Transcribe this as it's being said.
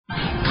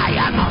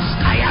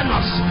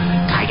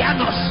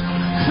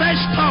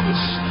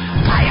tongues.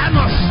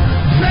 Kayanos.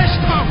 Fresh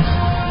tongues.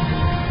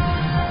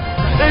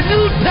 A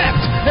new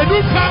depth. A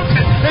new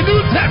fountain. A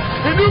new depth.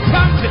 A new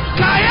fountain.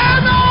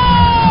 Kayanos.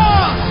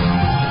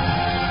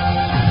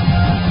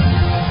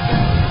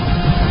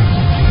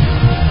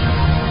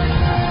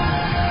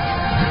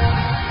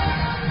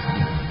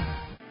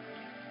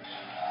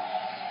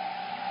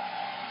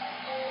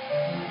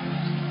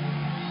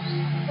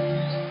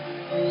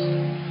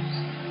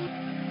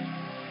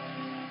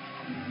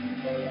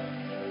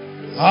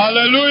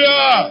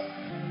 Hallelujah.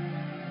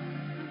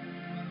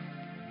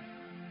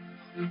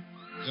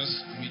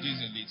 Just reduce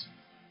a little.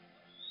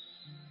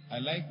 I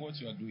like what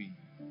you are doing.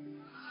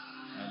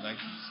 I like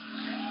it.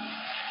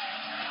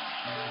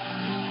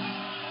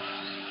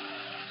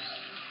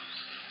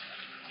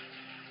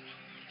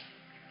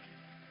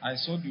 I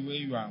saw the way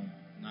you are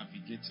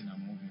navigating and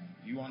moving.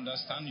 You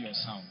understand your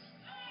sound.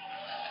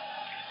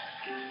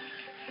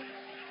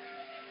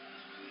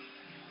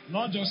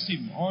 Not just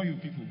him, all you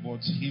people,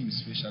 but him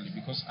especially,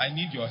 because I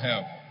need your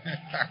help.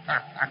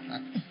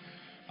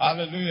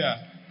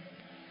 Hallelujah.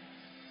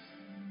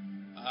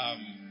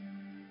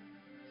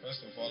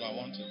 First of all, I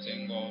want to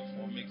thank God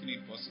for making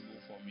it possible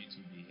for me to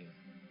be here.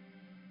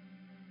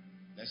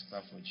 Let's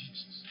clap for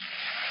Jesus.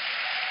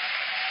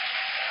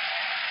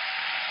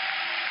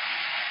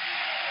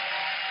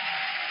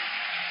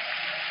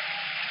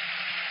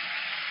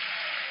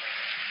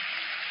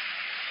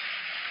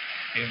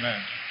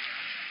 Amen.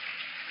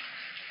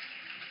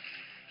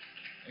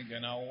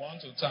 Again, I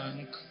want to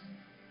thank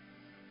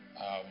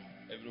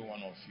every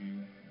one of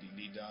you, the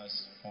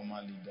leaders,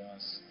 former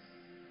leaders.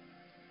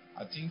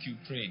 I think you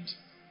prayed.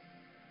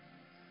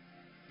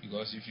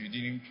 Because if you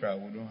didn't pray, I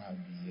wouldn't have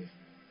been here.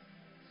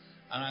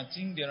 And I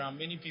think there are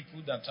many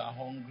people that are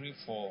hungry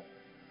for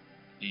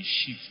a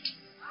shift.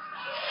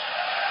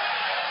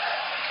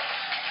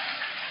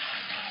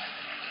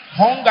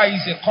 Hunger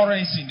is a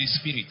currency in the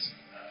spirit.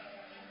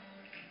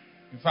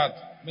 In fact,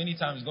 many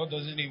times God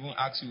doesn't even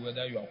ask you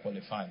whether you are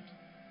qualified.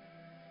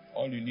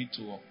 All you need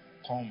to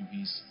come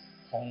is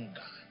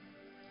hunger.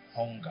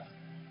 Hunger.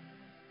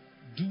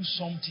 Do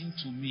something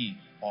to me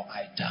or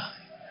I die.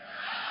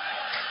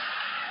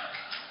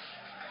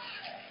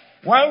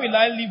 Why will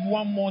I live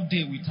one more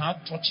day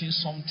without touching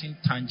something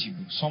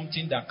tangible,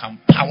 something that can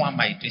power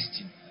my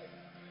destiny?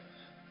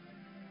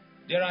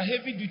 There are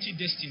heavy duty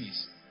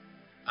destinies.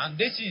 And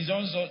destinies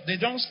they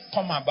don't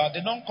come about.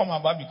 They don't come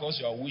about because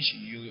you are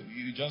wishing.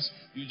 You just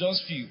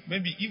feel.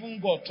 Maybe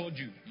even God told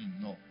you,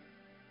 no.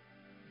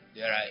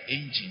 There are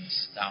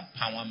engines that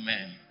power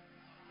men.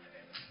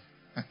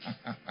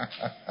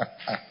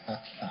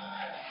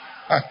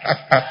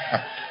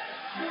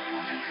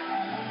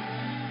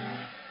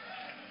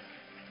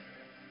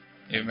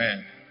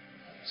 Amen.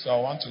 So I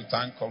want to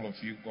thank all of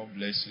you. God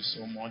bless you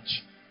so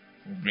much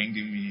for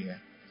bringing me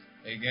here.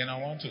 Again, I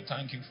want to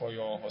thank you for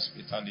your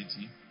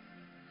hospitality.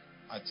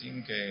 I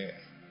think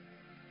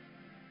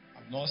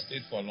I've not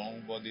stayed for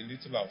long, but the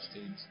little I've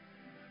stayed,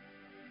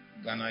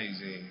 Ghana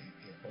is a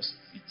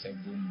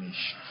hospitable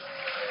nation.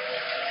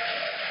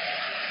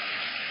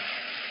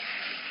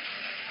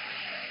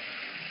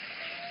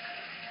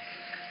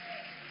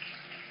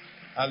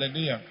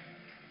 Hallelujah.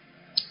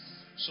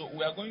 So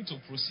we are going to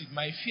proceed.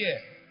 My fear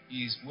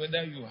is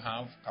whether you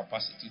have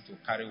capacity to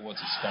carry what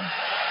is coming.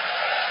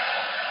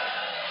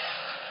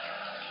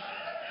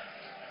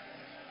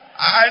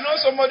 I know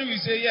somebody will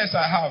say, yes,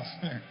 I have.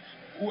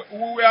 We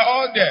were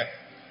all there.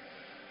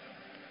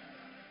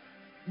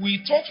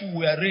 We thought we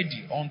were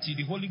ready until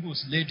the Holy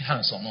Ghost laid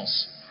hands on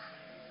us.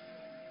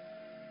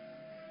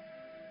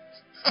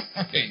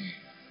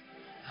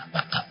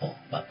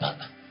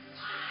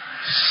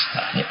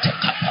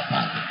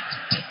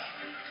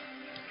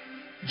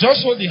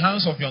 Just hold the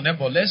hands of your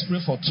neighbor. Let's pray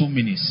for 2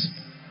 minutes.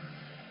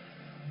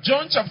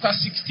 John chapter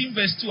 16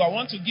 verse 2. I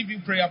want to give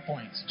you prayer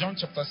points. John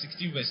chapter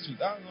 16 verse 2.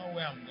 That's not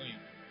where I'm going.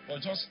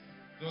 But just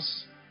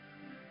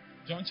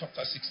John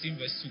chapter 16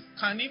 verse 2.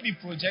 Can it be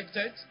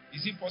projected?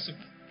 Is it possible?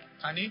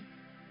 Can it?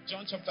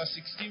 John chapter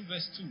 16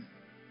 verse 2.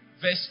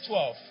 Verse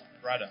 12,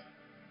 rather.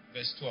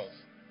 Verse 12.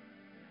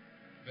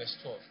 Verse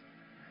 12.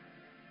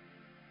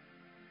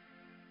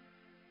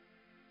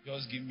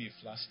 Just give me a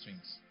flash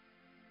strings.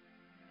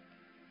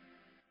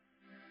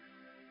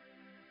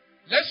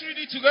 Let's read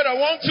it together.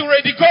 1, 2,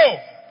 ready, go.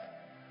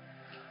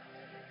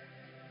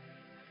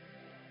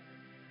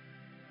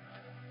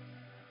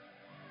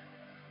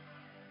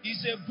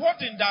 It's a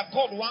burden that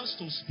God wants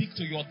to speak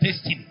to your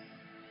destiny.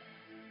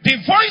 The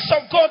voice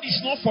of God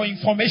is not for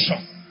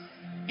information.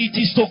 It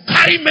is to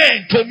carry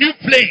men to a new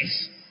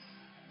place.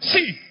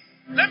 See,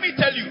 let me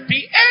tell you,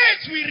 the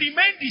earth will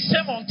remain the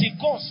same until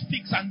God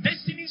speaks, and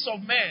destinies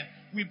of men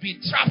will be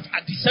trapped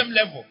at the same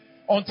level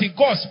until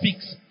God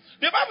speaks.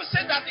 The Bible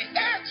said that the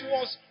earth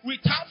was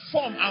without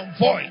form and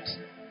void.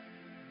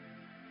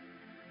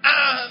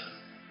 And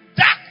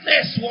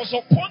darkness was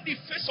upon the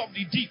face of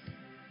the deep.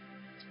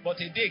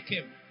 But a day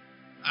came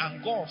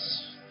and God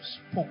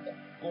spoke.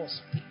 God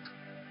speak.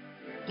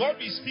 God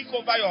will speak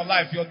over your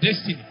life, your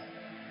destiny.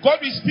 God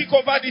will speak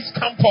over this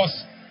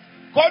campus.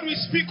 God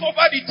will speak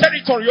over the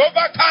territory,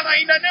 over Cana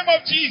in the name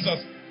of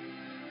Jesus.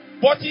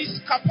 But his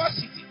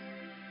capacity.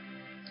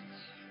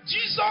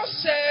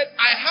 Jesus said,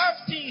 I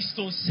have things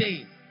to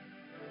say.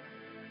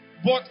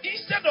 But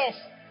instead of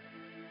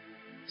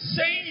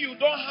saying you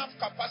don't have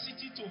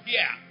capacity to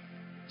hear,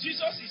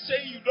 Jesus is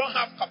saying you don't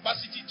have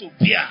capacity to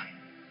bear.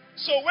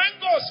 So when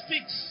God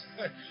speaks,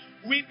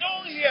 we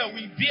don't hear,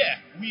 we bear.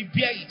 We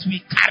bear it,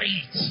 we carry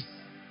it.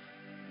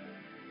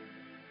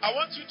 I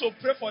want you to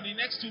pray for the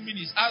next 2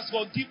 minutes. Ask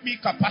God, give me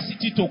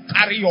capacity to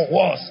carry your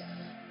words.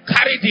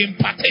 Carry the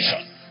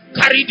impartation.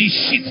 Carry the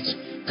shift.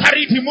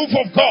 Carry the move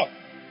of God.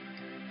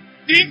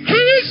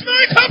 Increase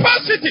my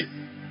capacity.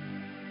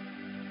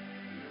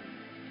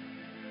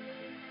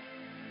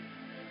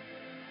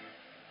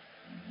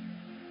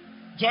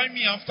 Join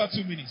me after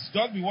 2 minutes.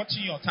 Don't be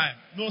watching your time.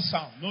 No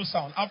sound, no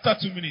sound. After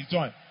 2 minutes,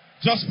 join.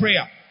 Just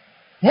prayer.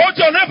 Hold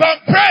your neighbor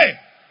and pray.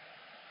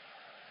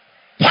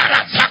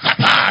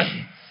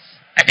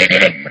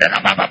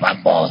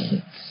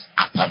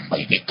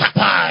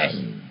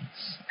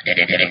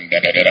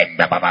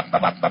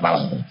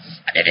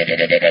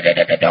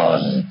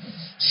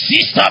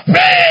 Sister,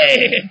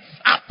 pray.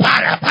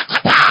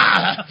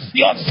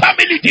 Your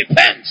family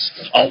depends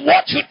on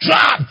what you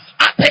drop.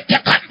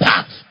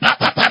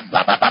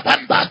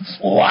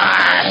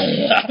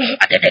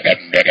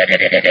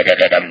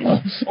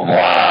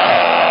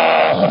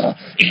 Why?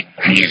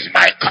 Increase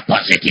my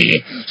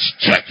capacity.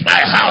 Stretch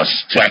my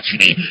house. Stretch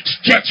me.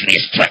 Stretch me.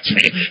 Stretch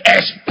me.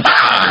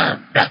 Expand.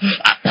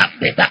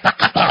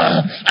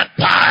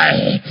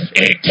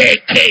 A day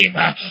came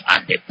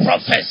and the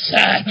prophet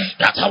said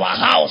that our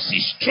house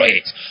is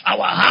straight.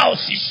 Our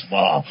house is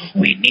small.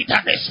 We need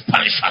an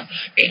expansion,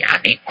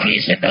 an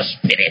increase in the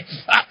spirit.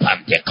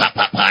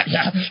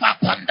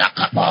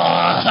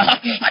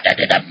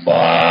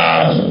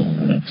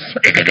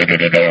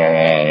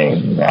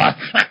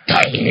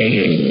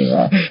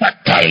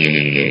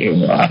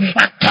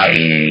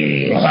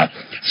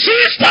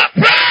 Sister,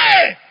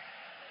 pray.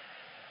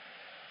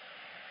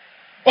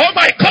 Oh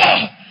my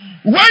God.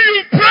 When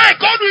you pray,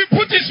 God will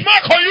put his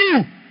mark on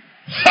you.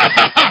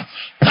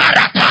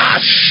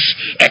 Paratash.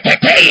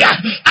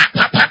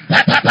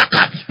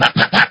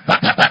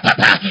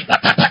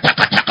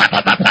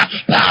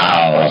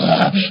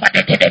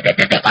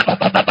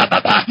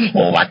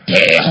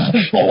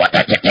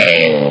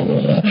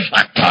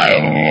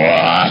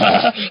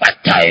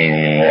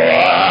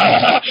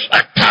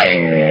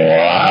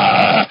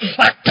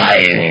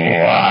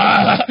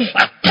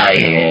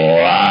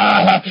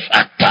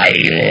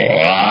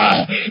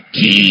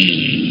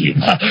 Deep,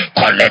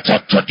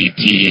 collected to the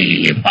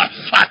deep,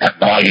 at the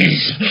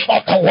noise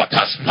of the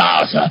water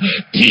spouts.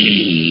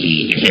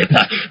 Deep,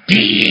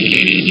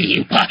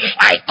 deep,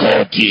 I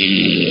go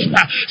deep.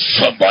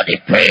 Somebody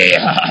pray.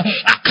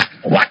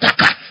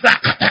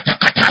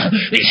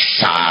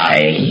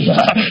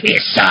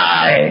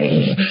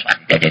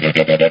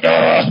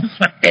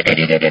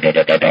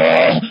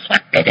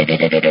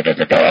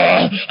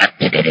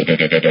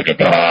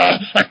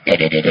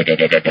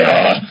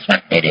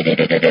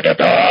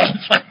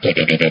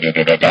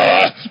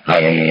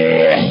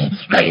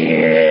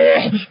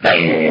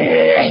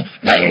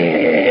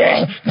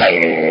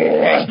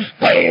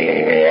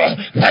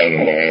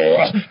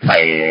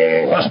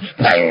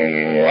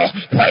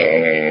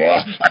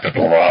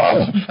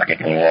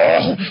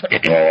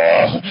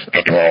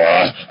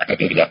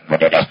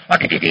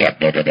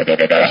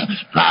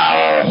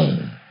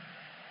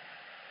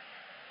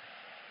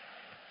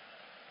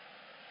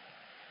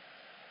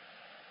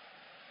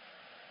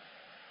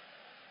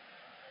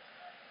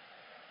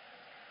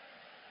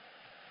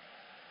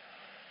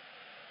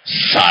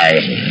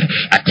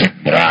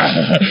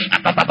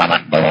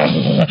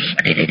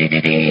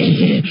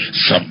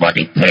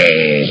 Somebody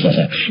pray.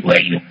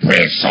 When you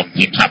pray,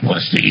 something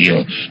happens to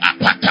you.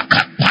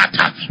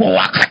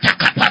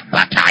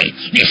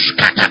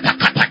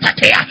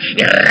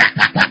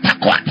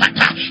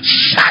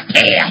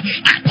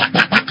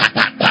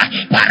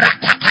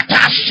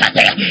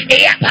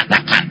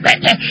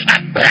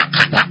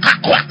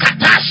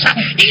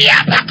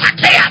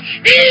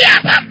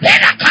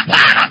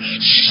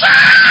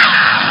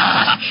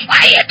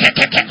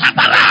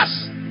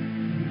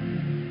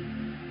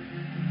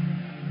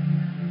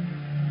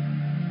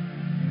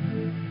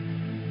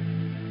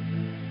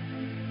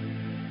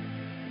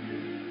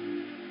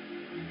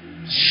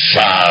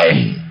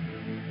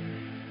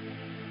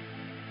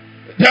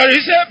 There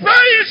is a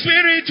praying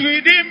spirit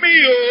within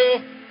me,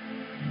 oh.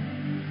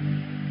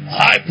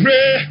 I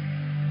pray,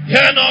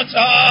 hear not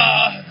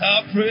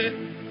I pray.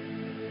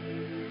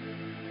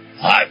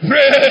 I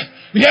pray,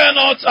 hear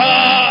not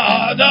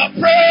I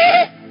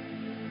pray.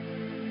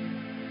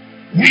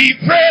 We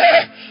pray,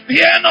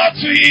 hear not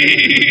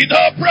we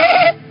the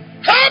prayer.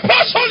 Help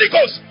us, Holy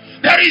Ghost.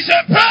 There is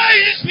a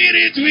praying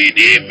spirit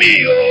within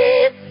me,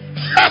 oh.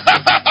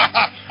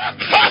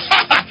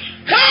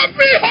 Help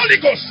me, Holy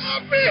Ghost.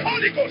 Help me,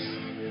 Holy Ghost.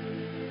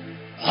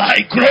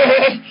 I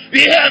grow,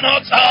 hear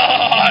not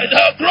I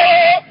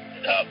grow.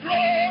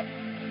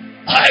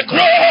 I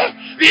grow,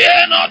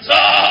 hear not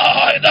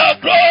I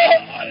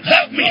grow.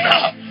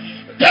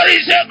 There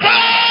is a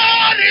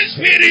crying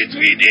spirit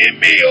within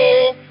me,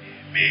 oh.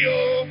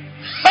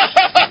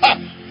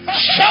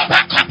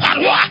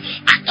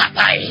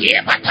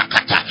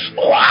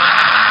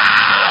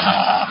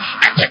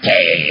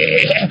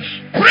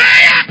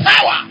 Prayer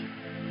power.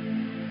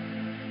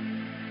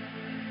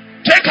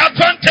 Take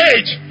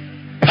advantage.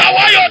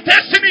 Power your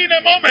destiny in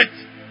a moment.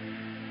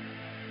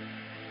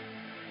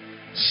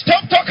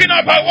 Stop talking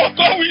about what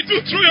God will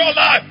do through your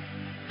life.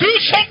 Do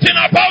something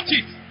about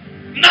it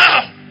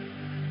now.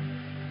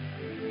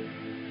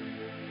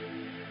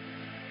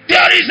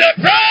 There is a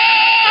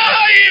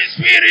praying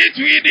spirit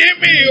within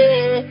me,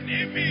 oh.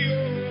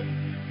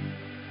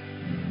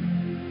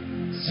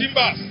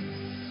 Simbas.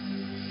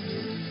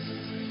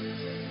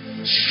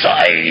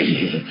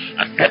 Say,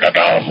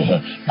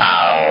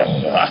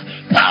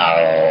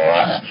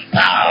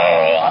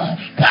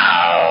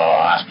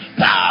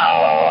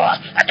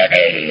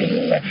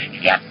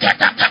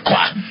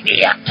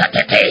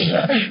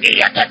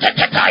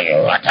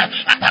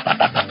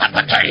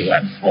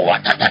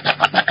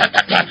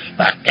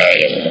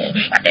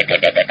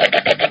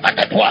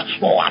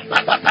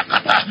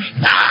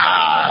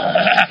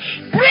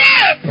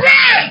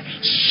 pray,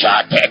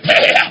 shut it.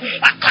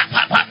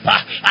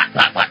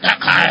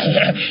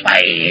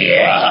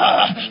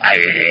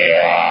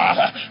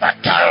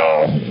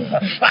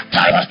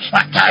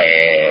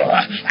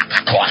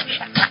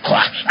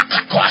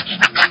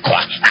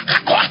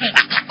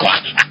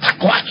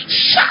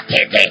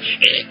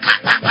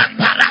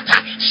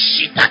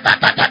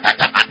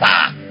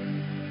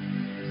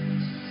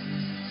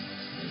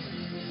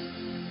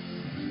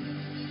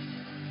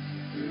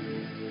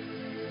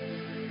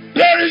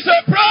 There is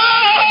a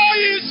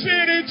praying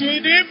spirit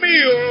within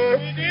me, oh.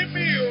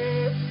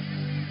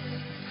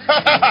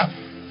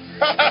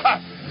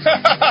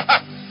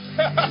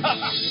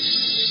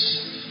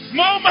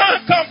 No man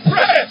can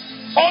pray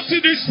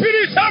until the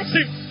Spirit helps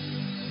him.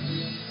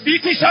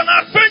 It is an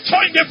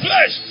adventure in the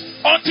flesh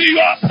until you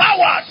are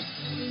powered.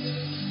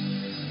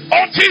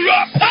 Until you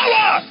are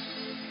powered.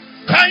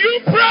 Can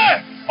you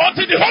pray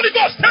until the Holy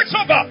Ghost takes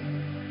over?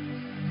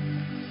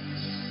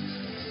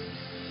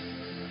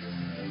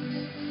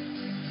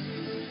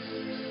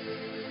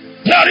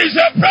 There is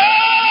a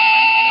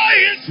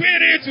praying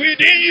spirit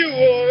within you.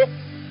 Oh.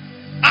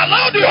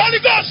 Allow the Holy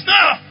Ghost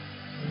now.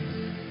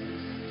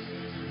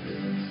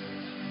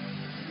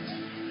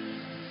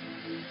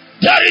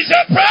 There is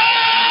a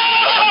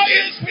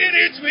praying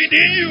spirit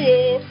within you.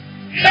 Oh.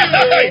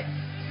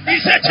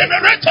 He's a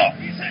generator.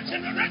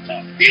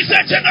 He's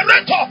a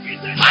generator.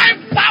 High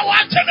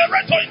power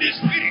generator in the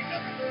spirit.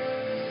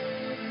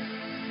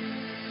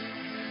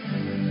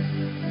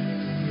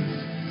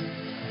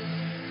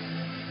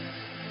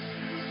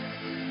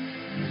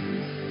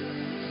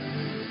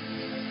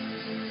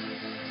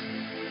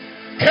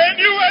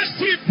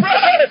 KNUST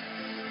pray.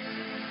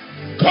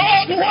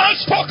 God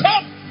wants to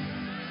come.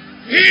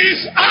 He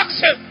is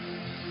asking,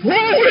 who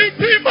will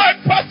be my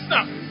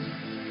partner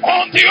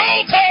on the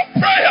altar of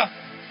prayer?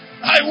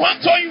 I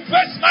want to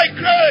invest my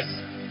grace,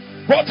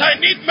 but I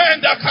need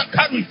men that can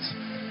carry it.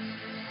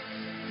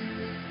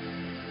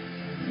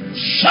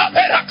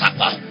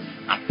 Shaberakapa,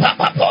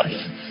 Apapapori,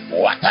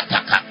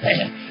 Watatakape,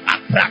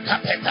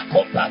 Aprakapeta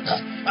Kombata,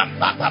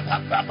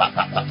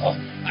 Apapapapapapapo,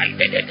 I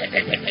did it.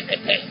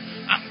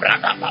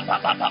 Abrada papa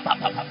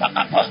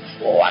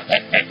what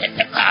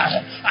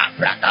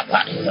abrada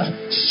papa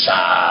sa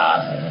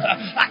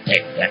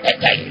atete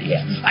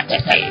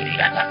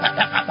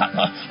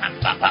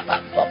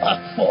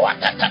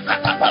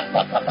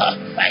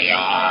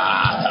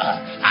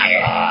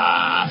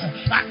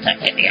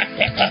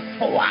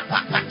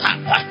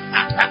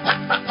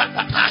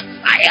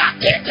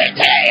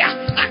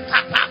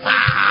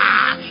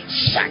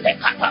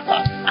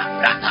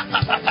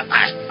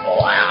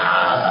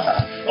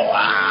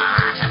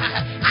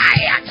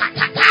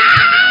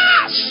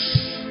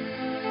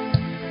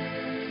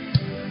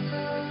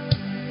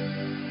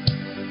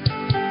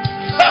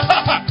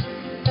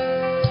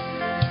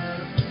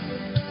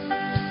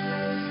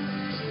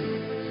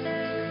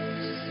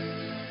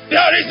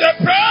There is a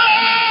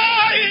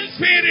praying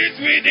spirit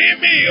within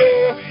me,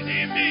 oh.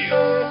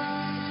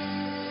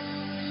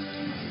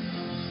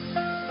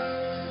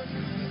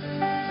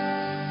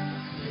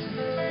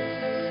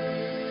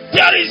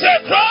 There is a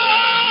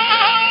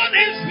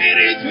crying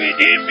spirit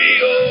within me,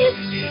 oh.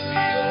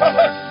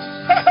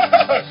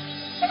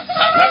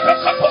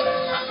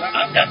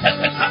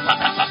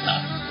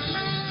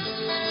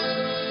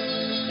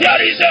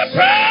 There is a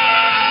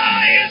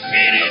praying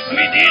spirit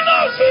within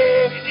us,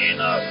 oh.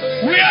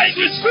 We are in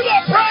the school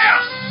of prayer.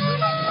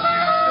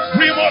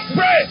 We must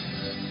pray.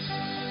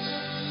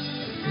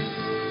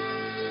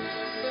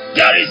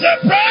 There is a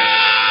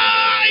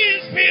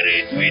praying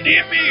spirit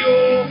within me,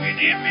 oh.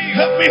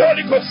 Help me,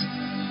 Holy Ghost.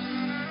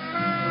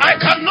 I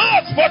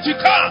cannot, but you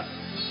can.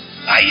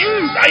 I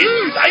use.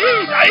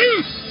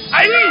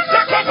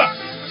 Take over.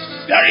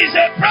 There is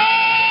a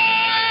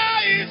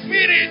praying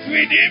spirit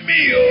within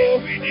me, oh.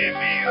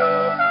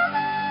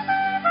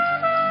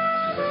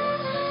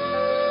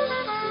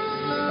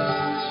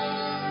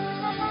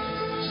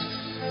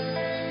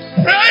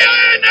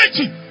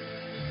 energy.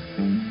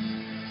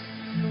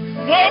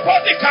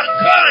 Nobody can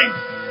climb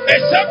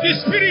except the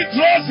Spirit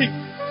draws him.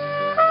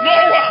 No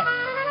one.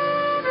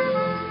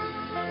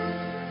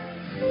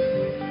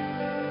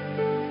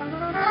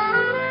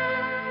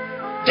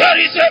 There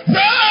is a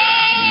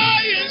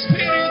praying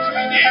spirit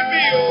within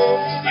me,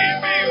 within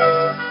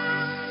me.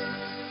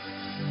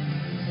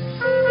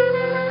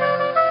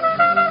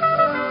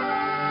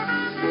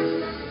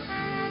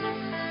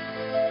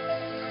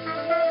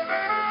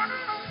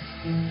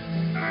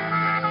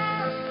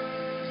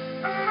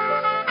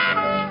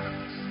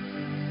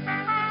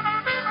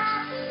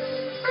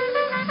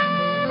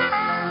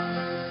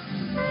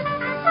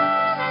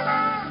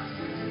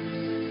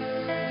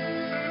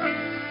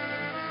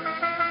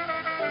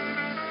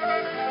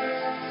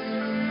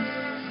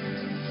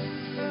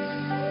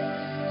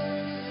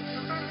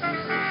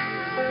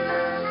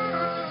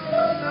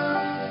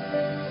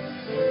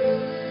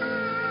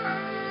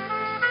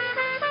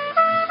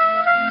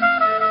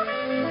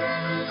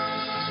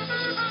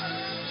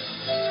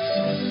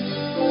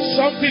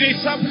 Something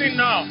is happening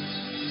now.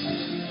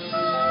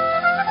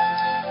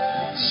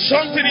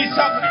 Something is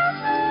happening.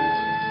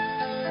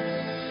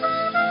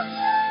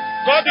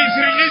 God is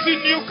releasing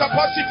new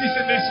capacities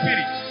in the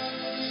Spirit.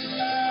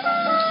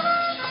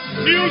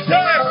 New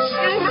depths,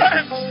 new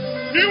realms,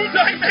 new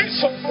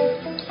dimensions.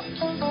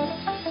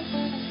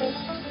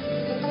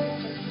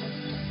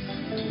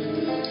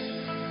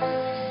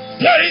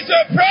 There is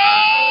a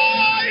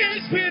praying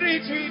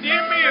spirit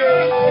within me.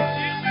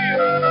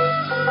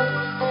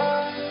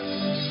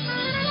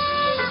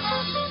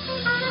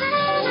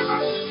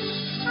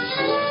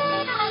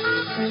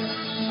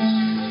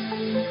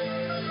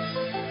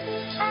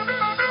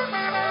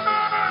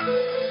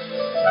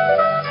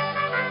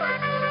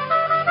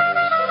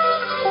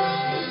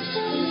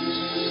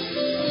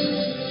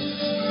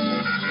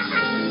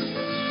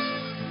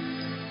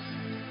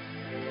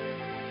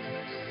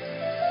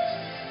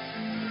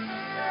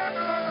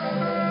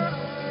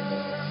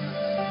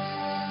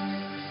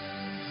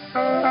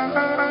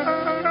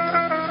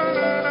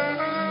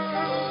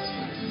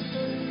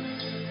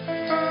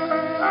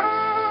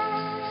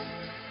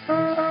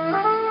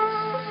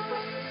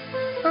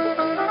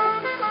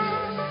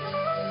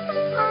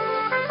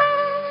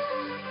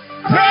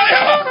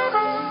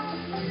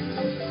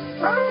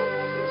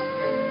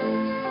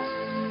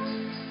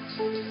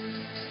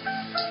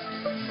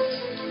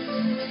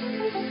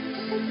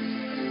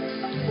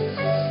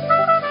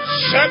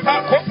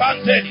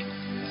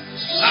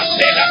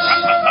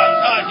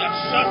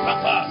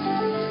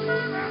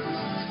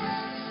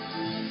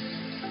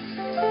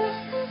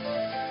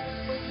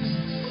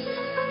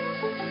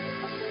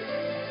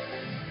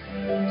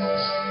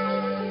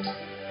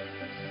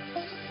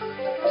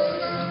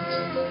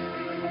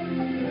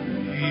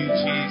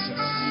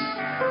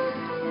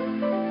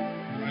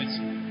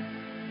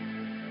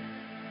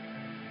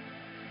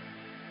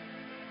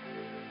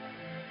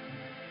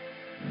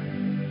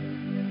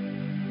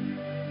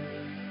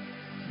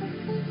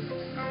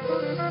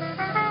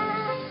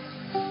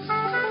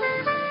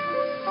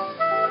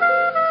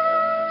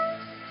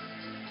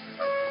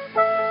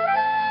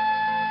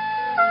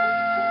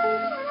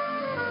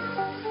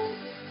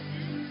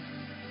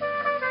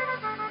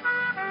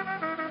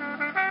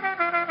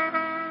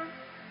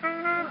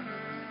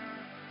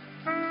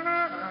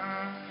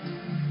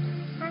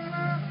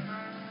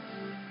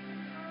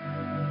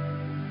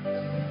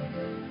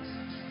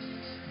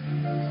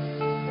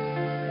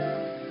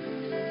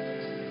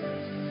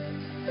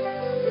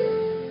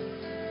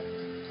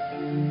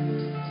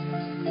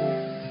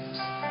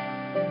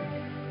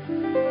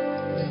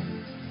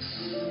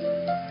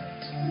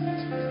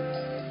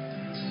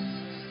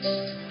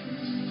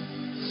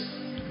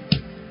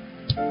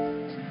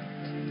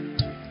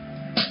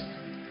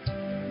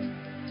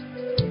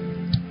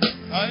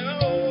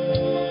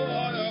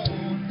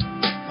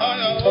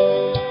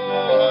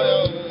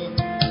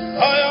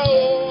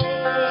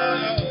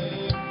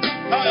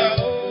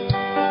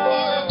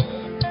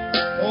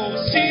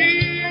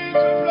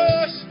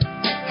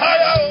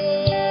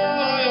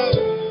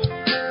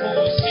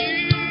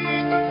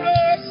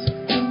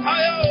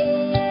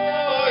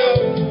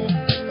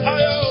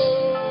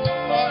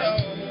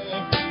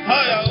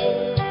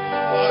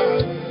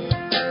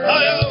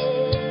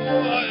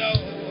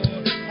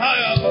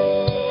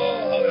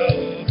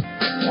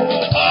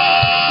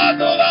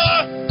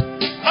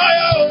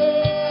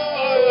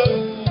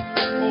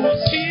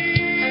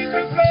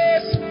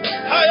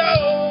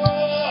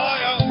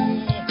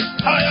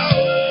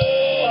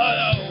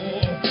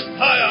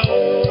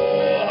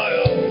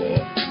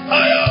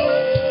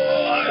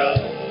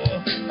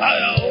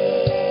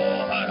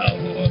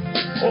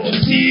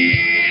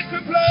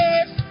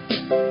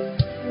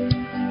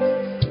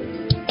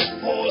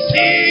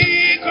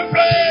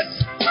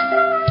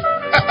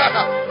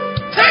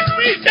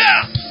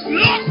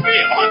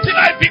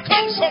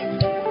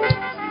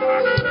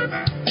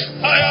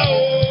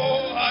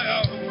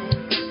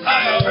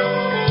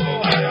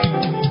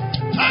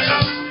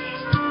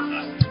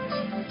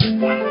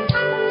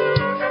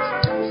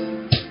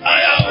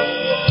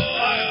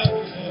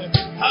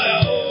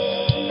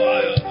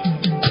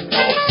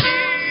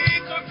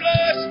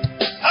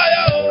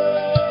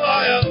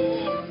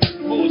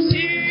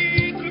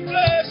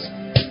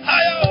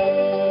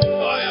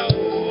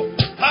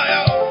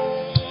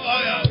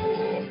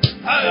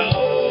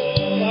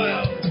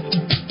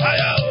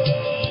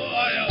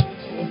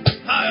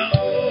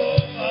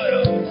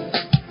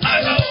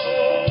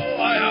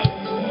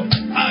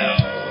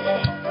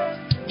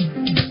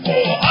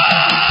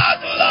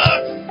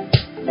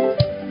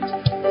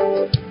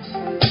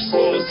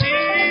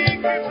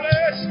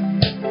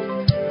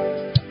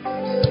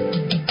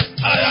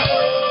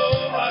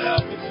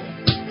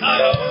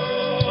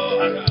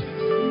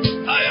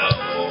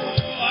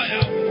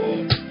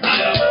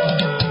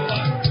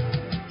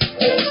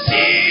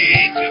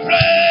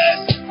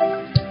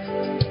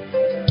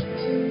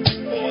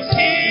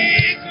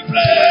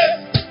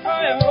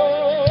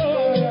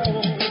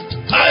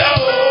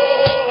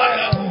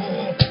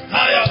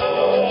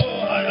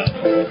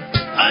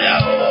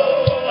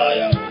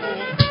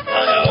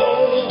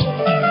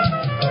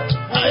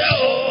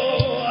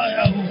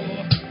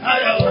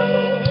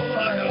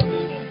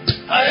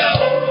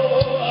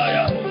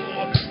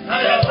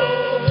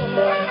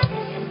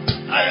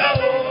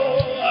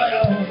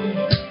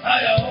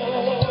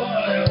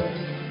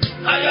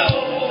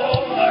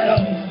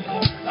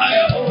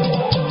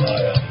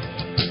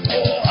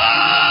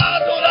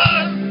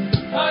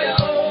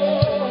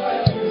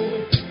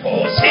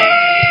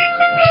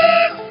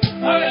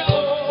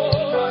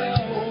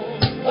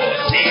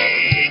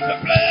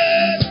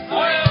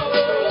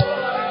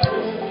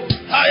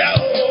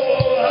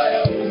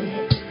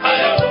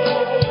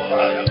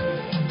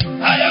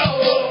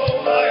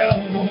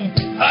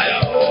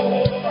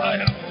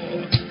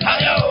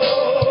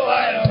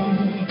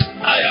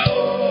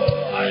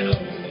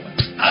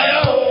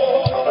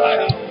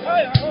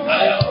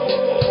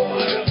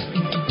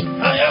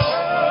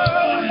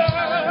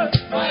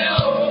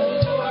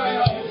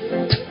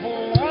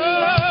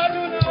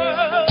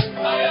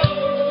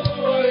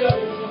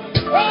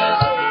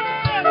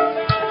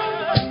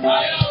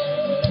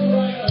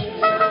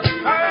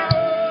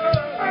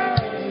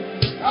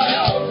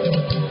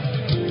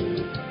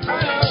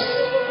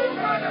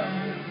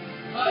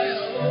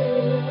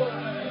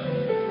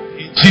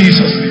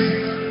 Jesus' name.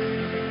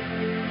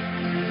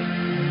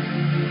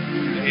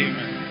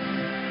 Amen.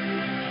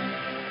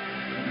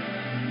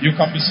 You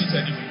can be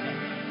seated if you can.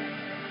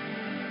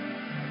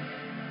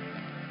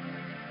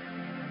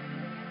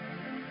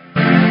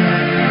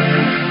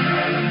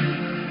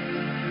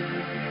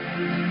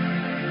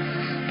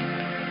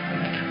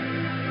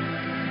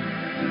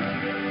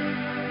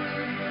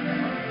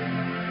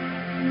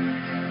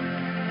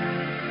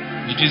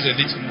 It is a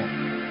little more.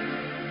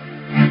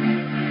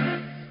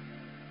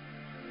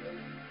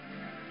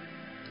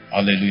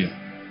 Hallelujah.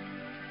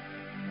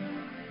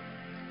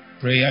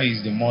 Prayer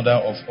is the mother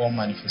of all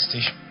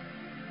manifestation.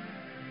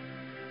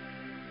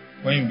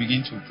 When you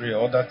begin to pray,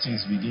 other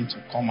things begin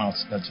to come out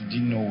that you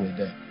didn't know were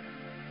there.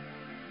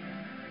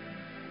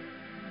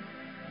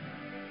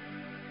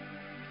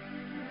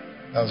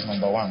 That was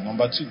number one.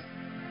 Number two,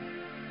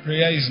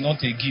 prayer is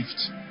not a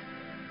gift.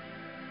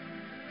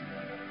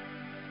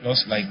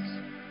 Just like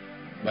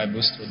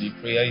Bible study,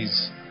 prayer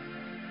is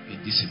a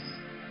discipline.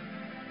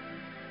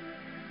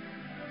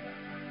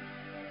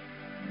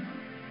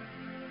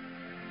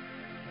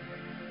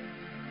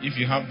 If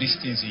you have these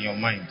things in your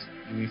mind,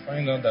 you will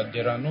find out that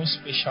there are no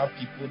special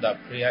people that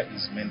prayer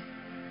is meant for.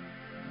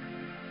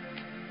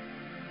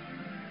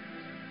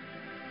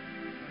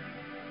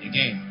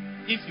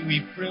 Again, if you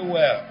will pray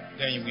well,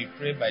 then you will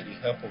pray by the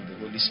help of the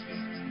Holy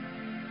Spirit.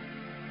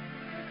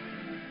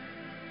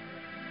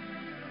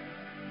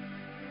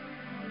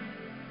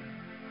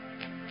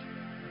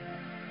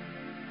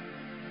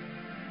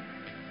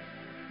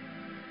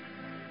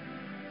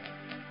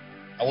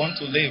 I want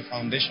to lay a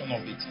foundation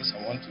of the things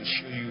I want to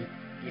show you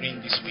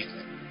during this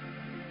weekend.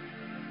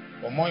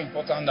 But more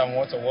important than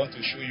what I want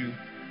to show you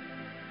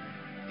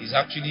is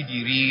actually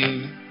the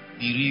real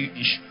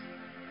issue.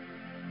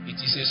 It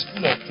is a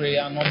school of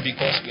prayer not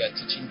because we are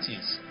teaching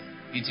things.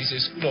 It is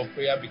a school of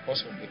prayer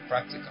because of the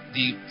practical,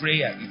 the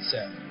prayer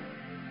itself.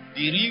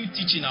 The real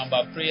teaching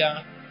about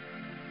prayer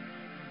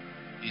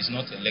is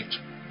not a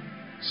lecture.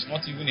 It's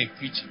not even a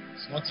preaching.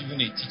 It's not even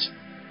a teaching.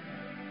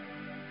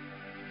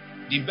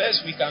 The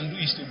best we can do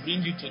is to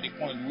bring you to the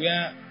point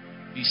where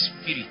the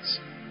Spirit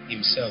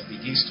Himself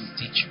begins to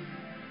teach you.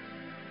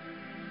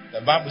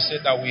 The Bible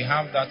said that we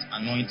have that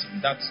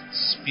anointing, that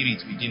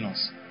Spirit within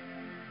us.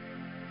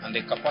 And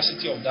the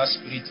capacity of that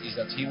Spirit is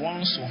that He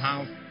wants to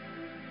have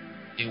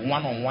a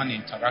one-on-one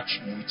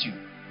interaction with you.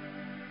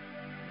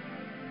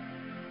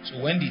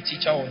 So when the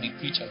teacher or the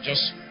preacher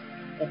just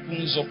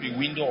opens up a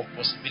window of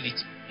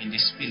possibility in the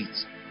Spirit,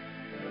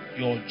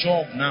 your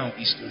job now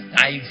is to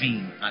dive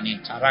in and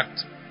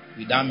interact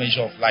with that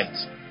measure of light.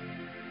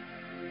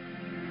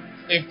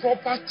 A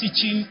proper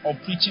teaching or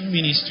preaching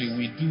ministry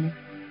will do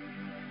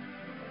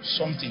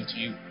something to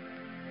you.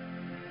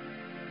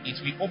 It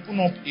will open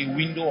up a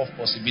window of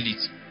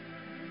possibility.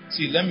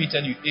 See, let me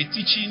tell you, a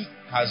teaching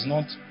has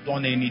not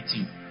done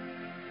anything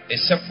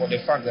except for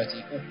the fact that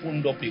it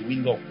opened up a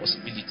window of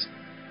possibility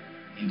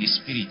in the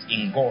Spirit,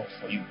 in God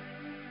for you.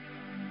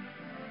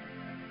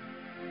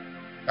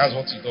 That's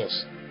what it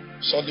does.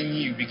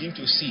 Suddenly you begin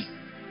to see,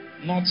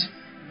 not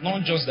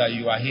just that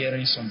you are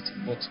hearing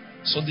something, but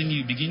suddenly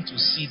you begin to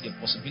see the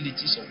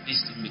possibilities of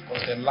this thing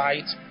because the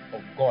light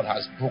of God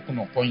has broken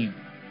upon you.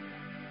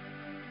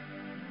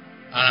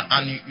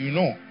 And you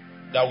know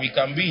that we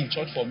can be in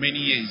church for many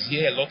years,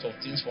 hear a lot of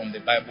things from the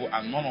Bible,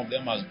 and none of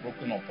them has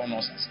broken upon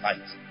us as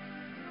light.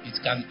 It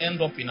can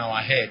end up in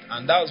our head,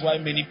 and that's why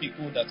many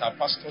people that are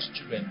pastors'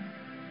 children,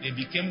 they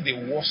became the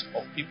worst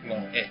of people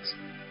on earth.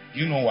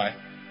 You know why?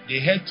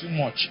 They heard too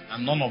much,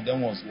 and none of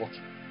them was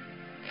working.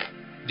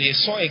 They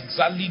saw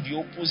exactly the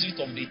opposite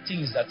of the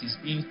things that is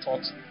being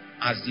taught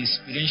as the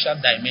spiritual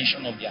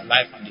dimension of their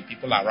life and the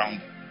people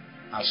around them.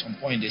 At some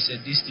point, they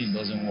said, this thing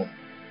doesn't work.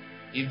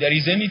 If there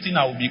is anything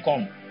I will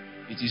become,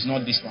 it is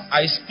not this one.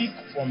 I speak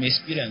from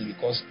experience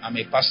because I'm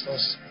a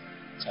pastor's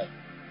child.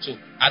 So,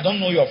 I don't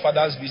know your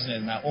father's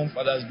business. My own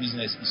father's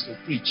business is to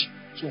preach.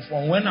 So,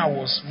 from when I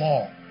was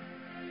small,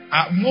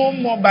 I know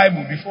more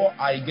Bible before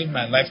I gave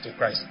my life to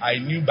Christ. I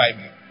knew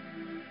Bible.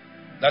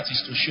 That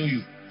is to show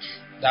you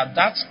that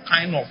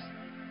kind of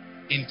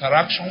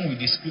interaction with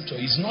the scripture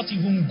is not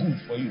even good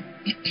for you.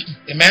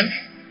 Amen?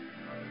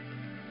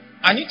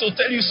 I need to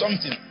tell you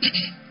something.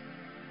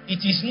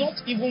 It is not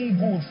even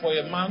good for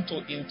a man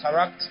to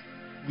interact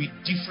with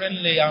different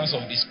layers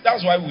of this.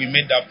 That's why we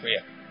made that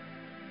prayer.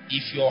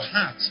 If your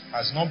heart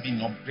has not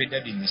been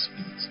upgraded in the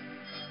Spirit,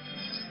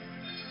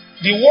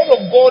 the word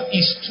of God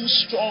is too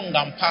strong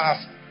and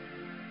powerful.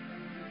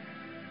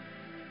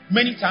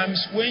 Many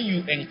times when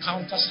you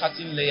encounter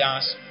certain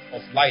layers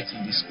of light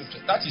in the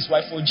scripture, that is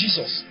why for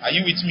Jesus, are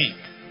you with me?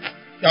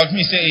 Help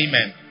me say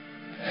amen.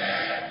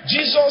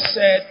 Jesus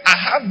said, I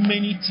have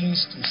many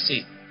things to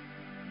say.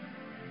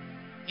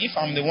 If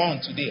I'm the one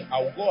today,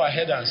 I will go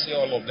ahead and say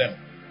all of them.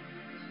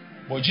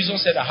 But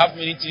Jesus said, I have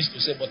many things to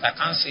say, but I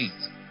can't say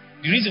it.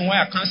 The reason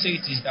why I can't say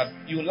it is that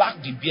you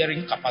lack the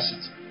bearing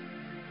capacity.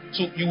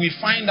 So you will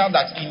find out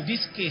that in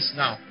this case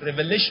now,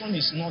 revelation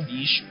is not the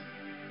issue.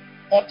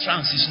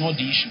 Utterance is not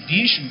the issue. The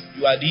issue,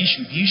 you are the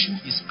issue. The issue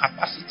is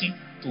capacity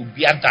to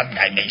bear that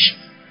dimension.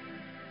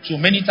 So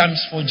many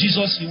times for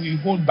Jesus, he will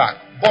hold back.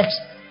 But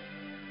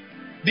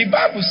the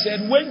Bible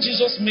said when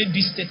Jesus made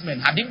this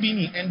statement, had it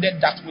been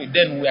ended that way,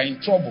 then we are in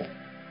trouble.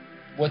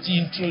 But he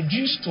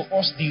introduced to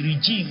us the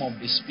regime of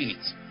the Spirit.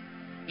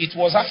 It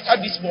was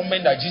after this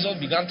moment that Jesus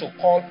began to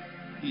call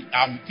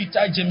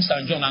Peter, James,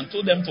 and John and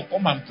told them to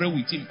come and pray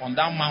with him on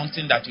that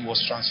mountain that he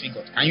was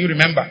transfigured. Can you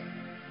remember?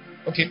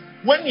 Okay.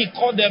 When he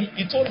called them,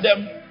 he told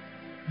them,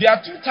 there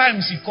are 2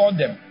 times he called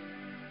them.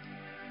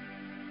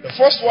 The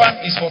first one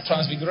is for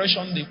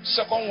transfiguration. The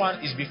second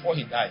one is before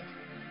he died.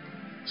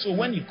 So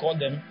when he called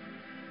them,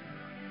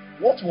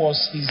 what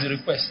was his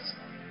request?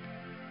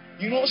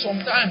 You know,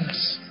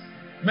 sometimes,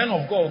 men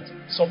of God,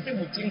 some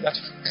people think that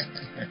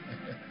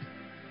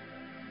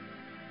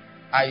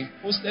I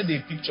posted a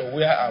picture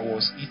where I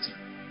was eating.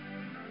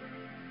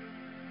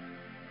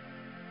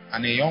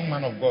 And a young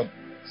man of God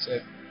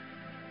said,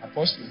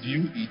 Apostle, do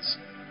you eat?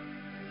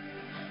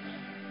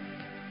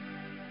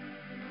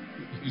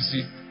 You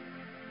see?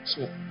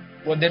 So,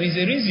 but there is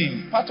a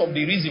reason. Part of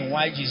the reason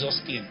why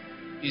Jesus came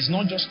is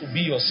not just to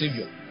be your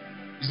Savior.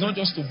 It's not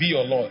just to be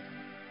your Lord.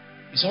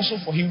 It's also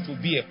for him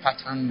to be a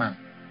pattern man.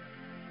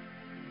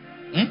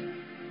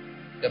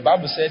 The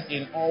Bible said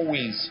in all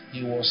ways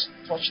he was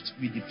touched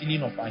with the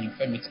feeling of our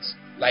infirmities.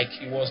 Like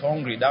he was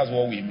hungry, that's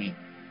what we mean.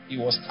 He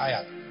was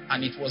tired.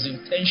 And it was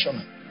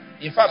intentional.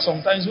 In fact,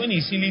 sometimes when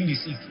he's healing the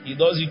sick, he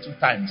does it 2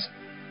 times.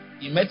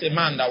 He met a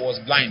man that was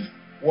blind,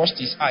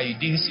 washed his eye, he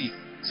didn't see.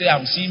 Say,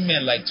 I'm seeing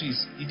men like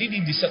trees. He did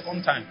it the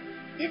second time.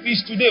 If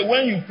it's today,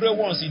 when you pray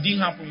once, it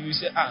didn't happen, you will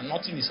say,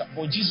 nothing is happening.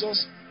 But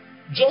Jesus,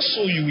 just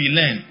so you will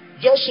learn,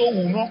 just so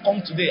we will not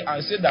come today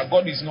and say that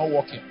God is not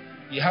working,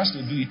 he has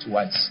to do it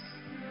twice.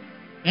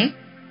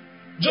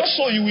 Just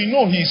so you will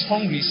know he is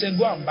hungry, he said,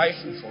 go and buy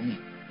food for me.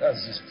 That's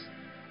Jesus.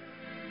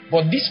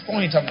 But this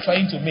point I'm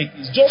trying to make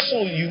is just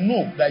so you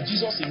know that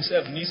Jesus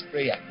himself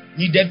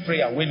needed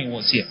prayer when he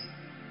was here.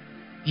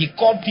 He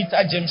called Peter,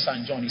 James,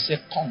 and John. He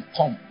said, come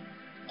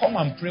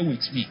and pray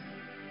with me.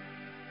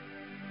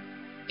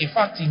 In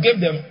fact, he gave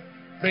them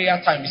prayer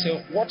time. He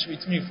said, watch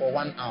with me for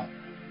 1 hour.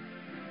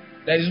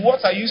 That is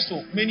what I used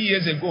to, many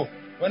years ago,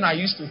 when I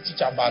used to teach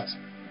about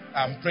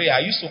prayer, I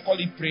used to call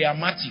it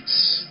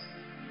prayermatics.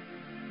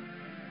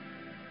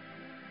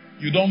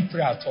 You don't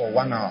pray at all,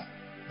 1 hour.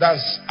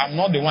 I'm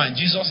not the one.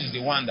 Jesus is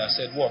the one that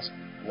said what?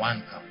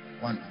 1 hour.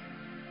 1 hour.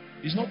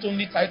 It's not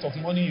only tithe of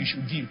money you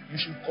should give. You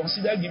should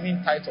consider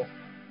giving tithe of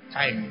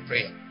time in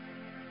prayer.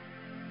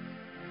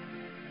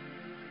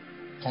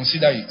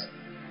 Consider it.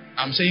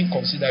 I'm saying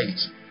consider it.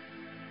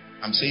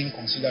 I'm saying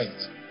consider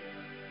it.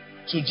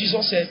 So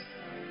Jesus said,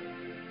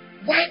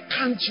 why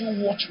can't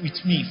you watch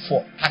with me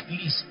for at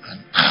least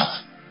an hour?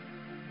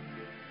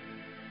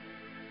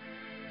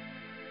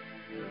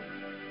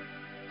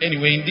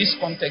 Anyway, in this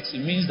context, it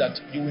means that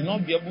you will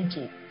not be able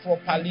to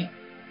properly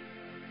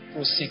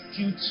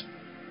prosecute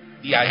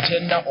the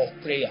agenda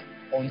of prayer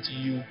until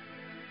you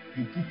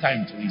put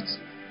time to it.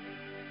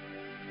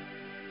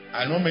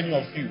 I know many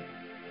of you,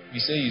 we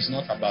say it's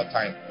not about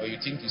time, or you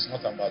think it's not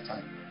about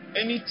time.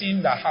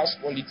 Anything that has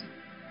quality,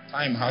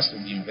 time has to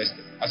be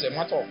invested. As a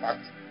matter of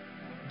fact,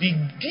 the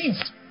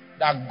gift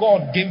that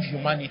God gave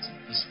humanity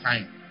is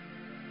time.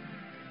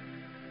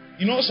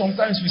 You know,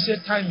 sometimes we say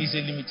time is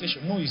a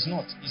limitation. No, it's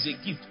not. It's a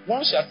gift.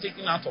 Once you are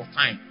taken out of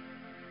time,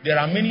 there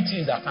are many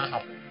things that can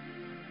happen.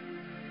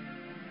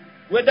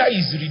 Whether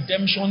it's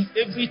redemption,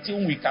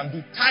 everything we can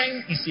do.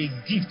 Time is a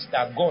gift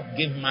that God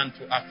gave man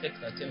to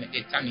affect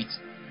eternity.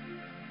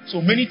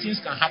 So many things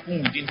can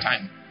happen within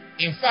time.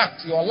 In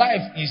fact, your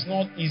life is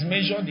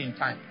measured in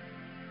time.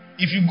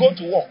 If you go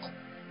to work,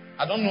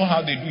 I don't know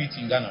how they do it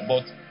in Ghana,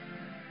 but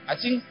I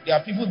think there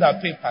are people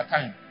that pay per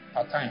time.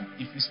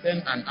 If you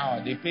spend an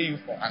hour, they pay you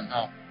for an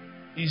hour.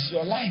 It's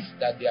your life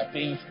that they are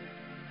paying for.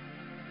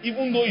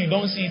 Even though you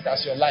don't see it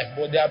as your life,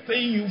 but they are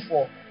paying you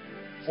for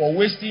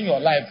wasting your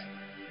life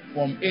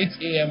from 8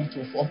 a.m.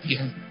 to 4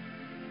 p.m.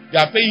 They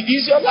are paying.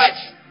 It's your life.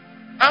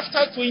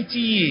 After 20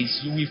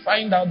 years, you will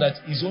find out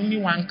that it's only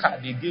 1 car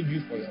they gave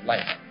you for your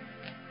life.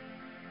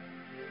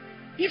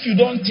 If you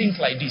don't think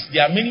like this,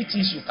 there are many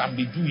things you can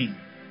be doing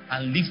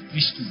and leave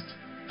priesthood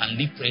and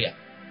leave prayer.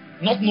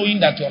 Not knowing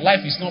that your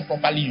life is not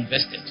properly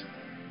invested.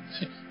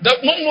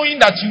 Not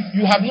knowing that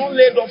you have not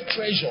laid off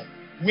treasure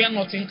where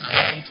nothing can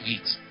happen to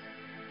it.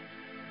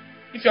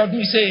 If you have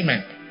me, say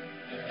amen.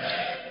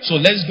 So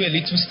let's go a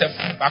little step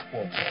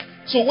backward.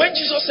 So when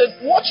Jesus said,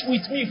 watch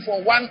with me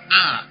for 1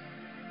 hour,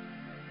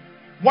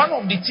 one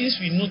of the things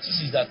we notice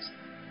is that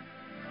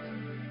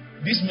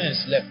these men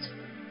slept.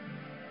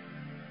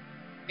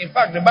 In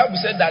fact, the Bible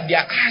said that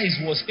their eyes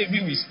was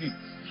heavy with sleep.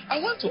 I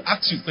want to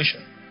ask you a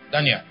question,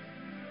 Daniel.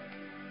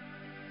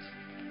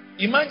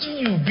 Imagine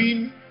you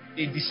being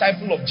a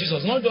disciple of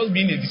Jesus, not just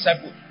being a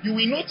disciple. You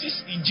will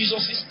notice in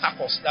Jesus'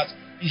 tacos that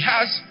he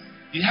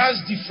has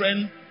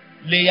different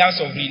layers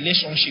of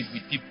relationship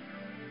with people.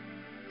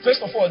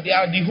 First of all, there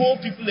are the whole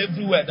people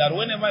everywhere that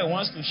whenever he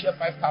wants to share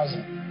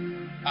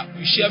 5,000,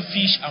 we share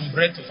fish and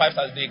bread to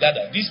 5,000, they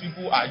gather. These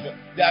people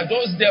they are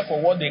just there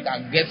for what they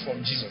can get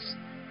from Jesus.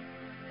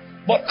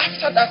 But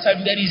after that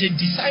time, there is a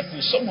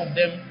disciple. Some of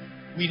them,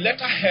 we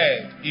later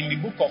heard in the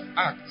book of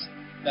Acts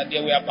that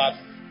there were about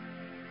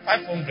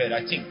 500,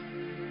 I think.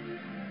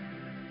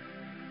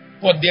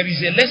 But there is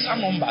a lesser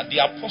number,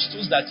 the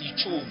apostles that he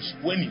chose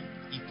when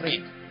he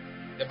prayed.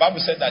 The Bible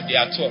said that they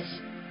are 12.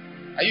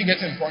 Are you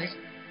getting the point?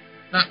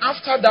 Now,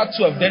 after that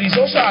 12, there is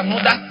also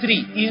another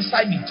 3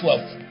 inside the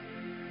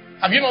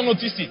 12. Have you not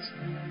noticed it?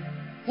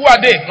 Who are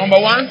they? Number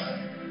 1?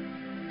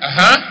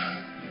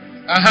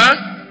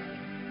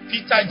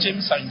 Peter,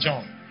 James, and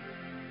John.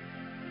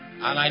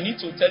 And I need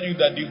to tell you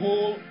that the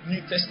whole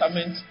New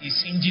Testament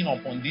is hinging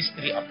upon these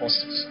 3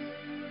 apostles.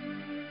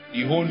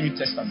 The whole New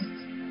Testament.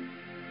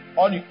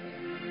 All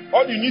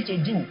you need to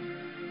do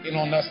in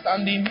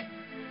understanding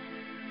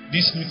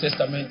this New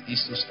Testament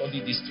is to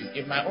study these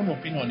 3. In my own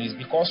opinion, is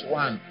because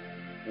one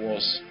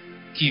was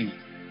killed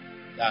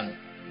than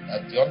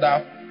the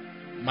other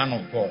man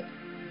of God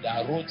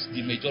that wrote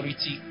the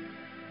majority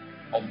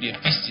of the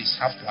epistles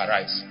have to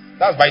arise.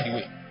 That's by the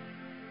way.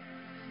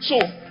 So,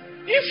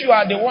 if you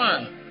are the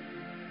one,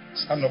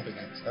 stand up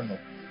again, stand up.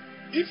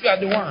 If you are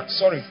the one,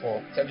 sorry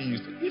for telling you,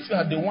 if you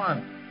are the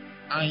one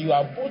and you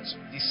are both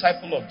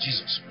disciple of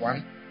Jesus,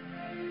 1,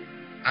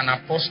 an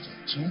apostle,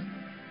 2,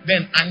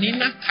 then an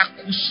inner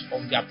caucus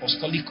of the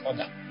apostolic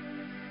order.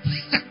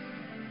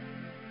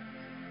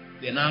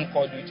 They now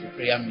call you to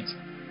prayer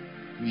meeting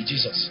with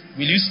Jesus.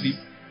 Will you sleep?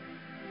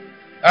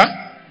 Huh?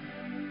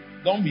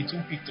 Don't be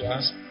too quick to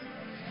answer.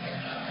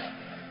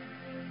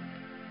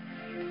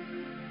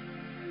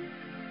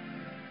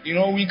 You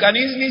know, we can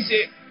easily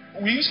say,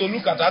 we used to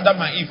look at Adam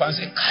and Eve and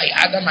say,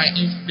 Adam and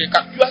Eve,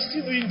 you are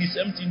still doing the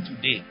same thing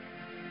today.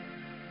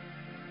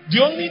 The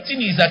only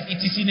thing is that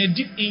it is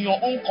in your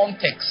own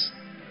context.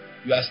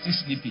 You are still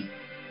sleeping.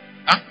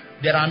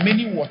 There are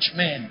many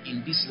watchmen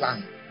in this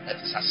land that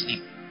is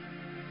asleep.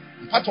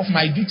 Part of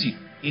my duty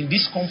in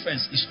this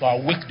conference is to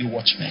awake the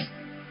watchmen.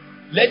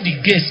 Let the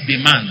gates be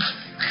manned.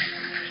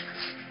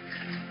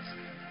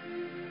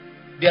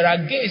 There are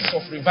gates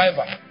of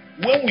revival.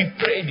 When we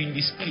prayed in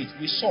the spirit,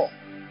 we saw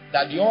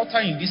that the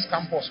altar in this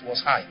campus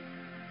was high.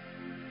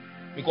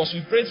 Because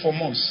we prayed for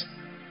months.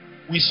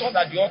 We saw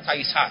that the altar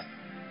is high.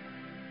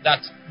 That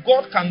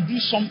God can do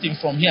something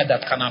from here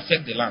that can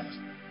affect the land.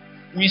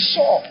 We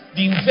saw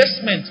the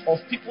investment of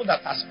people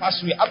that has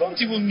passed away. I don't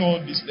even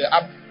know this.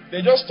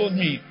 They just told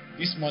me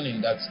this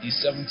morning that he's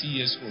 70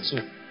 years old. So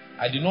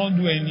I did not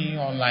do any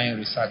online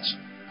research.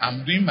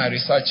 I'm doing my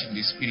research in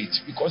the spirit.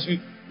 Because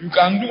you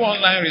can do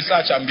online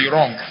research and be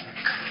wrong.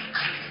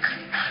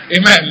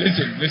 Amen.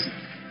 Listen.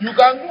 You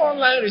can do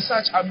online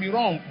research and be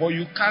wrong, but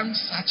you can't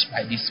search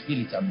by the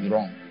spirit and be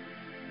wrong.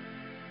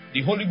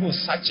 The Holy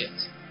Ghost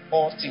searches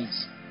all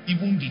things,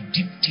 even the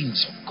deep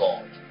things of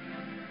God.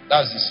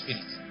 That's the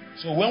spirit.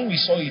 So when we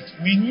saw it,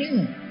 we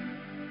knew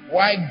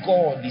why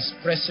God is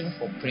pressing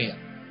for prayer.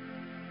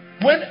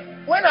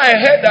 When I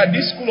heard that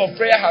this school of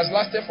prayer has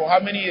lasted for how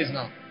many years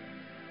now?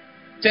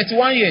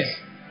 31 years.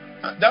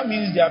 That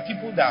means there are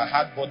people that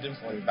had burden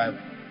for revival.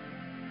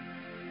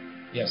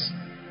 Yes.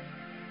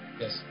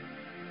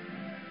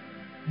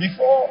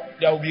 Before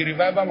there will be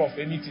revival of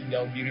anything,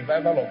 there will be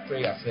revival of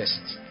prayer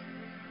first.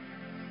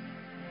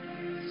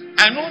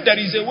 I know there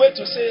is a way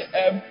to say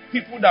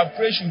people that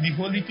pray should be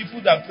holy,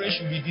 people that pray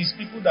should be this,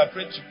 people that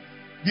pray should...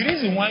 The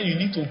reason why you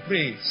need to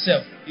pray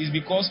self is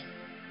because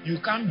you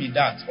can't be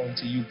that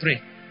until you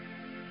pray.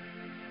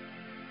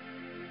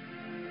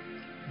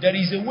 There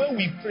is a way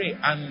we pray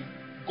and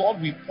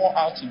God will pour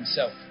out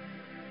himself.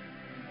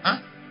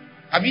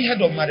 Have you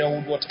heard of Maria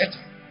Woodworth-Etter?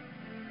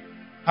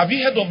 Have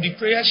you heard of the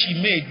prayer she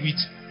made with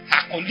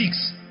her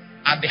colleagues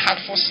at the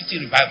Hartford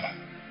City Revival?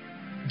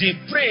 They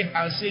prayed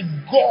and said,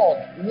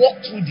 God,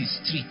 walk through the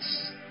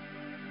streets.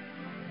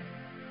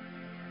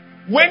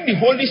 When the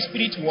Holy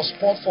Spirit was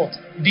poured forth,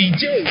 the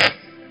jails,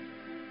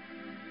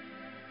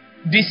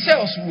 the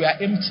cells were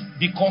empty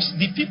because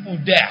the people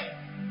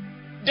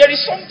there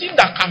is something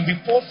that can be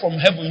poured from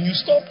heaven. You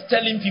stop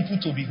telling people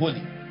to be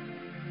holy.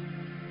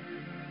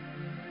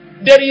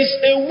 There is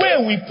a way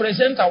we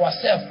present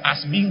ourselves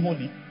as being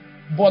holy,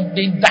 but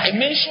the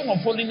dimension of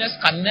holiness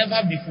can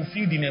never be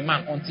fulfilled in a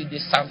man until the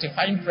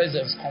sanctifying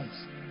presence comes.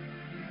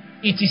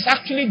 It is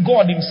actually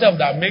God himself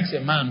that makes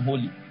a man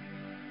holy.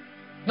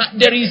 Now,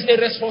 there is a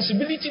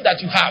responsibility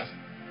that you have,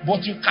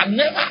 but you can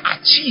never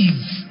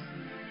achieve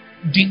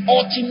the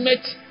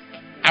ultimate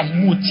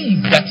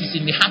motive that is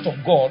in the heart of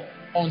God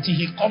until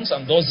he comes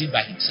and does it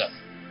by himself.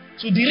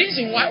 So the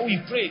reason why we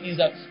pray is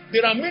that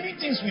there are many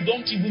things we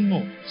don't even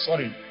know.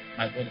 Sorry,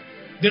 my brother.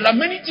 There are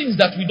many things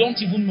that we don't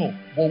even know,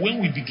 but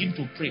when we begin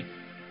to pray,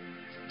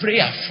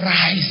 prayer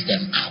fries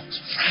them out.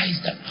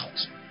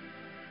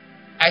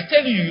 I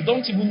tell you, you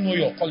don't even know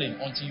your calling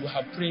until you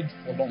have prayed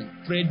for long,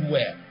 prayed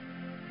well.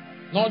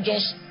 Not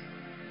just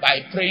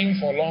by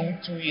praying for long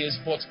 2 years,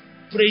 but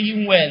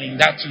praying well in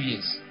that 2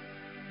 years.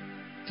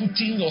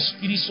 Putting your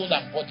spirit, soul,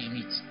 and body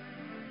in it.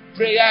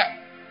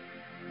 Prayer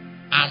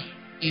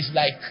is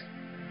like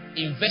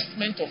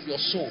investment of your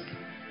soul.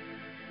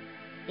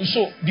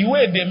 So the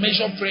way they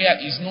measure prayer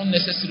is not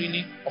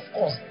necessarily, of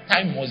course,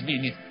 time must be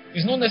in it,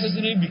 It's not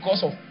necessarily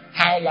because of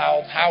how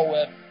loud, how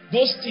well.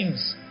 Those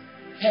things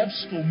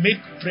helps to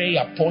make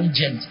prayer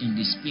pungent in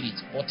the spirit,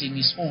 but in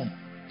its own,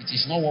 it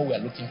is not what we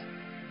are looking for.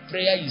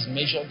 Prayer is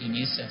measured in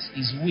essence.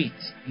 Its weight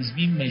is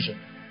being measured.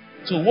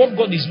 So what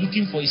God is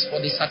looking for is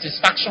for the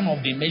satisfaction of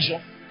the measure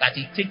that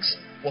it takes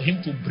for him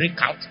to break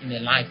out in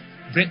a life,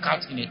 break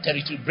out in a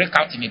territory, break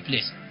out in a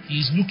place. He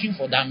is looking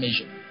for that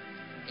measure.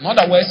 In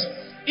other words,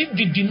 if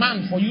the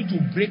demand for you to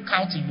break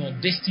out in your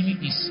destiny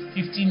is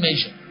 50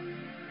 measure,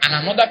 and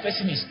another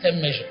person is 10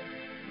 measure,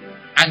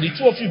 and the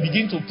two of you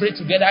begin to pray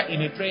together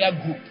in a prayer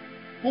group,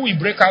 who will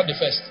break out the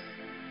first?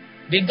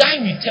 The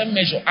guy with 10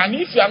 measure. And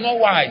if you are not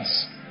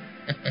wise,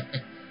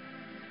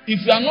 if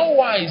you are not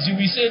wise, you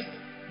will say,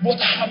 but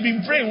I have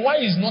been praying, why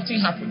is nothing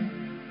happening?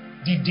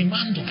 The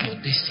demand of your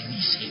destiny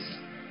is heavy.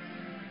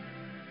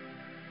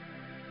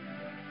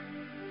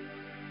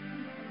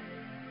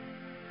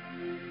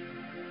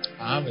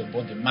 I have a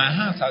body. My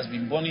heart has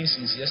been burning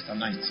since yesterday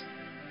night.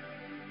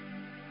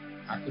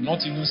 I could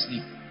not even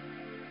sleep.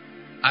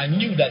 I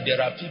knew that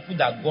there are people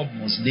that God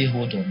must lay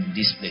hold on in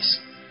this place.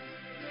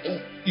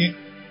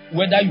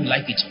 Whether you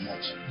like it or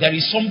not, there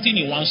is something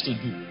He wants to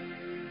do.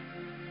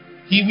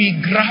 He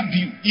will grab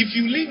you. If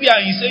you live here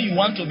and you say you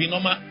want to be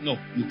normal, no,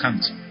 you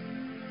can't.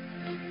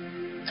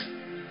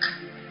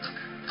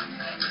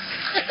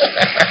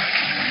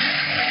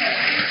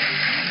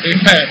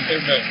 Amen.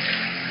 Amen.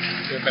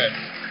 Amen.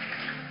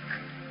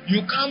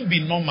 You can't be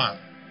normal.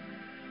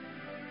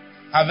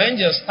 Have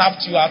angels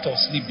tapped you out of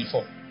sleep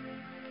before?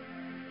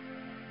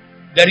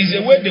 There is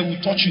a way they will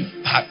touch you.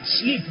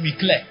 Sleep will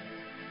clear.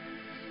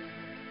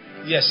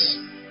 Yes.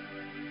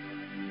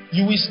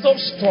 You will stop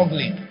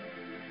struggling.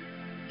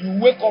 You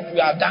wake up, you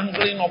are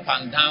dangling up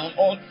and down.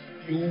 Or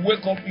you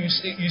wake up, you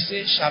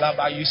say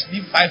Shalaba, you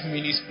sleep 5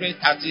 minutes, pray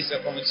 30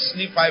 seconds,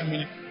 sleep 5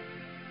 minutes.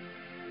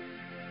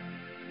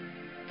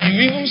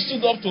 You even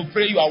stood up to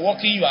pray, you are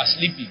walking, you are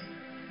sleeping.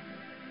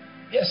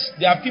 Yes,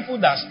 there are people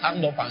that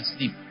stand up and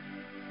sleep.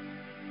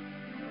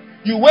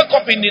 You wake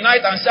up in the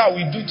night and say, I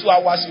will do 2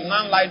 hours. You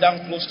now lie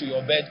down close to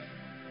your bed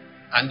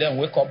and then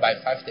wake up by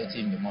 5:30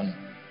 in the morning.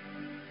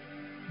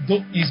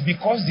 Though it's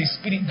because the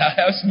spirit that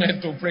helps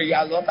men to pray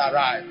has not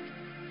arrived.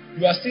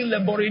 You are still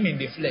laboring in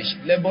the flesh,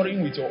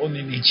 laboring with your own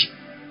energy.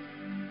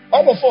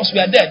 All of us, we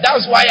are there.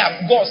 That's why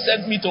God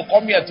sent me to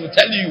come here to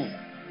tell you.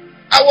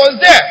 I was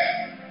there.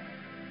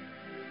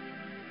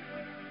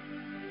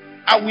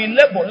 I will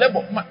labor.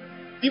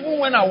 Even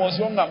when I was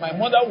younger, my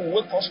mother would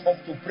wake us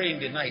up to pray in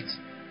the night.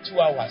 2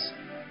 hours.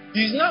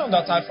 It's now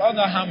that I found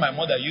out how my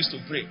mother used to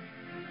pray.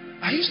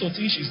 I used to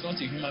think she's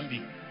not a human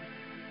being.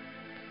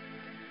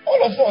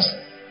 All of us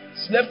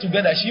slept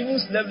together. She even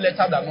slept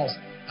later than us.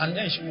 And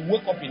then she would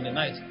wake up in the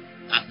night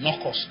and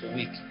knock us to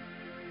wake.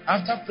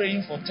 After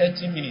praying for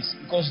 30 minutes,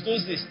 because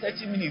those days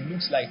 30 minutes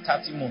looks like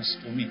 30 months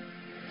to me.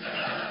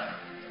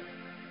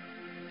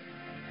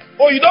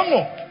 Oh, you don't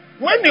know.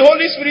 When the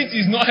Holy Spirit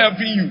is not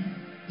helping you,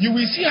 you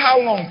will see how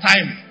long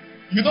time.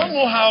 You don't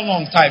know how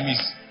long time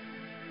is.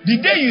 The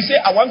day you say,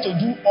 I want to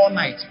do all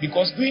night,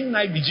 because doing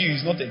night vigil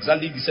is not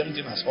exactly the same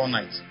thing as all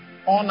night.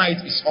 All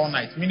night is all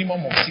night,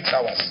 minimum of 6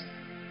 hours.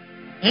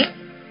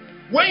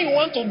 When you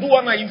want to do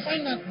all night, you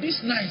find that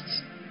this night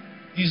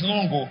is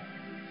long ago.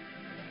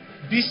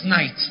 This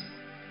night,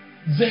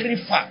 very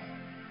far.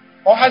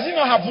 Or has it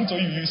not happened to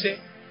you? You say,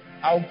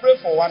 I'll pray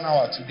for 1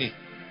 hour today.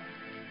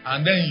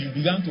 And then you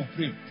began to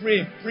pray.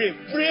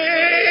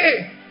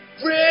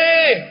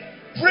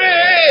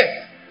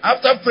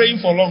 After praying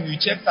for long, you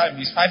check time,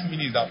 it's 5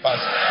 minutes that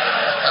passed.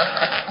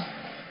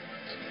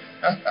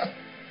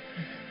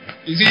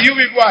 You see, you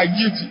people are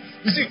guilty.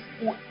 You see,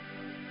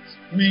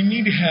 we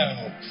need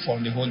help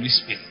from the Holy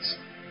Spirit.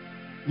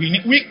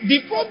 The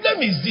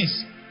problem is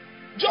this.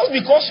 Just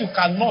because you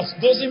cannot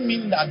doesn't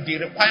mean that the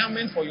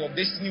requirement for your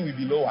destiny will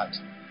be lowered.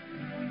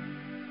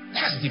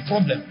 That's the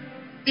problem.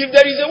 If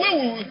there is a way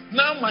we will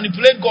now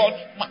manipulate God,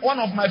 one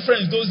of my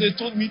friends those days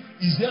told me,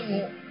 is there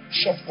no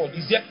shortcut?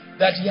 Is there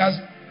that he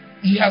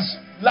has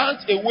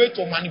learned a way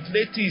to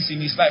manipulate things in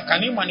his life?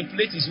 Can he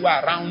manipulate his way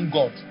around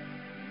God?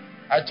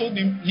 I told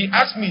him, he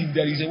asked me if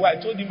there is a way.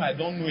 I told him I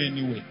don't know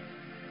any way.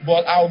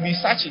 But I'll be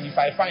searching. If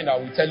I find, I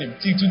will tell him.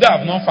 Till today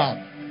I've not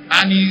found.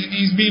 And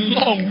it's been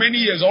long,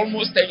 many years,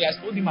 almost 10 years.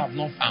 I told him I've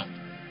not found.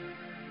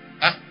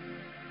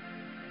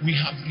 We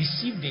have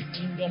received a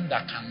kingdom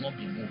that cannot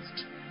be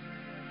moved.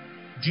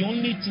 The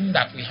only thing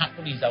that will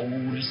happen is that we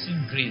will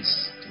receive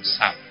grace to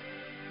serve.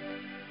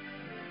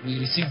 We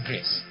receive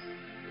grace.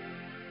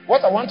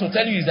 What I want to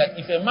tell you is that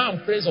if a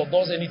man prays or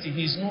does anything,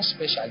 he is not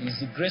special. It's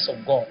the grace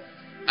of God.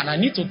 And I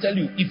need to tell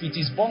you, if it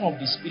is born of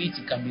the Spirit,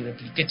 it can be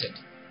replicated.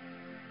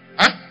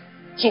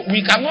 So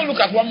we cannot look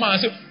at one man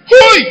and say,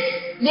 "Hoi!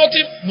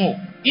 Nothing." No.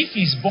 If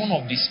he's born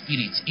of the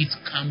Spirit, it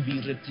can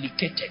be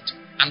replicated.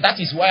 And that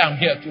is why I'm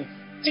here to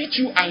teach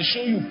you and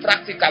show you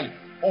practically.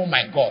 Oh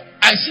my God.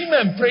 I see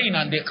men praying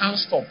and they can't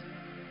stop.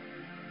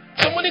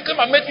 Somebody came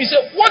and met me and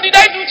said, "What did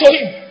I do to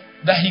him?"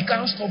 That he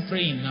can't stop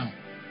praying now.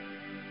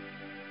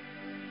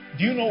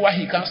 Do you know why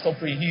he can't stop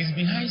praying? He is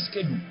behind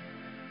schedule.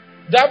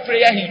 That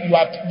prayer,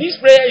 this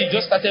prayer you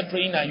just started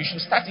praying and you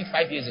should start it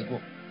 5 years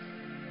ago.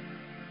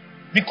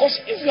 Because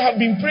if you have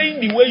been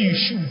praying the way you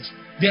should,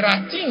 there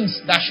are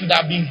things that should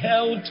have been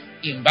held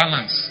in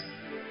balance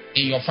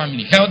in your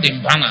family, held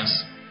in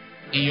balance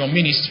in your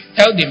ministry,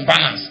 held in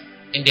balance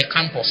in the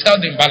campus,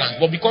 held in balance.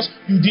 But because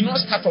you did not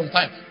start on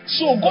time,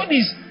 so God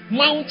is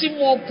mounting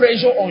more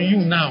pressure on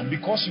you now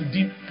because you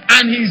did,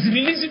 and He is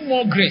releasing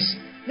more grace.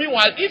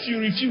 Meanwhile, if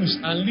you refuse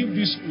and leave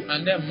this school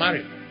and then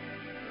marry,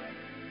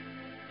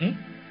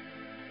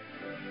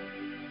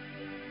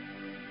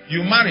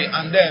 you marry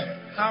and then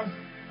have,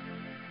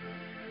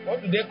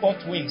 what do they call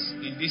twins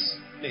in this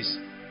place?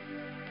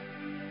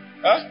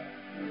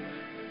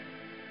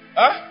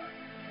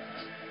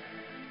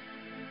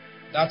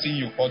 That's in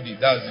you, Odi.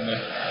 That's in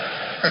it.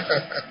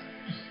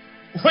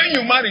 When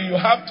you marry, you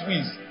have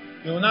twins.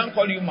 They will now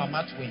call you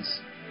Mama Twins.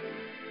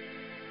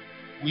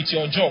 With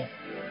your job,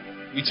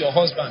 with your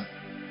husband,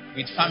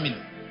 with family.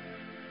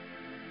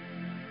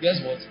 Guess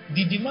what?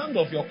 The demand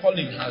of your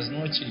calling has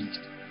not changed.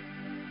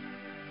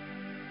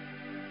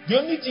 The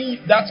only thing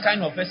that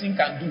kind of person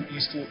can do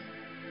is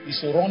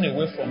to run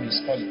away from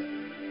his calling.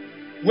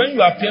 When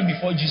you appear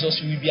before Jesus,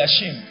 you will be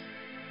ashamed.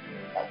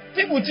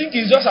 People think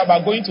it's just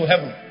about going to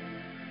heaven.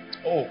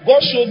 Oh,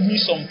 God showed me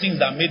some things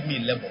that made me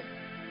level.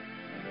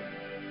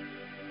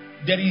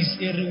 There is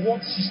a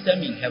reward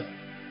system in heaven.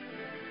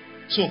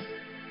 So,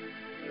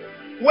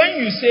 when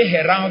you say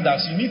herald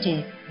us, you need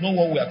to know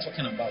what we are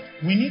talking about.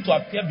 We need to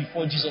appear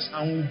before Jesus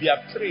and we'll be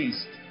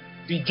appraised.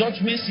 The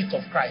judgment seat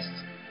of Christ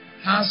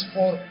has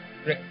four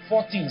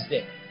things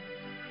there.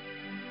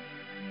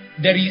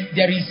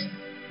 There is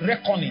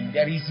reckoning,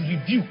 there is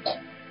rebuke.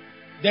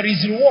 There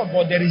is reward,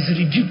 but there is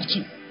rebuke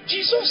too.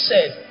 Jesus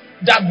said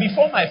that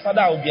before my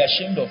Father I will be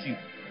ashamed of you.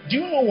 Do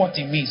you know what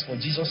it means for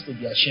Jesus to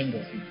be ashamed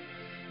of you?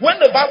 When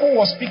the Bible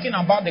was speaking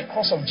about the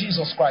cross of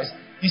Jesus Christ,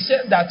 He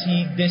said that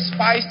He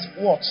despised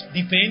what?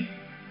 The pain.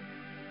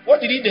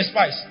 What did He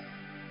despise?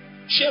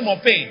 Shame or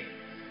pain?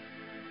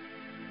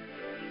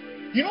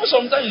 You know,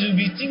 sometimes you'll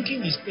be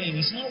thinking it's pain.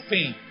 It's not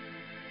pain.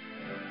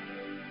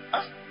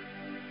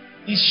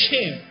 It's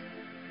shame.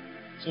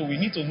 So we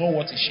need to know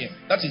what is shame.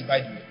 That is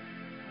by the way.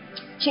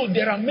 So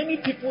there are many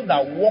people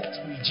that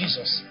walked with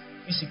Jesus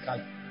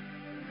physically.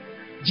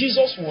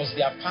 Jesus was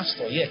their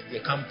pastor, yet they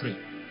can't pray.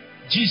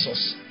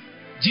 Jesus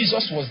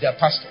was their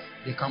pastor,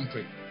 they can't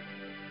pray.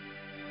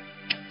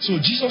 So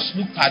Jesus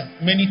looked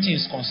at many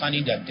things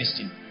concerning their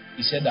destiny.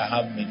 He said, I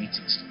have many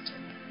things to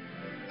tell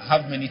you. I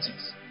have many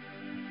things.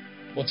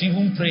 But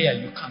even prayer,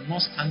 you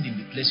cannot stand in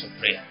the place of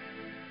prayer.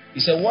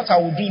 He said, what I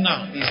will do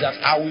now is that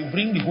I will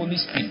bring the Holy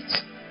Spirit.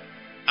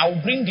 I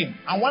will bring Him.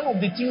 And one of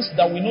the things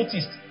that we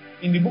noticed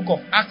in the book of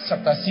Acts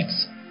chapter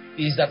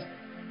 6 is that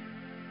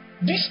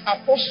these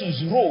apostles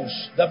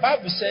rose. The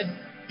Bible said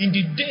in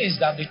the days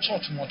that the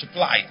church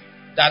multiplied,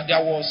 that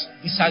there was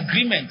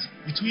disagreement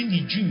between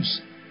the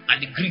Jews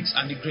and the Greeks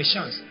and the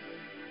Grecians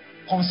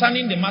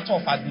concerning the matter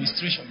of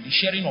administration, the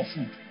sharing of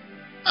food.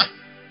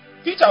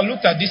 Peter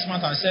looked at this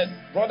matter and said,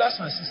 brothers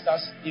and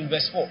sisters, in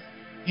verse 4,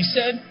 he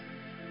said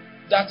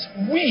that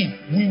we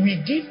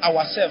will give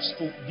ourselves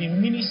to the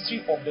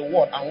ministry of the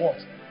word and what?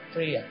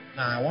 Prayer.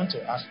 Now I want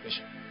to ask a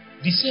question.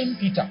 The same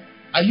Peter,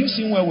 are you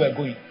seeing where we're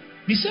going?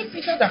 The same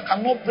Peter that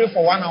cannot pray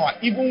for 1 hour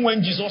even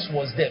when Jesus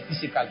was there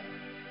physically,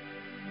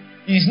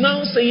 is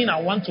now saying, I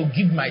want to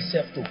give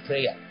myself to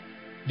prayer.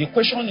 The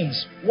question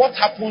is, what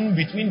happened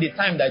between the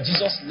time that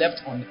Jesus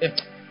left on earth,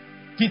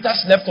 Peter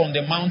slept on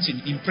the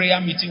mountain in prayer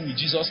meeting with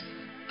Jesus,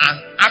 and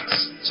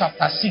Acts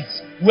chapter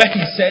 6, where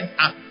he said,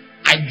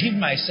 I give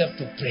myself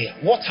to prayer.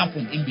 What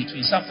happened in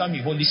between? Say after me,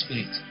 Holy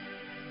Spirit.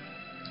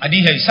 I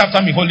didn't hear you. Say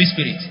after me, Holy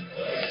Spirit.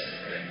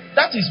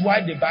 That is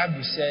why the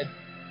Bible said,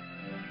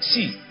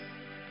 see,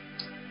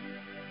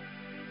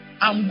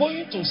 I'm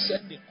going to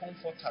send the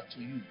Comforter to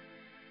you,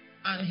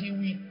 and He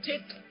will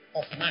take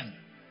of man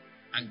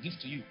and give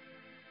to you.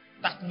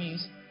 That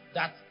means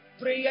that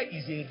prayer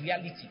is a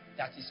reality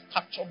that is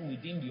captured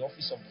within the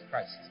office of the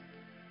Christ.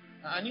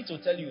 Now, I need to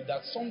tell you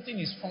that something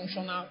is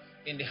functional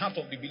in the heart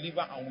of the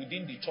believer and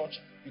within the church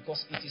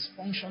because it is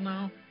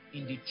functional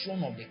in the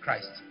throne of the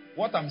Christ.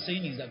 What I'm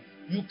saying is that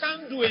you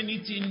can't do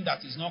anything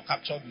that is not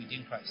captured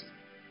within Christ.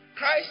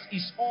 Christ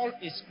is all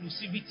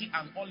exclusivity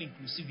and all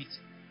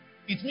inclusivity.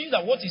 It means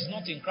that what is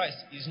not in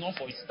Christ is not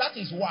for it. That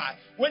is why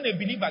when a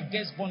believer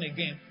gets born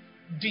again,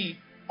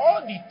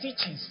 all the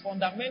teachings,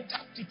 fundamental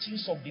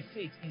teachings of the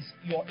faith is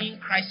your in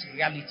Christ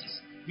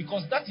realities.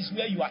 Because that is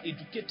where you are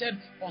educated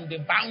on the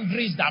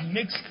boundaries that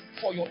makes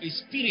for your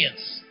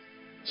experience.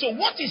 So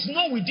what is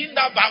not within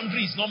that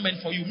boundary is not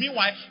meant for you.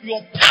 Meanwhile,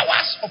 your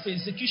powers of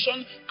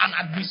execution and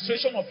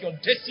administration of your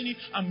destiny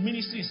and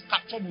ministry is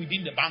captured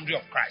within the boundary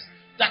of Christ.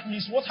 That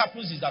means what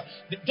happens is that,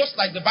 just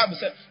like the Bible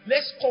said,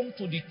 let's come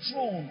to the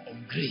throne of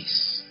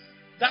grace.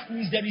 That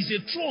means there is a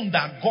throne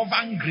that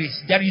governs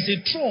grace. There is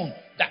a throne,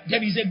 that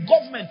there is a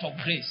government of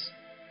grace.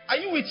 Are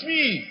you with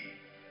me?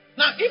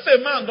 Now, if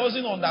a man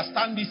doesn't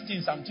understand these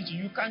things I'm teaching,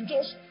 you can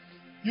just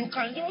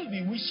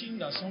be wishing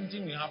that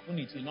something will happen,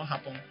 it will not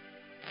happen.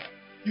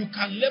 You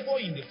can labor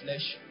in the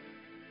flesh.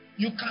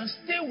 you can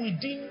stay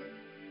within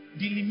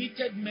the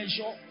limited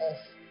measure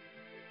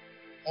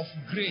of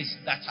grace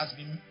that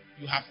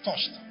you have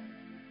touched.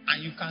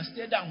 And you can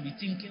stay down and be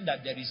thinking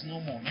that there is no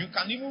more. You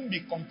can even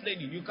be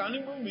complaining. You can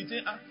even be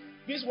thinking,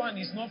 this one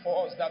is not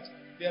for us. That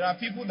there are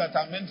people that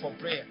are meant for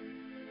prayer.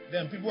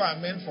 Then people are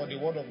meant for the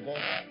word of God.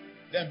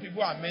 Then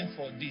people are meant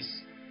for this.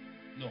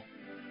 No.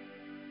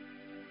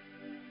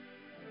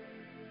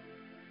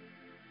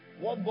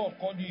 What God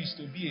called you is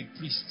to be a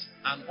priest.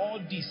 And all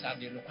these are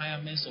the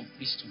requirements of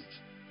priesthood.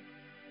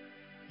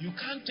 You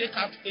can't take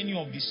out any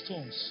of the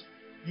stones.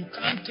 You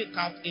can't take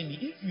out any.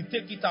 If you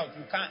take it out,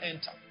 you can't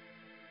enter.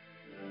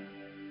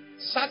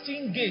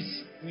 Certain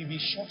gates will be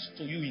shut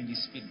to you in the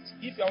spirit.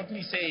 If you are with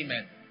me, say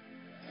amen.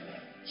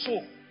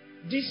 So,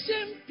 the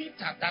same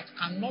Peter that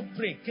cannot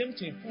pray came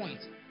to a point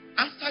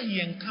after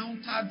he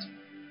encountered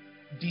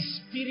the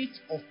spirit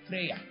of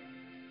prayer.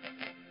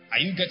 Are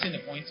you getting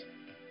the point?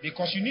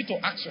 Because you need to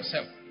ask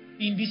yourself,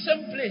 in the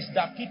same place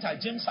that Peter,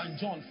 James, and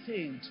John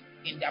failed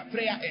in their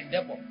prayer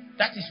endeavor,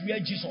 that is where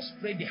Jesus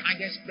prayed the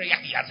highest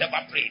prayer he has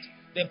ever prayed.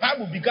 The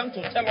Bible began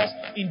to tell us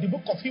in the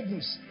book of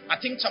Hebrews, I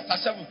think chapter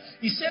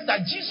 7, he said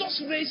that Jesus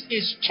raised a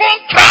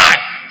strong cry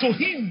to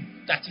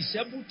him that is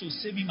able to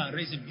save him and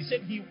raise him. He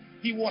said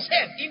he was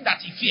heard in that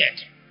he feared.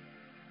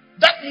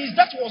 That means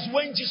that was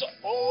when Jesus,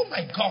 oh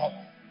my God,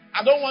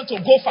 I don't want to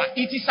go far.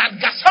 It is at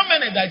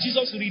Gethsemane that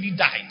Jesus really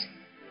died.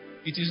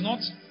 It is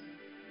not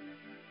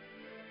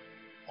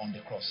on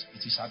the cross.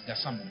 It is at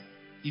Gethsemane.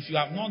 If you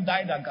have not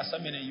died at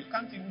Gethsemane, you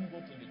can't even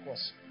go to the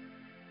cross.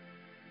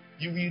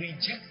 You will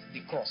reject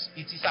the cross.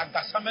 It is at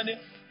Gethsemane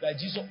that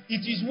Jesus,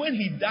 it is when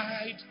he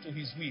died to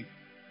his will,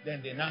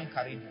 then they now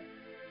carried him.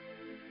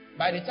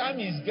 By the time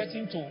he is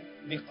getting to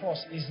the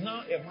cross, it's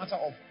now a matter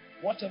of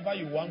whatever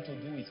you want to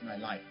do with my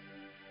life.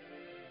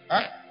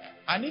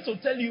 I need to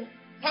tell you,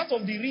 part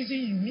of the reason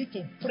you need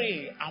to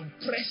pray and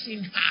press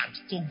in hard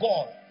to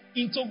God,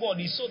 into God,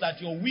 is so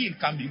that your will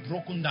can be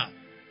broken down.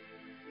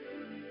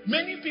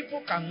 Many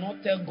people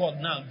cannot tell God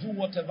now, do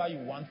whatever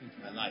you want with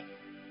my life.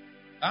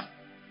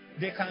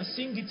 They can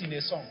sing it in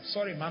a song.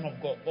 Sorry, man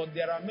of God. But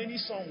there are many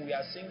songs we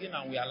are singing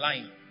and we are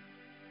lying.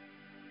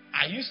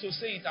 I used to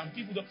say it and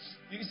people don't.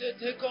 You say,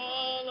 take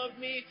all of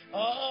me,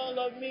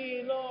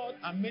 Lord.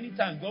 And many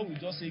times God will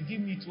just say,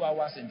 give me 2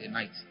 hours in the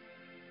night.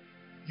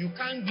 You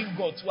can't give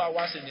God 2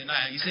 hours in the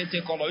night and you say,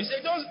 take all of. You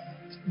say,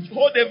 just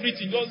hold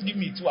everything. Just give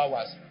me 2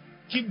 hours.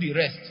 Keep the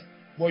rest.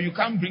 But you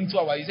can't bring 2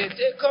 hours. You say,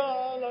 take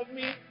all of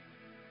me.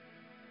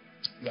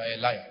 You are a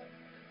liar.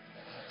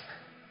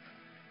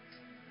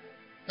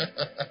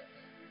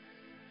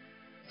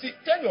 See,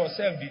 tell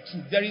yourself the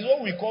truth. There is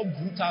what we call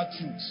brutal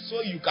truth,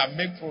 so you can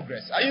make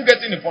progress. Are you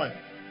getting the point?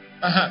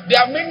 There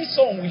are many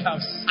songs we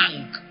have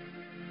sung.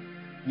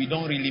 We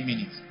don't really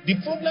mean it. The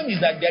problem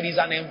is that there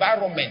is an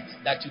environment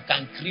that you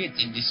can create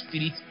in the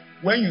spirit.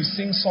 When you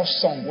sing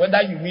such song, whether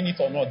you mean it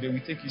or not, they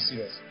will take you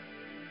serious.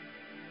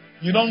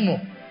 You don't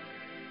know.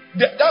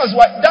 That's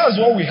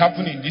what will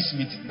happen in this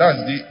meeting.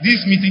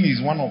 This meeting is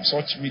one of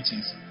such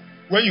meetings.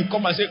 When you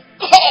come and say,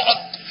 God,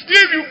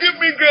 if you give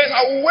me grace,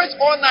 I will wait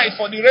all night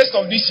for the rest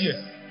of this year.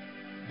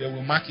 They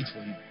will mark it for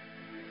you.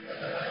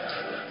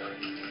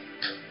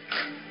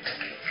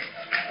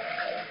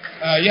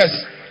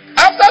 Yes.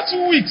 After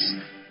 2 weeks,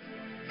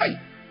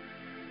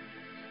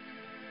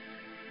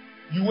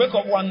 you wake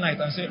up one night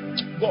and say,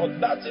 God,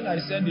 that thing I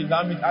said in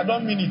that meeting, I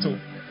don't mean it all.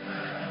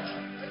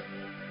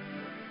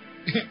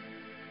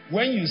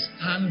 When you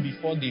stand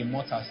before the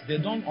immortals, they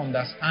don't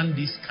understand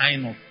this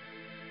kind of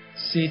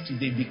say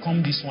today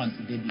become this one,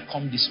 today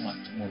become this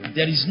one tomorrow.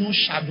 There is no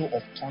shadow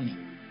of turning.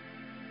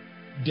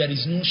 There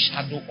is no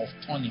shadow of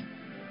turning.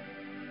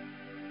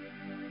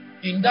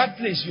 In that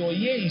place, your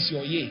yea is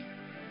your yea.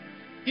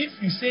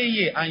 If you say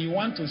yea and you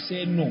want to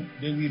say no,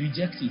 they will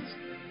reject it.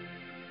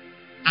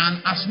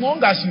 And as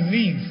long as you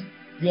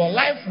live, your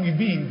life will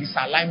be in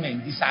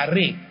disalignment,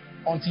 disarray,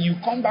 until you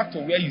come back to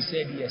where you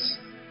said yes.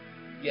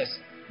 Yes.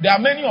 There are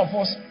many of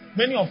us,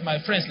 many of my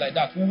friends like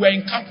that, who were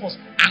in campus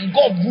and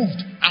God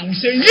moved and we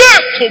say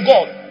yes to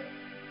God.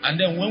 And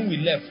then when we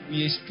left,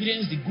 we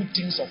experienced the good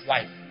things of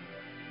life.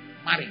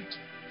 Married,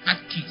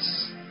 had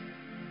kids,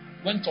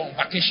 went on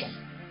vacation,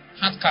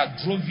 had car,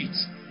 drove it.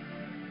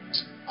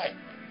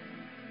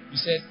 We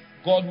said,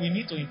 God, we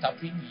need to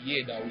interpret the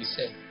year that we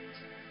said.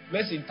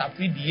 Let's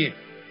interpret the year.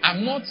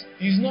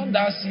 It's not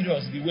that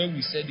serious the way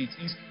we said it.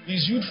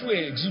 It's youthful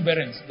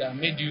exuberance that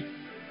made you.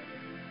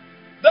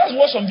 That's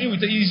what some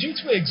people say. It's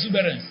youthful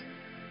exuberance.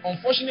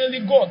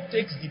 Unfortunately, God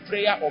takes the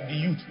prayer of the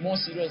youth more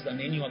serious than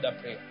any other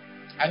prayer.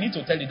 I need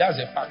to tell you, that's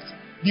a fact.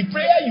 The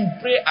prayer you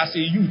pray as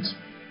a youth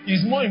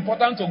is more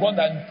important to God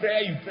than the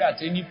prayer you pray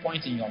at any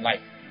point in your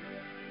life.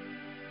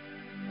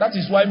 That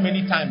is why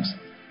many times,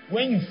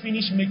 when you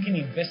finish making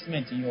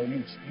investment in your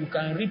youth, you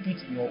can reap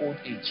it in your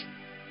old age.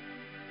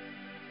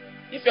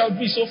 If you have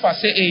been so far,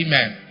 say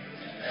amen.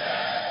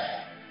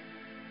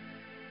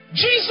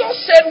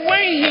 Jesus said,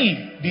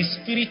 when the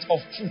Spirit of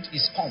truth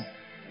is come,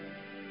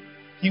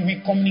 he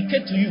will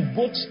communicate to you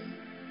both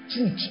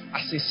truth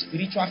as a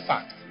spiritual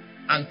fact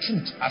and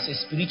truth as a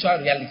spiritual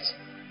reality.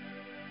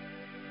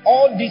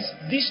 All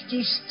these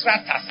two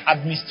stratas,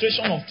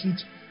 administration of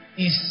truth,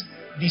 is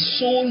the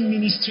sole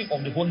ministry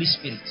of the Holy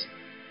Spirit.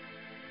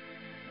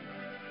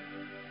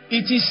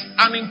 It is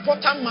an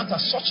important matter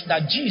such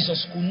that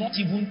Jesus could not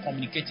even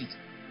communicate it.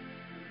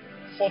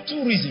 For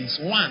two reasons.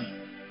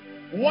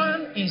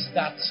 One is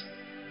that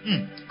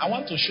I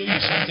want to show you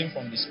something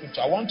from the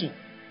scripture. I want to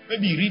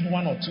maybe read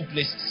one or two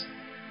places.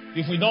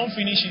 If we don't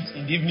finish it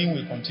in the evening,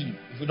 we'll continue.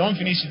 If we don't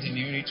finish it in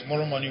the evening,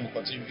 tomorrow morning we'll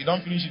continue. If we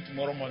don't finish it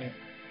tomorrow morning,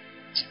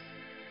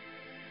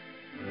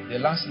 the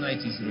last night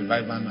is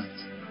revival night.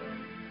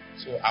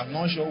 So I'm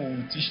not sure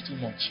we will teach too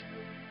much.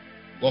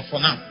 But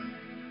for now,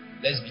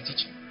 let's be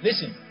teaching.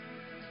 Listen.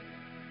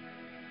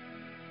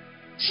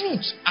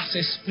 Truth as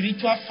a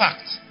spiritual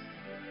fact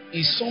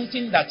is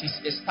something that is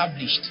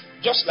established.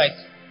 Just like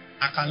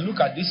I can look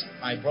at this,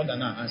 my brother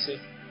now, and say,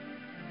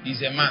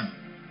 he's a man.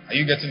 Are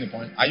you getting the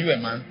point? Are you a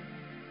man?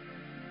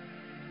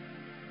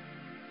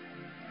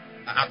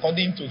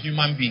 According to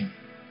human being.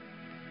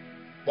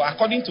 But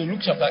according to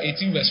Luke chapter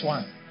 18 verse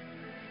 1.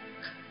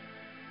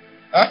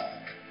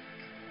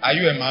 Are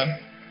you a man?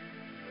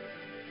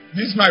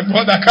 This my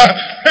brother,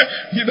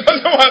 he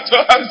doesn't want to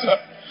answer.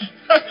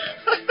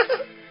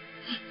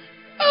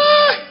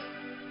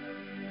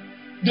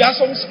 There are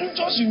some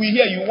scriptures you will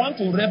hear, you want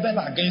to rebel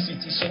against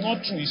it. It's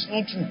not true. It's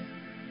not true.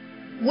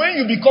 When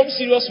you become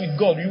serious with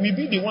God, you will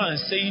be the one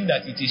saying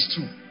that it is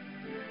true.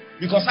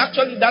 Because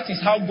actually that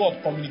is how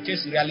God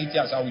communicates reality,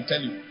 as I will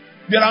tell you.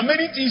 There are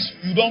many things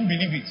you don't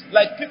believe it.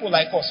 Like people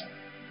like us.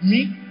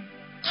 Me,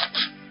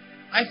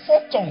 I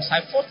fought tongues.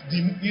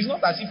 It's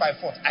not as if I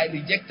fought. I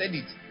rejected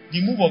it. The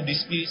move of the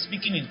Spirit,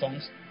 speaking in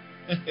tongues.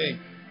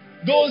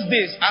 Those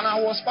days, and I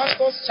was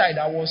pastor's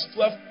child. I was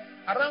 12,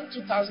 around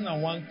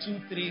 2001, 2,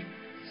 3,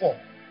 4.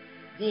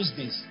 Those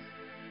days,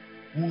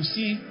 we will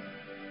see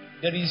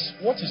there is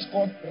what is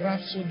called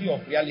Rhapsody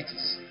of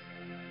Realities.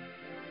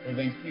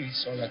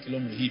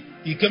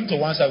 He came to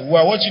one side. We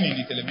were watching in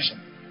the television.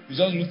 He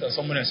just looked at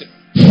someone and said,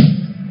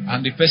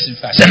 and the person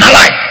fell. I said,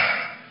 "Alive!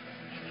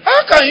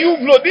 How can you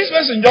blow? This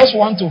person just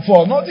want to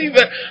fall. Not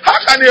even. How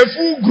can a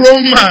full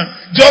grown man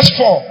just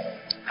fall?"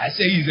 I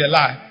say he's a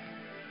lie.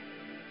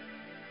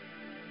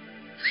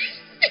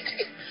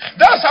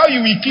 That's how you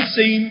will keep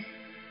saying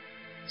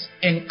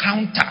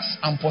encounters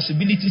and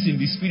possibilities in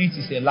the spirit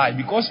is a lie,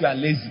 because you are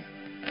lazy.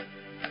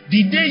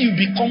 The day you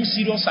become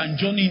serious and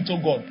journey into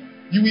God,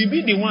 you will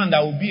be the one that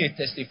will be a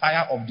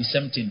testifier of the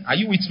same thing. Are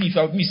you with me? If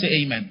you are with me, say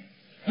amen.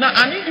 Now,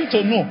 I need you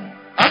to know.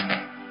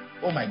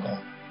 Oh my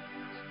God.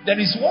 There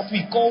is what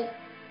we call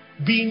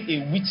being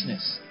a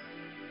witness.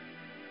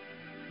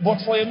 But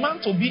for a man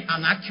to be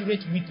an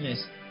accurate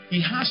witness,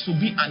 he has to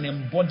be an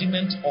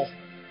embodiment of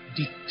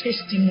the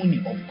testimony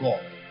of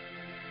God.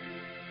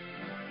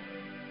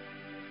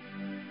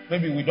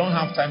 Maybe we don't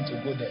have time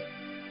to go there.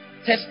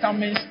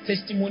 Testament,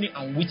 testimony,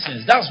 and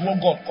witness. That's what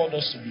God called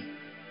us to be.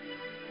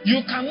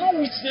 You cannot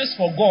witness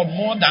for God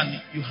more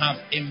than you have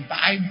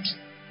imbibed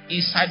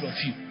inside of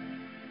you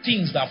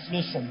things that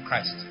flow from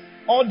Christ.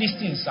 All these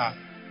things are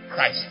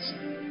Christ.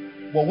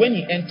 But when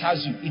He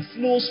enters you, it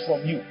flows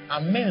from you.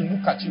 And men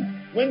look at you.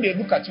 When they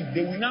look at you,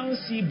 they will now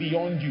see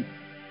beyond you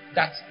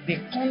that the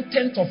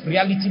content of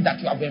reality that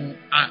you have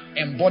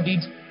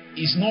embodied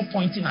is not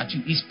pointing at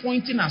you. It's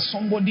pointing at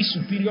somebody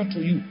superior to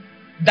you.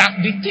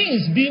 That the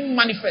things being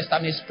manifest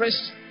and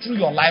expressed through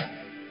your life,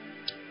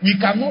 we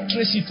cannot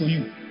trace it to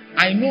you.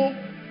 I know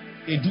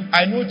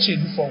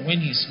Chedu from when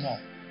he's small.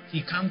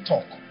 He can't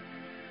talk.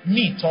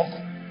 Me talk.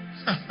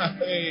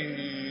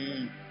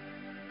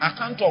 I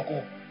can't talk.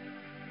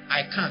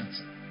 I can't.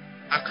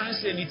 I can't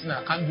say anything.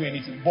 I can't do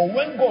anything. But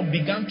when God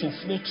began to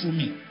flow through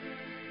me,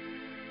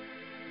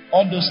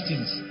 all those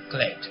things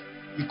cleared.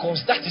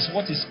 Because that is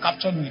what is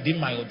captured within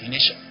my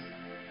ordination.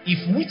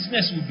 If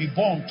witness will be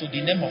born to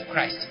the name of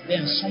Christ,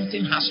 then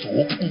something has to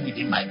open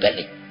within my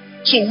belly.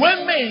 So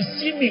when men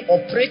see me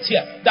operate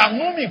here, that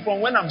know me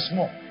from when I'm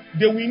small,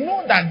 they will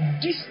know that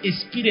this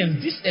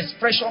experience, this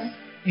expression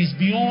is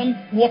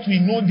beyond what we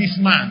know this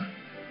man.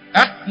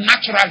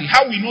 Naturally,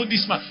 how we know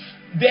this man.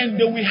 Then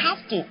they will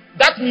have to,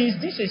 that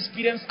means this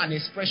experience and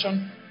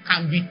expression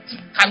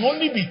can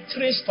only be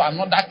traced to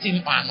another thing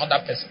or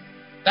another person.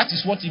 That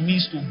is what it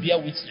means to bear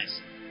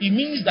witness. It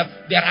means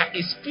that there are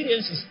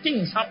experiences,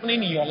 things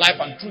happening in your life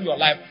and through your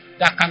life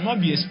that cannot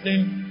be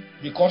explained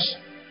because...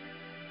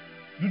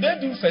 Do they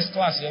do first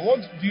class here? What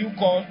do you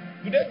call...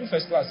 Do they do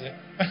first class here?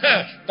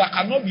 That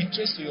cannot be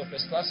traced to your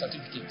first class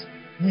certificate.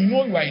 We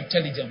know you are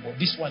intelligent, but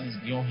this one is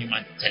beyond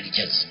human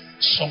intelligence.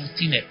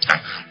 Something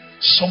eternal.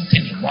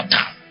 Something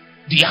immortal.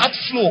 The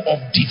outflow of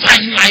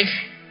divine life,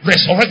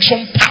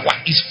 resurrection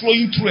power is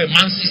flowing through a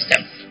man's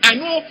system. I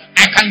know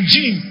I can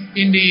gym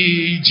in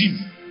the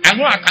gym. I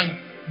know I can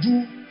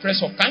do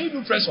press up. Can you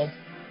do press up?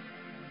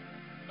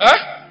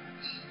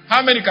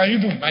 How many can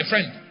you do, my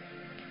friend?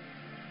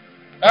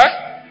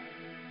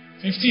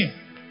 15.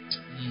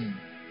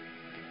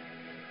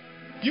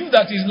 You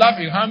that is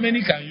laughing, how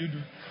many can you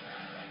do?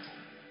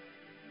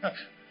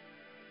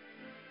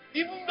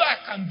 Even though I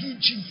can do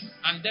gym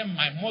and then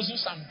my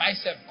muscles and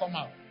biceps come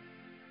out.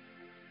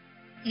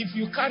 If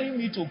you carry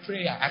me to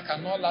prayer, I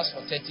cannot last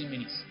for 30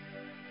 minutes.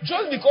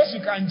 Just because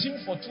you can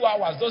gym for 2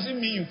 hours doesn't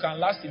mean you can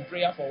last in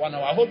prayer for 1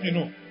 hour. I hope you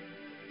know.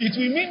 It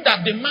will mean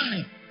that the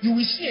man, you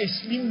will see a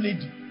slim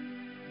lady,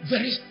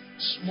 very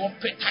small,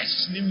 petite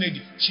slim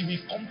lady. She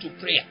will come to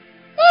prayer.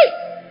 Hey!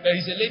 There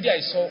is a lady I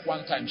saw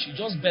one time. She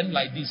just bent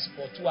like this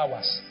for 2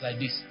 hours, like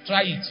this.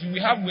 Try it. You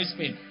will have waist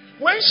pain.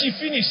 When she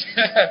finished,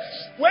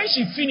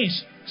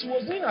 she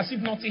was doing as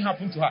if nothing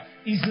happened to her.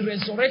 Is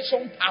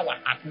resurrection power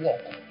at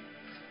work?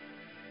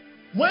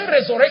 When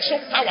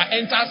resurrection power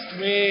enters,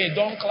 wait,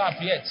 don't clap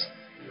yet.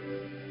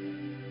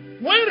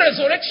 When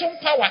resurrection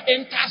power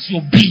enters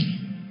your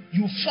being,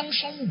 you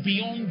function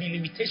beyond the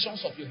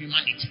limitations of your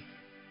humanity.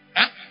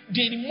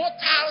 The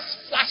immortal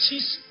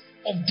flashes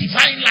of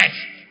divine life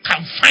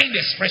can find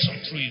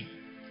expression through you.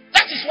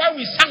 That is why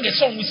we sang a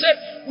song. We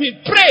said, we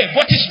pray,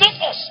 but it's not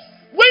us.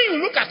 When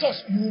you look at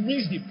us, you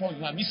miss the point.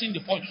 You are missing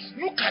the point.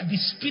 Look at the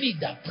spirit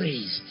that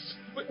prays.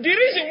 The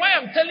reason why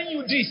I'm telling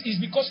you this is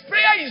because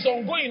prayer is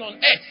ongoing on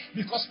earth,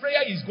 because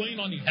prayer is going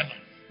on in heaven.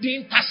 The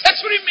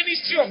intercessory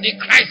ministry of the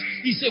Christ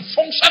is a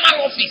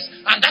functional office,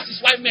 and that is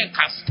why men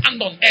can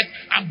stand on earth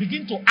and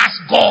begin to ask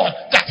God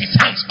that his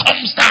hands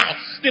comes down.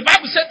 The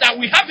Bible said that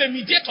we have a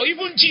mediator,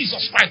 even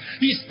Jesus Christ.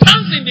 He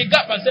stands in the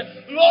gap and says,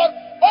 Lord,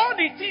 all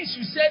the things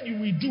you said you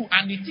will do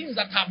and the things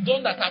that have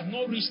done that have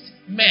not reached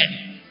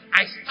men,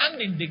 I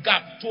stand in the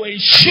gap to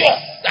ensure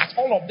that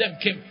all of them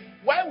came.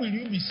 Why will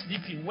you be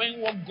sleeping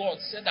when what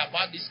God said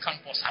about this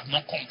campus have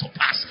not come to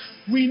pass?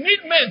 We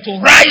need men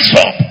to rise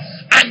up,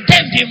 and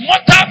then the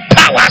mortal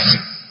powers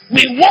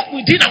will work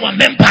within our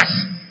members.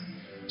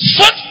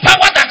 Such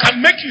power that can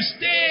make you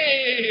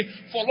stay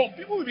for long.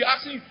 People will be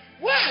asking,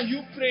 why are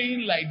you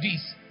praying like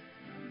this?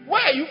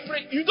 Why are you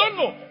praying? You don't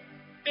know.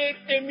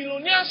 A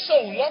millionaire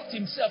son locked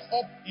himself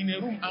up in a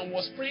room and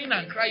was praying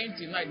and crying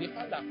tonight. The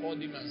father called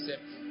him and said,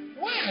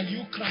 why are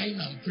you crying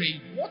and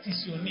praying? What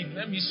is your need?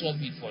 Let me solve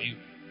it for you.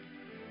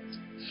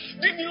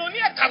 The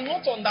millionaire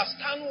cannot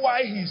understand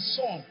why his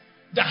son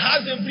that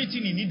has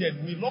everything he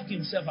needed will lock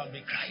himself and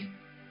be crying.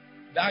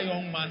 That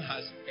young man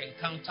has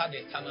encountered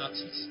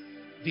eternities.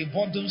 The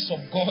burdens of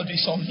God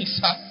is on his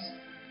heart.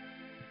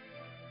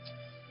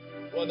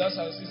 Brothers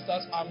and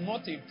sisters, I'm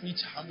not a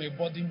preacher, I'm a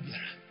burden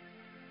bearer.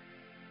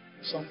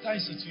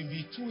 Sometimes it will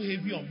be too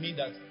heavy on me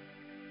that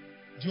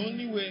the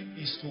only way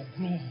is to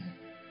grow.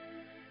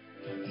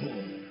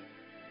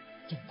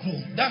 To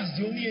grow. That's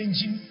the only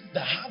engine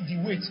that have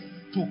the weight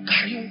to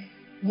carry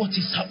what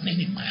is happening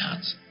in my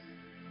heart.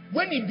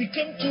 When he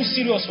became too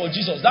serious for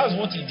Jesus, that's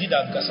what he did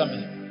at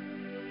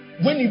Gethsemane.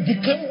 When he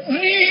became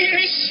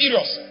really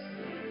serious,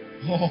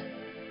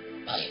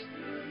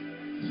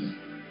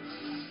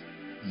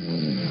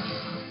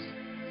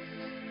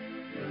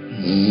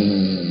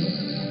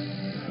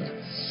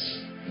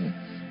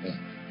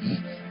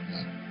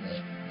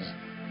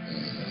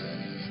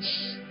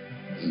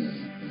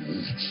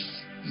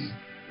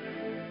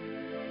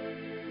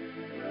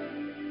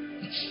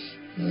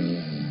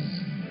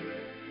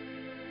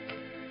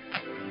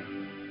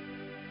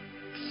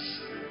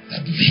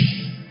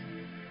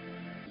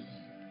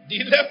 the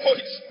level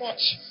is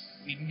much.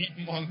 We need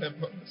more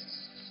levels.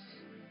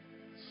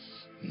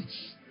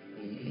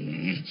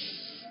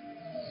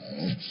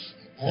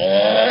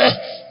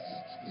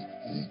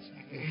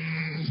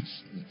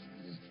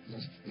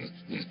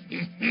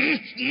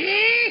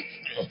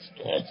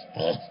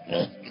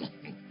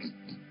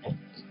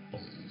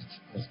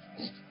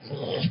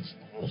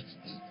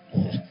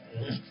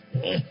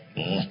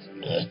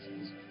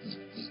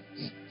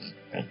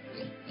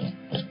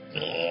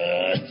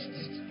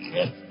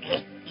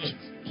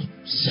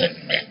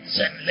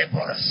 Send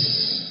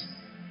laborers.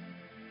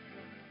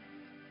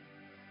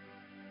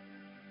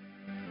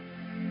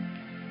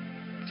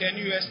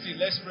 KNUST,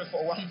 let's pray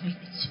for 1 minute.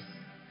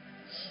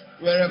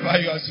 Wherever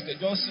you are seated,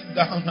 just sit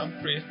down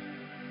and pray.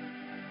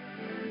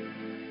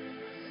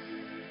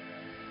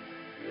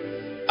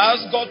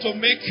 Ask God to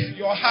make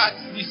your heart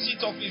the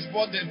seat of his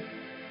burden.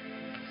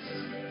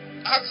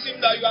 Ask him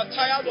that you are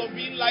tired of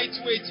being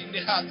lightweight in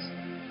the heart.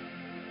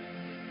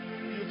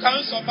 You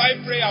can't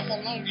survive prayer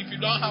for long if you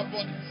don't have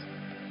burdens.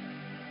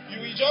 You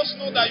will just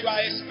know that you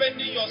are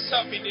expending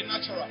yourself in the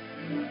natural.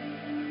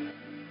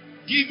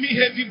 Give me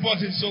heavy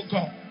burdens, oh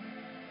God.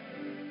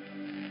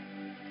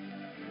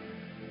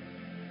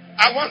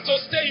 I want to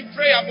stay in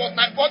prayer, but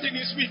my burden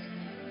is weak.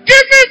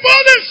 Give me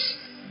burdens.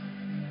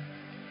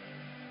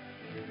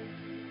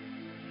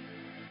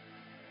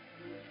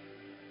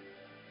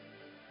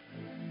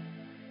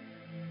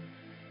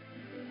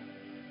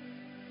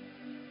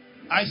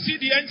 I see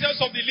the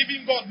angels of the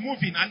living God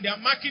moving, and they are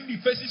marking the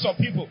faces of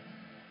people.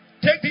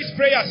 Take this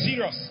prayer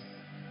serious.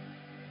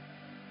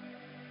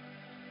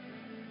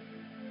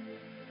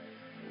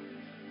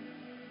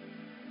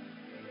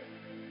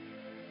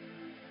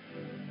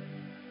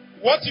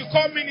 What you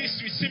call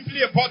ministry is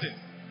simply a burden.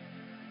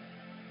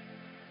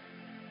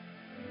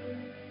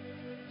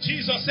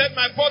 Jesus said,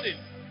 my burden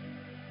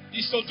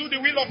is to do the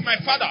will of my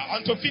Father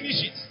and to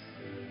finish it.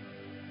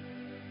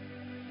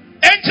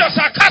 Angels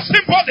are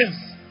casting burdens.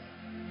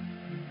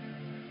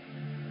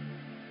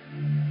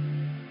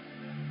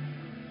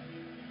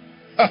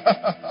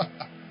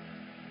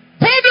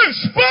 Burdens,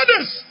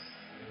 burdens.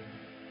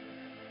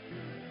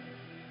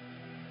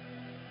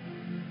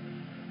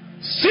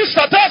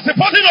 Sister, that's the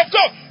burden of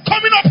God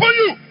coming upon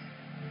you.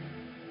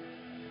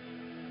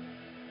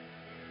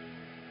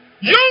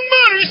 Young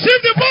man,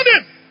 receive the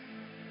burden.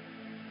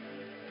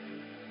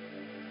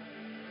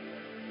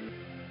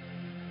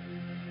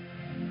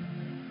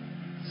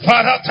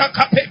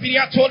 Farataka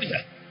pebriatolia,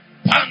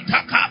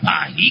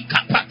 pantakaba,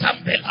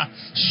 hikapatambela,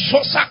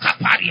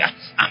 sosakaparia,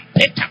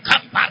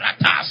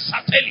 ampetakambarata,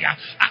 satelia,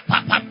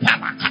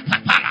 apapampala,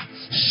 kapapala,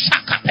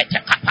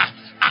 sakapetekapa,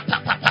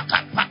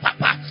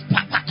 apapapakapapapa,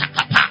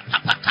 papatakapa,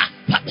 papaka,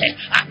 pape,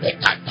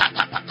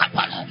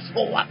 apetantakapakapala,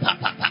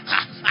 oapapapaka,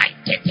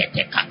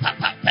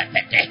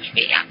 aitetetekapapapepete,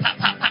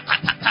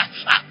 iapapapakapapa,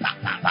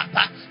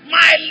 apapapapa.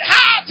 My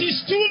heart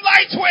is too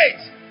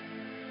lightweight.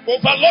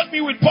 Overload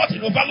me with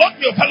burden. Overload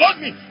me, overload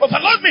me,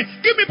 overload me.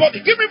 Give me body,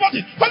 give me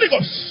body. Holy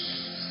Ghost.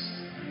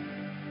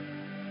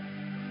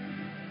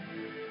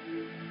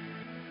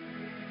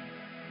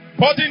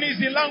 Burden is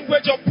the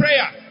language of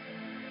prayer.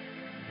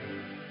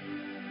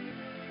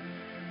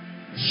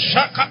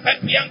 Shaka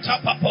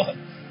pepianta papa.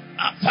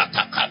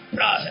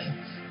 Afatakapra.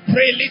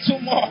 Pray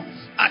little more.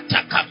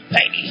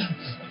 Atakampeni.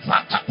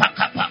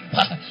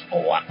 Vatapakapampa.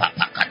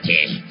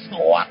 Wapapakati.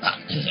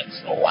 Wapante.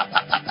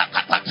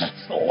 Wapapapakapata.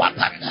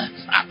 Wapanda.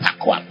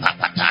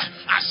 Apakwapapata.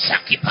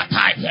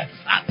 Asakipataya.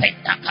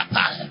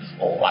 Apentakapa.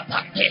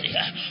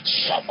 Wapanteria.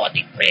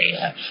 Somebody pray.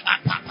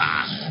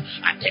 Apapa.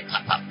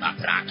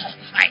 Atekapambabrana.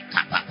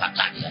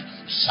 Aikapapataya.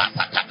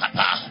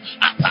 Sapatakapa.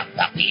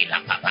 Apapapila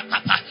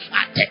papakapa.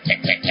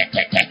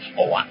 Atetetetetete.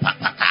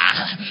 Wapapaka.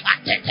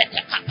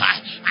 Atetetekapa.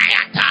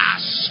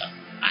 Ayatas.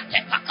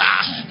 Atepaka.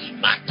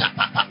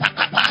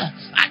 Matapapapakapa.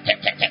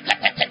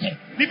 Atetetetetete.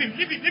 Leave him,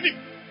 leave him, leave him.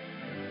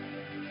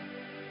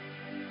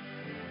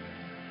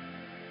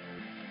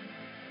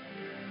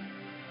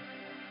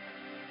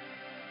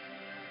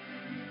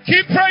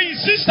 Keep praying,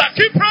 sister.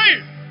 Keep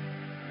praying.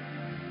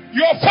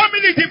 Your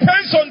family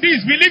depends on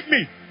this. Believe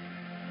me.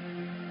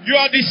 You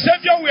are the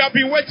Savior we have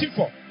been waiting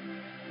for.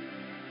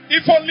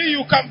 If only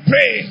you can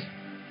pray.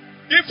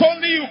 If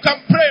only you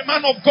can pray,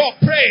 man of God,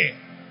 pray.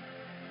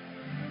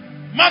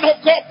 Man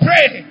of God,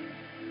 pray.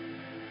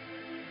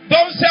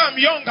 Don't say I'm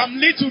young, I'm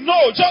little.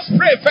 No, just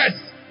pray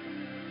first.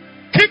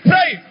 Keep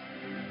praying.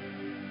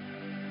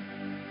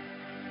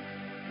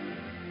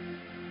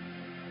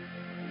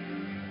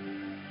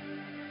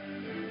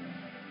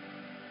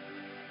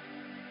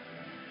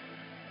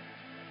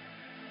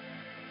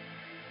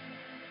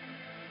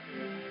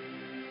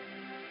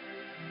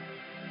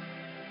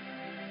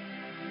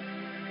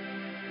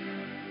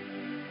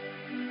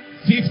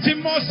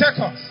 More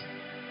seconds.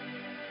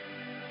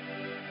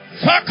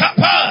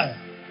 Fakapa.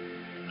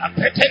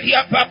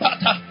 Apeteria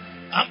babata.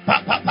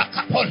 Ampapa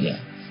kapolia.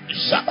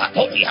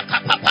 Sabatoria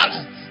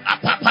kapapala.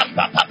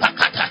 Apapamba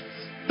papakata.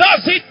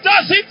 Does it?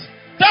 Does it?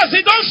 Does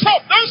it? Don't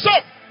stop. Don't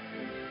stop.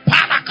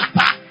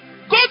 Parakapa.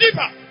 Go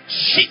deeper.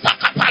 Shita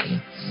kapali.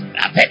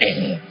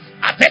 Apete.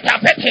 Apete.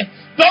 Apete.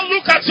 Don't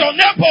look at your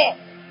neighbor.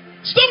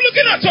 Stop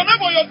looking at your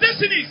neighbor. Your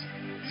destiny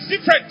is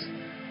different.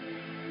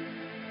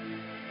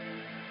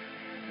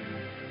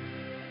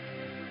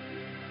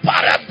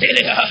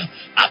 Paramdilia,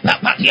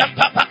 Apapatia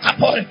Papa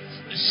Capol,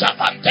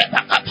 Savante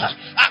Pacapa,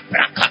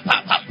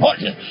 Abracapa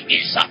Pampoli,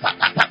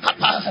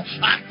 Isapatapacapa,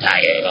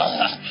 Antayo,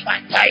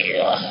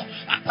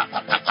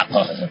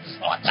 Apapacapo,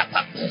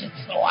 Watapampe,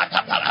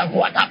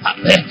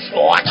 Watapampe,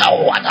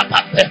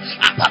 Watapampe,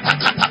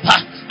 Apapacapa,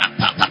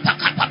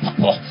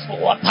 Apapacapapo,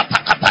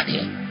 Wapapacapadi.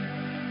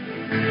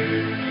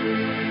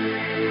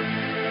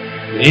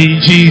 In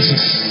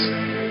Jesus'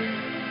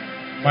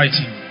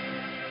 mighty name.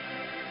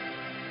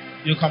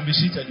 You can be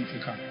seated if you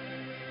can.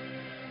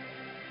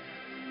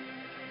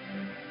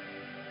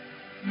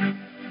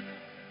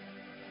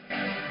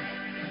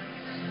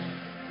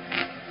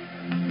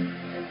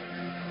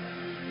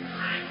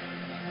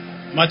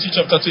 Matthew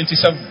chapter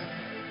 27.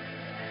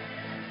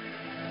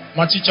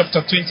 Matthew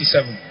chapter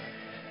 27.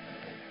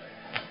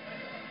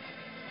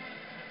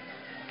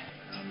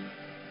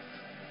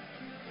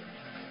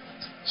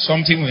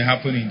 Something will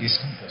happen in this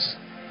campus.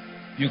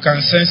 You can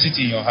sense it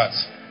in your heart.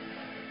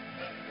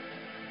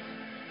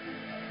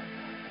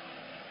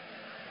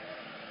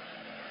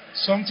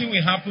 Something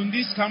will happen.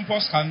 This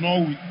campus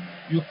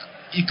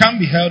it can't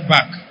be held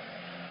back.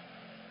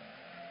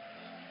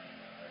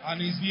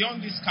 And it's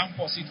beyond this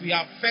campus. It will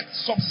affect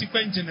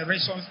subsequent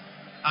generations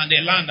and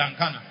the land and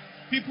Ghana.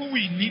 People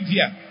will live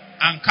here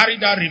and carry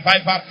that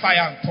revival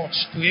fire and touch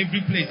to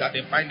every place that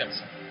they find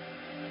themselves.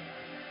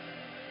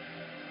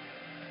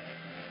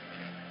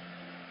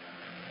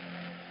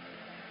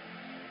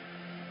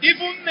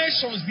 Even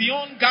nations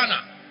beyond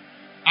Ghana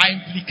are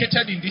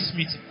implicated in this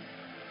meeting.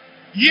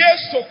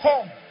 Years to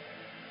come,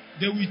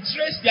 they will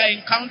trace their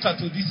encounter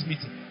to this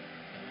meeting.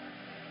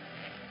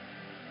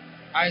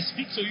 I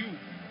speak to you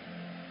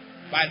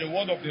by the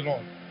word of the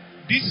Lord.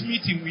 This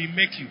meeting will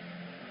make you.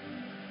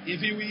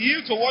 If you will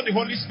yield to what the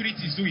Holy Spirit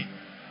is doing.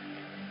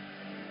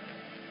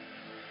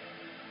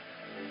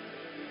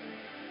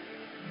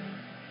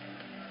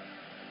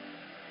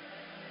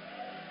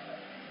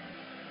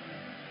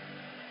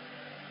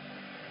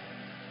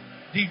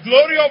 The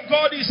glory of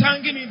God is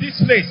hanging in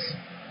this place.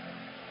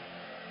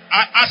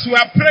 As we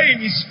are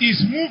praying,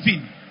 is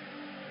moving,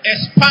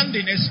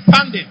 expanding in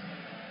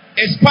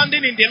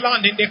the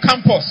land, in the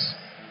campus.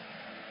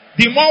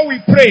 The more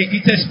we pray,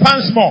 it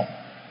expands more.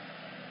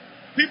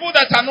 People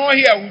that are not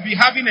here will be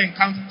having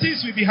encounters.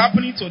 Things will be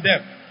happening to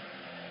them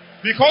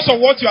because of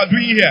what you are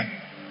doing here.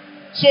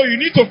 So you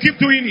need to keep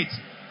doing it.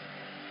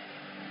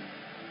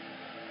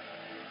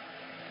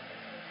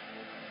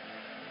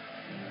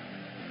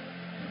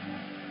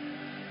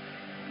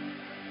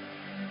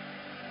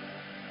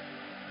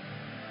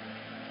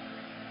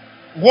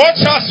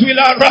 Watchers will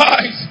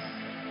arise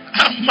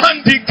and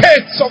man the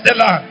gates of the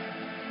land.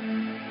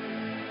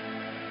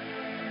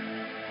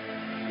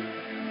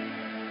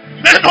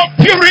 Men of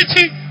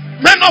purity,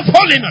 men of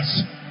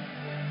holiness,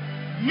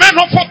 men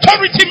of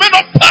authority, men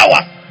of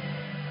power.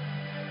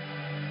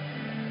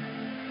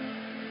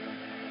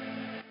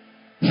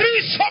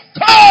 Peace of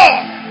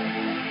God.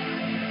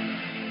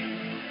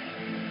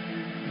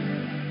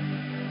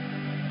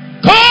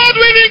 God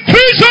will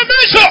increase your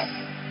measure.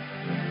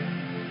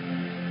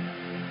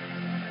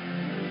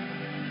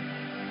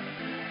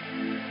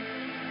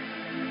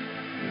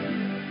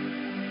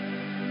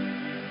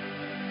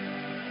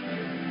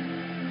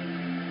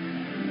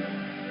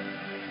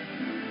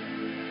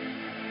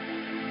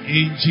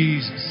 In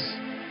Jesus'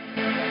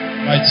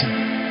 mighty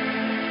name.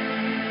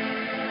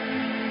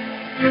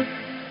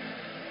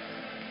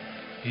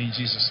 In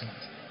Jesus' name.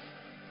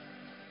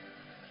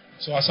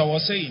 So as I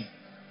was saying,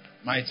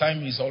 my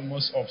time is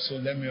almost up, so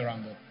let me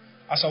round up.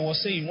 As I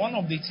was saying, one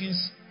of the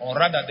things, or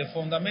rather the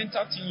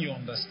fundamental thing you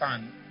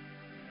understand,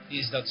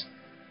 is that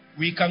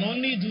we can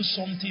only do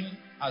something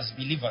as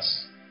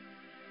believers,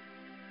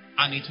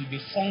 and it will be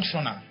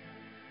functional,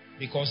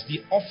 because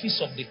the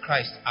office of the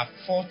Christ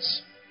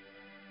affords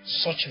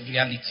such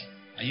reality.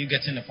 Are you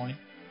getting the point?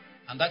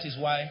 And that is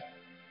why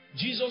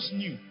Jesus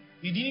knew.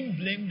 He didn't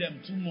blame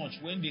them too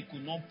much when they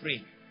could not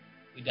pray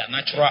with their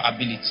natural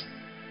ability.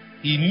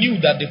 He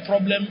knew that the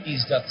problem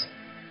is that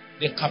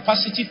the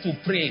capacity to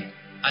pray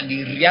and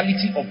the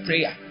reality of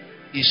prayer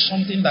is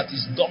something that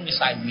is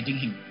domiciled within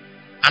him.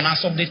 And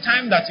as of the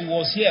time that he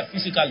was here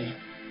physically,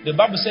 the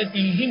Bible said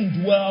in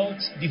him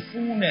dwelt the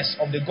fullness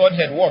of the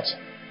Godhead, what?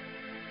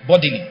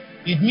 Bodily.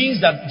 It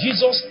means that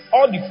Jesus,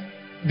 all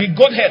the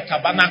Godhead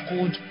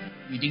tabernacled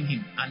within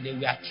him, and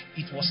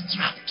it was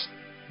trapped.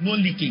 No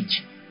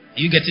leakage. Are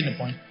you getting the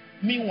point?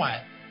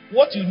 Meanwhile,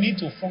 what you need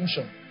to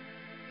function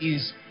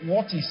is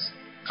what is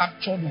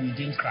captured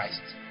within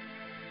Christ.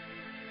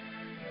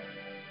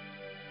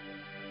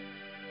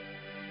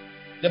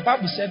 The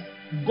Bible said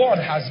God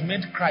has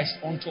made Christ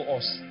unto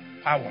us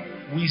power,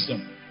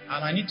 wisdom.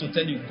 And I need to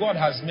tell you, God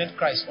has made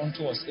Christ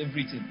unto us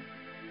everything.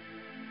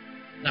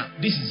 Now,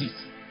 this is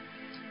it.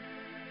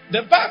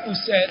 The Bible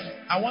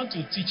said, I want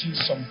to teach you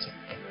something.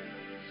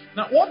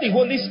 Now, what the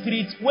Holy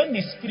Spirit, when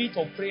the spirit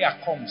of prayer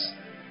comes,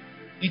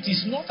 it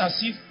is not as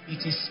if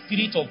it is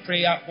spirit of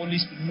prayer, Holy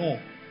Spirit. No.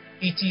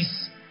 It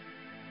is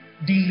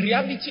the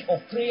reality of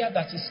prayer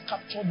that is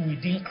captured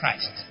within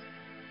Christ.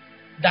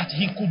 That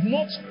he could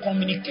not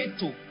communicate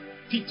to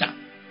Peter,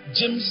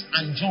 James,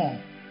 and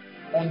John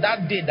on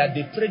that day that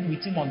they prayed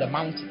with him on the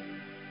mountain.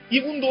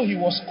 Even though he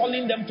was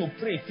calling them to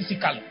pray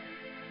physically.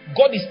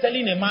 God is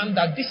telling a man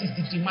that this is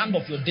the demand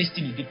of your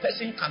destiny. The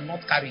person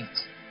cannot carry it.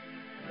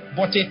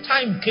 But a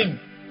time came,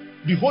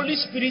 the Holy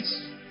Spirit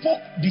spoke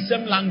the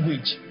same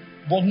language,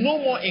 but no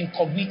more in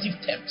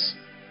cognitive terms.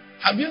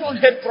 Have you not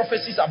heard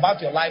prophecies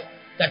about your life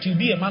that you'll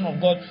be a man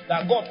of God,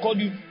 that God called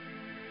you?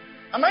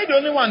 Am I the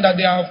only one that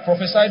they have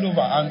prophesied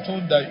over and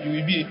told that you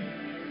will be?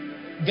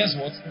 Guess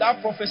what?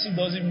 That prophecy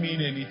doesn't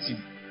mean anything.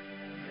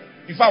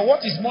 In fact,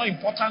 what is more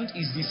important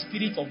is the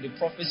spirit of the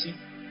prophecy,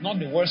 not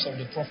the words of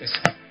the prophecy.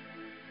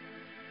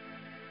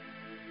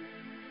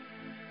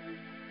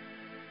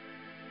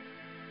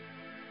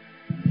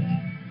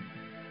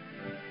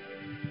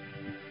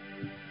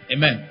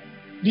 Amen.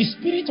 The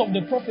spirit of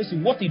the prophecy,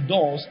 what it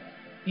does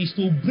is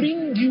to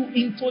bring you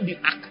into the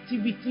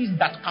activities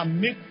that can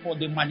make for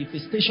the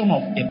manifestation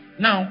of them.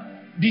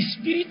 Now, the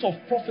spirit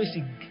of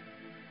prophecy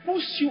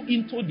pushes you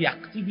into the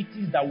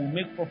activities that will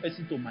make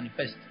prophecy to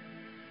manifest.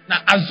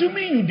 Now,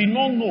 assuming you did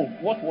not know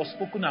what was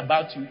spoken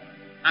about you,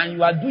 and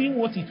you are doing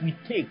what it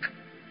will take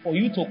for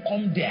you to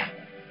come there,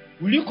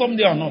 will you come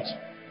there or not?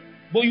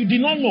 But you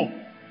did not know.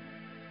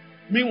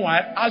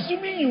 Meanwhile,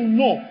 assuming you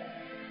know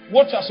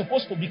what you are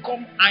supposed to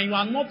become, and you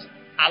are not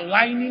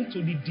aligning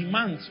to the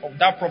demands of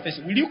that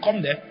prophecy, will you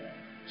come there?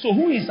 So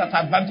who is at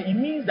advantage? It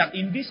means that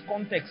in this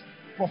context,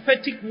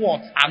 prophetic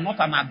words are not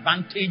an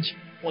advantage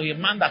for a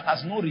man that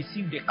has not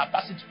received the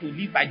capacity to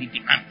live by the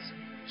demands.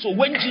 So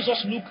when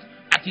Jesus looked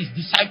at his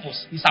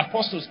disciples, his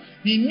apostles,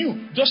 he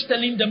knew just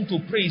telling them to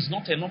pray is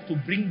not enough to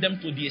bring them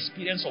to the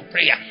experience of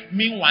prayer.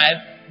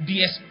 Meanwhile,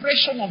 the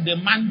expression of the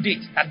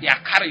mandate that they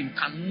are carrying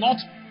cannot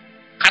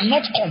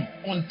come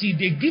until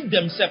they give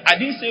themselves. I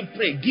didn't say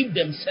pray, give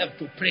themselves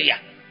to prayer.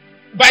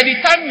 By the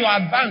time you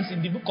advance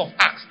in the book of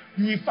Acts,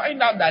 you will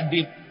find out that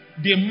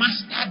they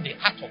mastered the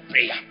art of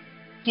prayer.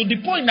 To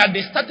the point that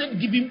they started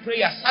giving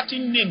prayer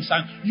certain names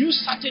and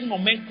use certain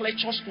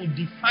nomenclatures to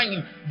define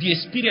the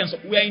experience.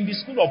 We are in the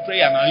school of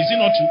prayer now, is it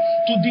not true?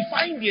 To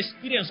define the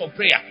experience of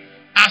prayer.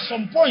 At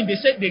some point, they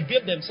said they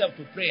gave themselves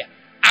to prayer.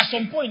 At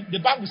some point, the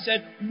Bible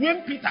said,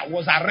 when Peter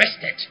was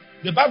arrested,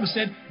 the Bible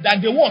said that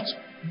they what?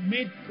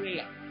 Made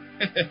prayer.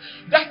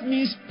 That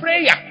means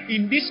prayer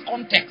in this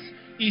context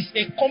is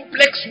a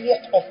complex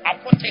work of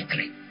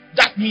apothecary.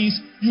 That means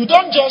you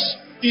don't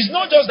just, it's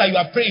not just that you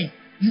are praying.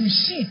 You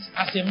see it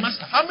as a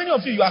master. How many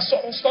of you are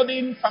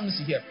studying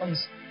pharmacy here?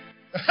 Pharmacy.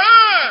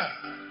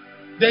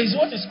 There is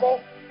what is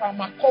called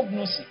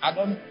pharmacognosy.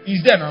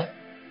 Is there now?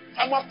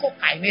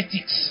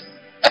 Pharmacokinetics.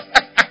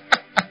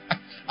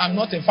 I'm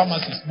not a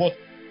pharmacist, but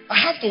I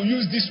have to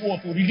use this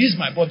word to release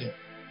my body.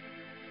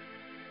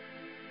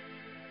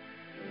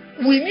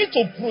 We need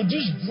to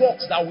produce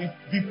drugs that will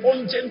be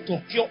pungent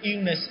to cure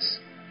illnesses.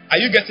 Are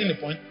you getting the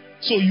point?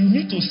 So you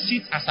need to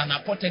sit as an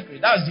apothecary.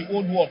 That's the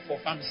old word for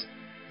pharmacy.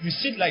 You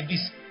sit like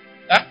this.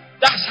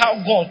 That's how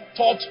God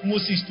taught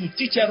Moses to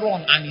teach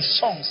Aaron and his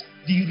sons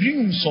the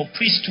rules of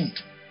priesthood.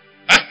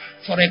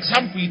 For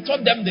example, he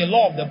taught them the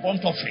law of the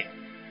burnt offering.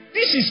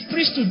 This is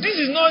priesthood. This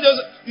is not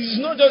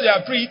just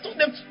their prayer. He told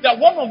them that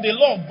one of the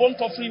law of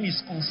burnt offering is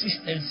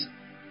consistency.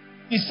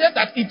 He said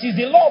that it is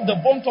the law of the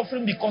burnt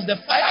offering because the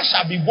fire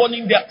shall be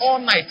burning there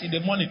all night in the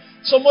morning.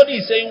 Somebody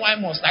is saying, why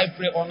must I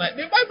pray all night?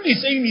 The Bible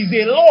is saying it's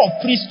a law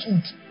of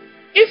priesthood.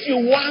 If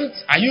you want,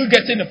 are you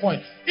getting the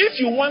point?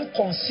 If you want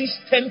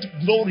consistent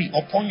glory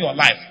upon your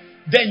life,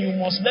 then you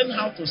must learn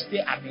how to stay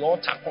at the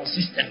altar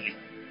consistently.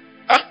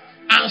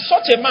 And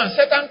such a man,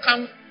 Satan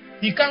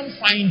can't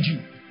find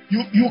you.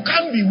 You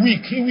can't be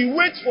weak. He will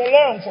wait for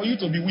long for you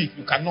to be weak.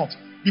 You cannot.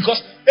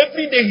 Because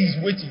every day he's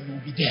waiting, you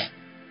will be there.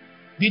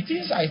 The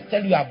things I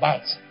tell you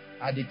about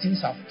are the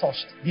things I've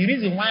touched. The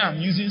reason why I'm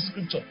using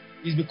scripture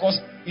is because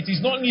it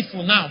is not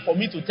needful now for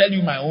me to tell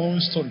you my own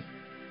story.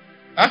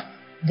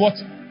 But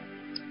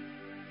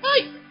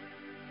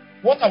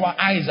what our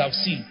eyes have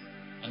seen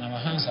and our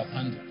hands have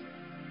handled,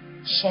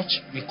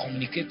 such we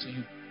communicate to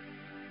you.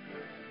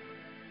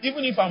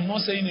 Even if I'm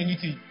not saying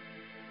anything,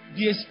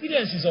 the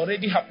experience is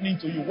already happening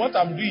to you. What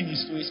I'm doing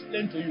is to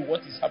explain to you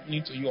what is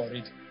happening to you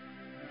already.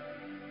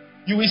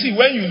 You will see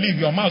when you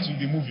leave, your mouth will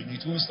be moving.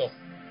 It won't stop.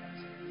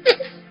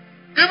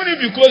 Even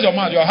if you close your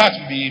mouth, your heart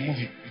will be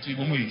moving. It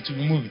will be moving. It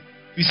will be moving.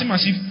 You seem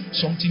as if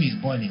something is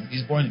burning.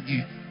 It's burning.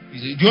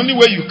 The only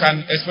way you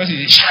can express it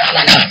is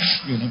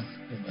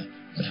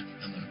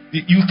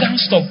you can't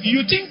stop.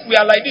 You think we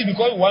are like this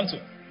because we want to?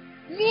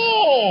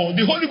 No,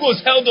 the Holy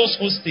Ghost held us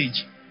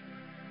hostage.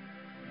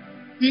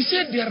 He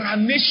said there are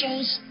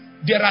nations,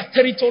 there are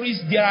territories,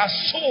 there are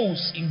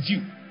souls in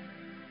view.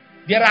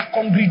 There are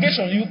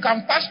congregations. You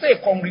can pastor a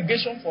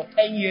congregation for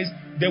 10 years,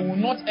 they will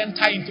not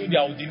enter into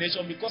their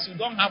ordination because you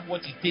don't have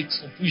what it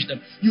takes to push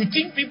them. You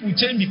think people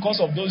change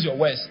because of those your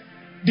words.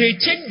 They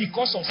change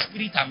because of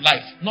spirit and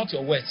life, not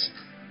your words.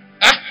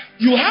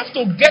 You have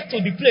to get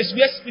to the place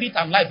where spirit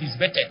and life is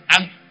better.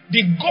 And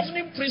the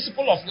governing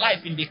principle of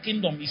life in the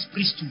kingdom is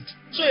priesthood.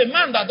 So a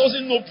man that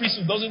doesn't know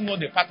priesthood doesn't know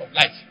the path of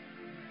life.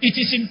 It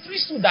is in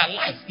priesthood that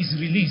life is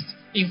released.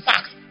 In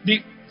fact,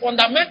 the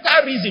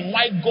fundamental reason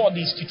why God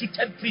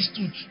instituted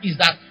priesthood is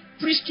that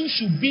priesthood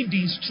should be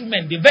the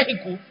instrument, the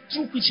vehicle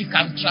through which he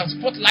can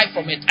transport life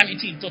from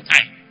eternity into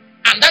time.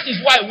 And that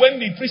is why when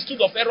the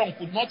priesthood of Aaron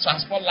could not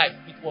transport life,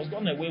 it was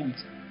done away with.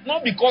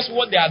 Not because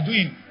what they are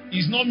doing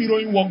is not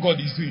mirroring what God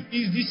is doing.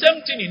 It's the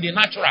same thing in the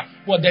natural,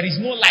 but there is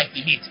no life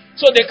in it.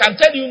 So they can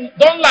tell you,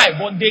 don't lie,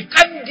 but they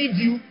can't give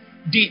you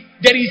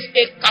there is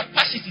a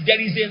capacity,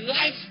 there is a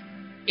life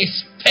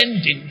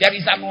expending, there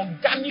is an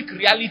organic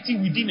reality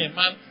within a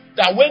man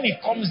that when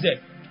it comes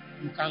there,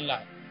 you can't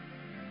lie.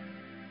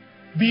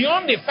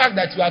 Beyond the fact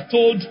that you are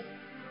told,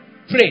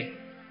 pray,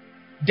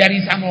 there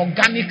is an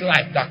organic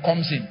life that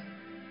comes in,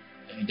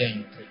 and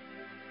then you pray.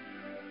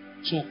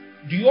 So,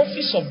 the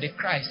office of the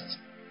Christ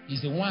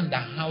is the one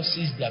that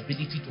houses the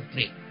ability to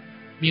pray.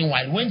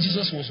 Meanwhile, when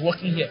Jesus was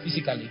working here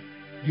physically,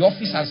 the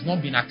office has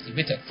not been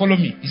activated. Follow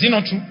me. Is it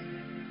not true?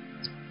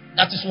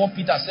 That is what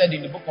Peter said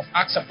in the book of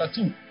Acts chapter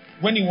 2,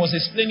 when he was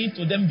explaining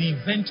to them the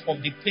event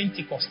of the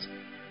Pentecost.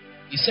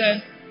 He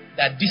said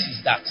that this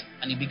is that.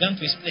 And he began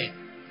to explain.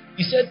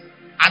 He said,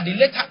 at the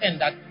later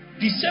end, that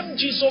the same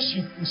Jesus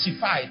you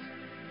crucified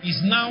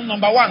is now,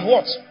 number one,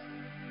 what?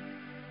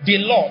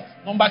 The Lord.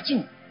 Number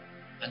two,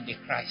 and the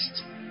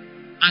Christ.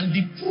 And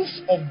the proof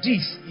of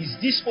this is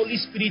this Holy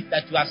Spirit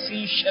that you are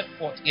seeing shed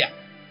forth here.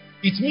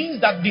 It means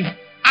that the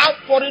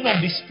outpouring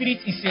of the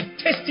Spirit is a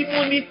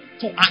testimony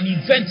to an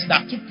event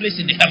that took place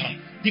in the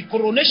heaven. The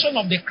coronation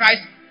of the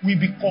Christ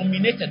will be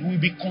culminated, will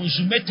be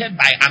consummated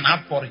by an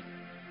outpouring.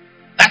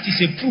 That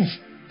is a proof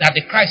that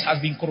the Christ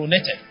has been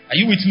coronated. Are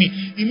you with me?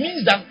 It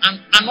means that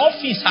an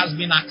office has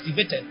been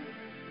activated.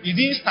 It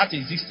didn't start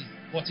existing,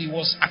 but it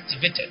was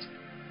activated.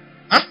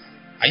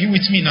 Are you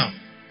with me now?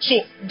 So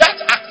that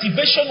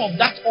activation of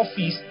that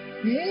office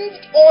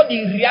moved all the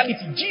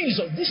reality.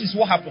 Jesus, this is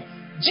what happened.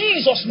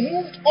 Jesus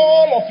moved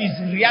all of his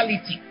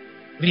reality.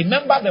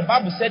 Remember the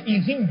Bible said,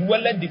 in him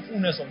dwelleth the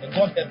fullness of the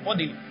Godhead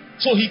bodily.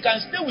 So he can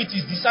stay with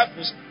his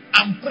disciples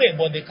and pray,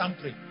 but they can't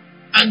pray.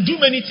 And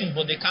do many things,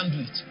 but they can't do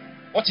it.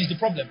 What is the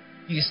problem?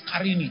 He is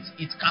carrying it.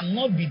 It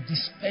cannot be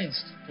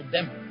dispensed to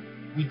them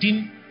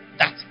within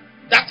that.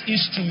 That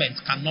instrument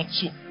cannot.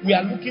 So we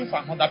are looking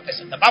for another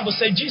person. The Bible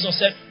said, Jesus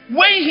said,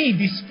 when he,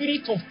 the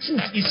Spirit of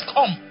truth, is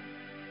come,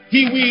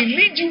 he will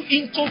lead you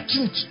into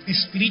truth, the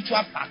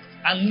spiritual fact,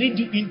 and lead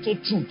you into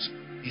truth,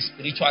 the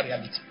spiritual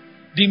reality.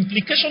 The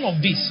implication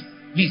of this,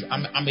 please,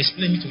 I'm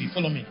explaining to you.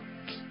 Follow me now.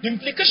 The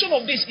implication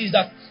of this is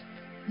that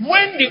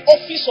when the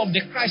office of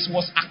the Christ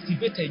was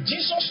activated,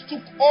 Jesus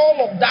took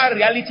all of that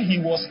reality he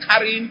was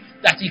carrying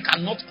that he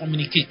cannot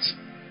communicate.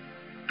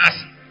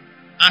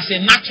 As a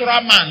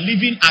natural man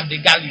living at the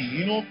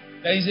Galilee. You know,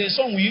 there is a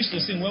song we used to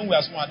sing when we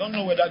were small. I don't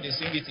know whether they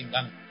sing it in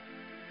Ghana.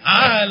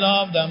 I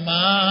love the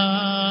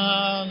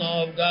man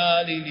of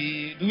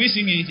Galilee. Do we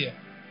sing it here?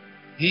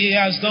 He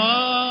has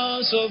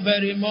done so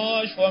very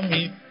much for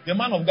me. The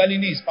man of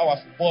Galilee is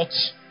powerful, but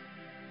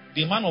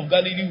the man of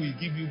Galilee will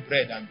give you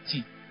bread and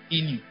tea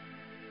in you.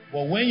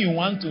 But when you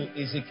want to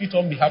execute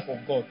on behalf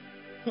of God,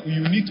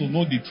 you need to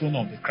know the throne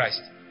of the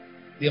Christ.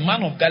 The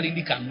man of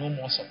Galilee can no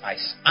more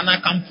suffice. And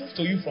I can prove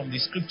to you from the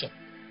scripture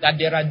that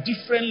there are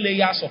different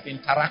layers of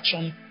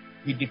interaction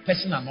with the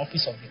person and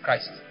office of the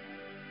Christ.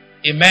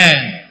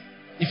 Amen.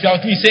 If you are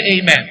with me, say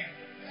amen.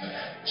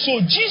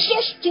 So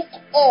Jesus took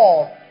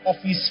all of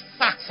his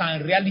facts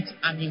and reality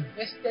and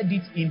invested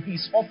it in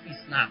his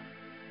office now.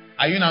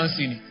 Are you now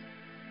seeing it?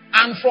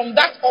 And from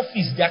that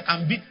office, there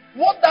can be,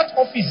 what that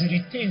office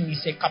retains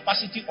is a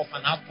capacity of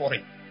an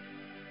outpouring.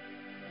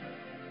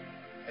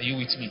 Are you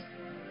with me?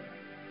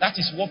 That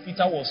is what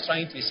Peter was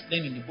trying to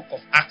explain in the book of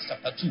Acts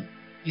chapter 2.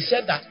 He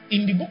said that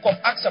in the book of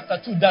Acts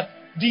chapter 2 that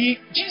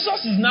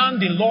Jesus is now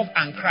the Lord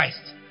and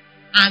Christ.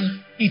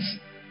 And it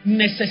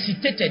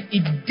necessitated,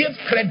 it gave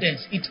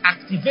credence, it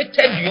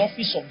activated the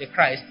office of the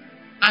Christ.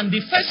 And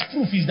the first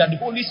proof is that the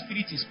Holy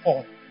Spirit is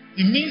poured.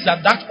 It means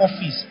that that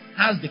office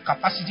has the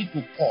capacity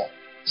to pour.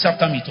 Say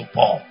after me, to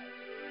pour.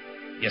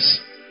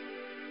 Yes.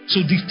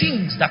 So the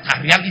things that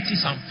are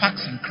realities and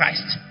facts in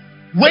Christ,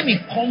 when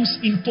it comes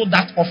into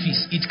that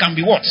office, it can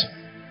be what?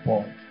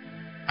 Poured.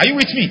 Are you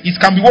with me? It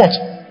can be what?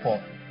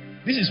 Poured.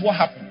 This is what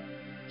happened.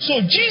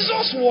 So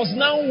Jesus was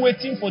now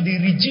waiting for the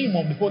regime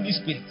of the Holy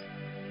Spirit.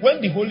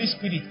 When the Holy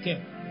Spirit came,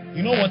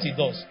 you know what he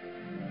does?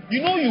 You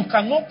know you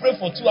cannot pray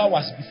for 2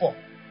 hours before.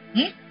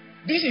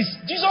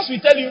 Jesus will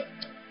tell you,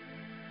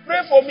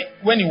 pray for me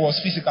when he was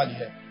physically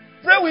here.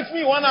 Pray with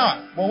me 1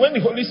 hour. But when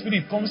the Holy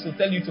Spirit comes to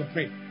tell you to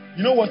pray,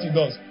 you know what he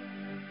does?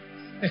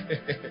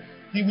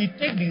 He will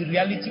take the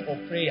reality of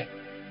prayer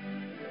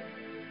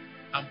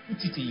and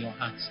put it in your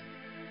hands.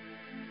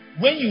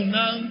 When you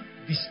now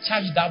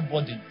discharge that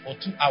burden for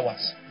 2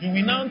 hours, you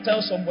will now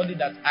tell somebody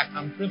that I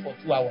can pray for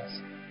 2 hours.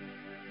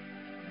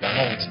 You are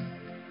not with him.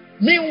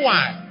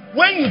 Meanwhile,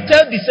 when you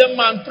tell the same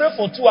man pray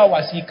for 2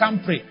 hours, he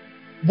can't pray.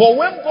 But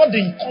when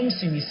burden comes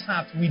in his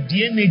heart with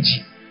the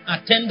energy,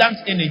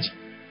 attendant energy,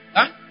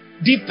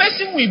 the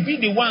person will be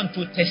the one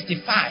to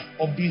testify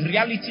of the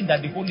reality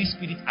that the Holy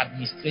Spirit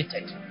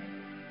administrated.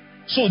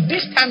 So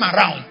this time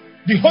around,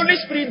 the Holy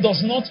Spirit does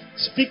not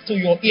speak to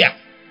your ear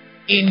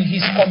in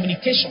his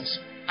communications.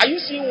 Are you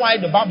seeing why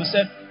the Bible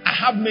said, I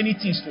have many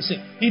things to say?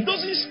 He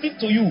doesn't speak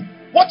to you.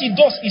 What he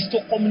does is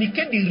to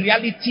communicate the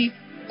reality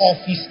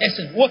of his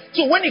essence.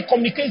 So when he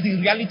communicates the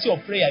reality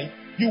of prayer,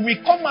 you will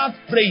come out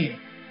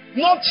praying.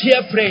 Not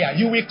hear prayer.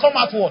 You will come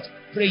out what?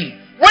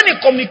 Praying. When he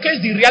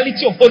communicates the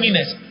reality of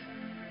holiness,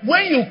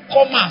 when you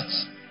come out,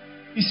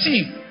 you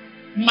see,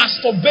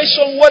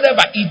 masturbation,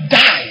 whatever, it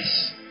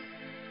dies.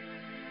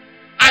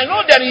 I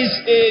know there is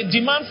a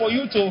demand for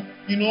you to,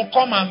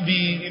 come and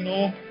be,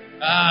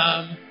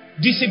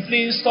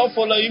 disciplined, stop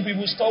following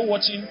people, stop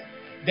watching.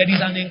 There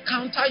is an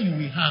encounter you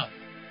will have.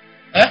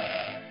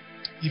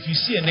 If you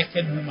see a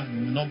naked woman,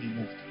 you will not be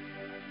moved.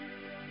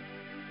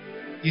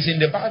 It's in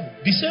the Bible.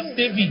 The same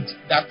David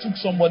that took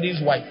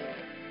somebody's wife,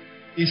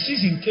 a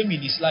season came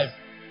in his life.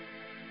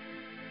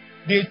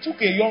 They took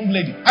a young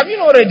lady. Have you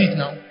not read it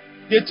now?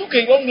 They took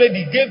a young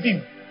lady, gave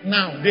him.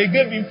 Now, they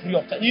gave him free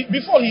of time.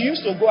 Before, he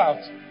used to go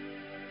out.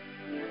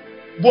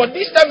 But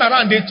this time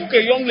around, they took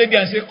a young lady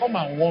and said, come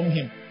and warm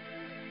him.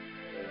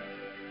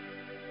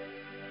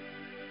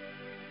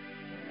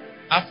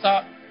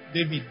 After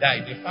David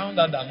died, they found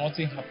out that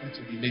nothing happened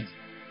to the lady.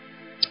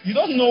 You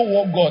don't know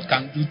what God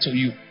can do to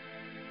you.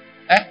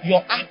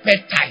 Your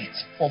appetite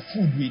for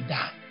food will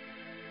die.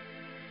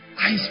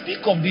 I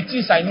speak of the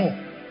things I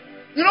know.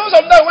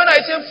 Sometimes when I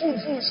say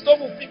food, stuff,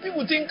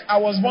 people think I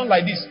was born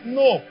like this.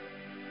 No.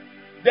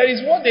 There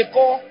is what they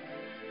call,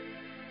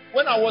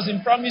 when I was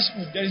in primary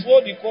school, there is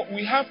what they call,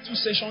 we have 2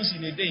 sessions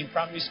in a day in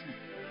primary school.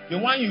 The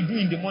one you do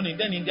in the morning,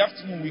 then in the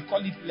afternoon, we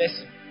call it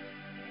lesson.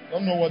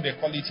 Don't know what they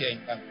call it here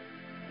in Ghana.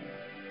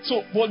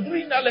 So, but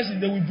during that lesson,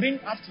 they will bring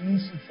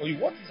afternoon food for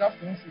you. What is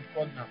afternoon food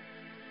called now?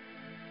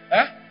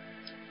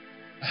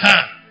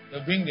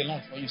 They'll bring the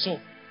lunch for you. So,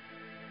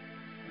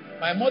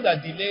 my mother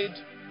delayed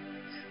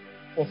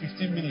for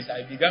 15 minutes.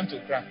 I began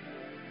to cry.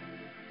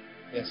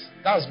 Yes,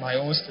 that was my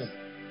own story.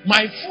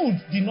 My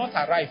food did not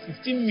arrive.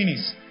 15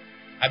 minutes,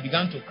 I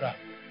began to cry.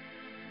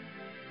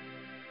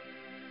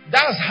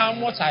 That's how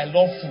much I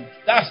love food.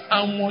 That's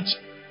how much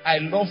I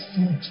love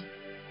food.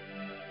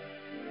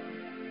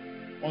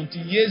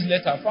 Until years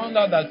later, I found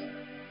out that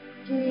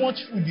too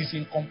much food is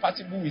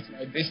incompatible with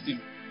my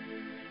destiny.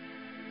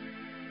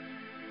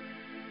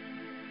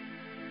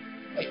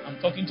 I'm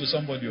talking to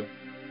somebody.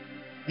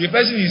 The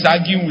person is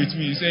arguing with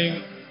me, he's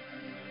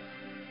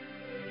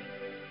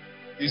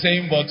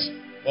saying, but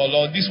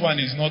Lord, this one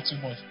is not too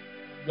much.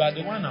 You are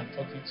the one I'm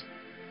talking to.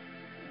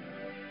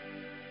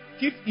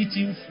 Keep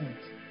eating food.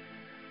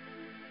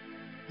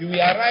 You will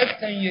arrive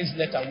 10 years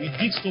later with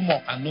big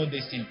stomach and no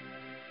destiny.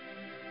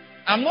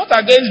 I'm not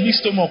against big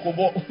stomach, but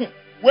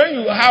when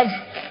you have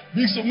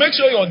big stomach, make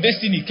sure your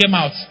destiny came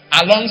out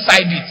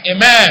alongside it.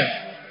 Amen.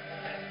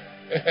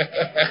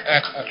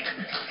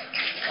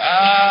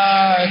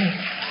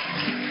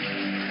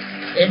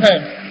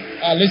 Amen.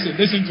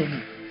 Listen to me.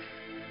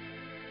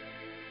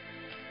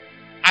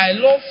 I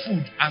love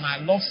food and I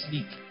love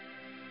sleep.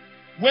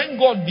 When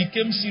God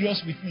became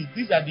serious with me,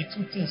 these are the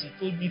two things He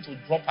told me to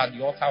drop at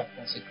the altar of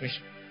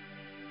consecration.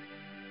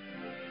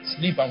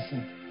 Sleep and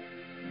food.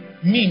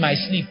 Me, my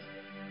sleep.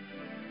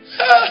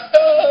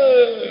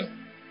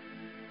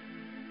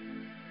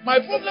 My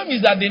problem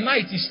is that the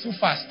night is too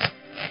fast.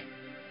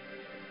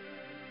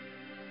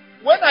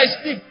 When I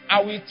sleep,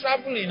 I will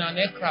travel in an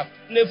aircraft,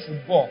 play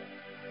football.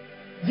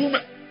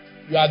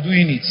 You are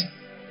doing it.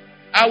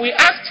 I will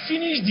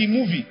finish the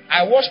movie.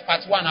 I watch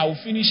part 1, I will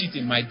finish it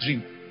in my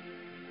dream.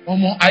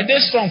 I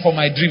did strong for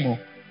my dream.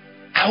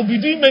 I will be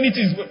doing many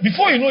things.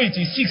 Before you know it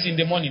is 6 in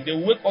the morning. They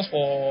will wake us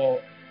for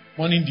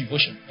morning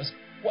devotion.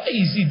 Why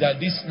is it that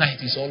this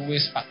night is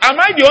always fast? Am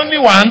I the only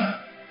one?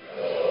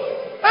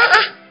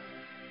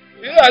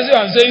 You know, as if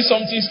I'm saying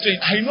something strange.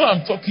 I know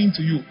I'm talking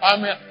to you.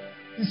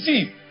 You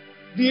see,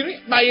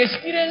 my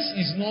experience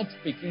is not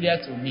peculiar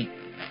to me.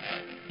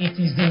 It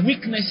is the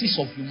weaknesses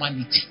of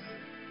humanity.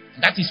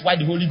 That is why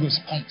the Holy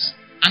Ghost comes.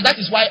 And that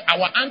is why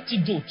our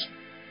antidote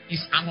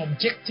is an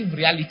objective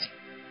reality.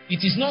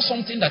 It is not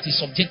something that is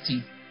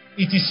subjective.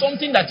 It is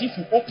something that if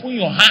you open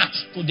your heart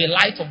to the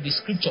light of the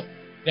scripture,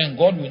 then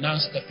God will now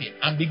step in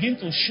and begin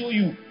to show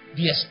you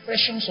the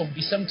expressions of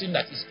the same thing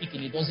that He's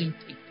speaking. It doesn't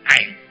take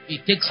time.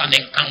 It takes an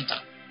encounter.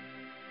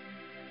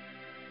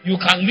 You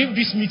can leave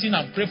this meeting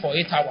and pray for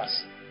 8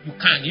 hours. You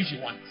can if you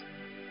want.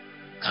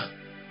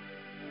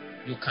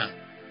 You can.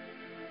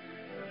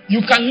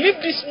 You can leave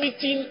this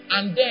meeting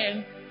and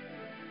then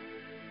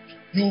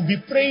you'll be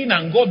praying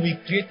and God will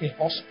create a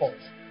hotspot.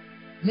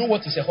 You know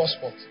what is a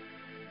hotspot?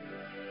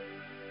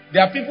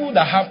 There are people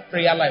that have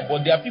prayer life,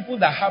 but there are people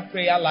that have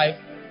prayer life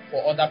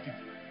for other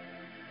people.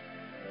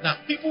 Now,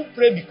 people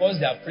pray because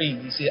they are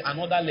praying. It's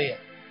another layer.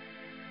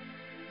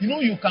 You know,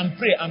 you can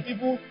pray and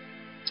people,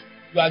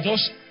 you are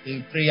just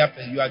a prayer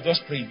person. You are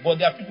just praying. But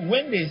there are people,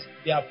 when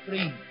they are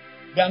praying,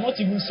 they are not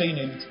even saying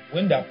anything.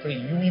 When they are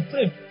praying, you will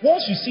pray.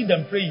 Once you see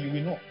them praying, you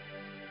will know.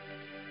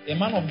 A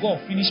man of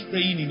God finished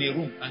praying in a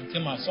room and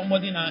came out.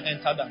 Somebody now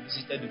entered and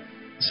visited him.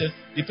 He said,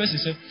 the person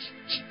said,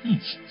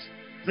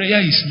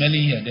 prayer is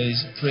smelling here. There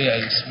is prayer.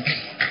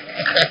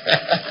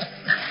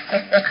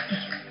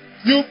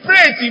 You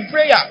pray in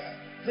prayer.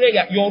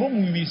 Prayer. Your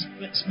room will be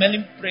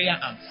smelling prayer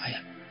and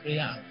fire.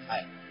 Prayer and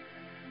fire.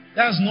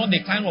 That's not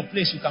the kind of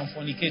place you can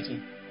fornicate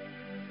with.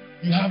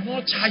 You have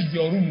not charged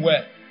your room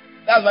well.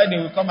 That's why they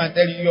will come and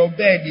tell you, your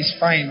bed is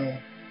fine. Oh.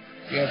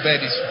 Your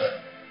bed is fine.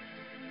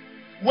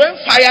 When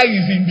fire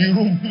is in the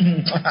room.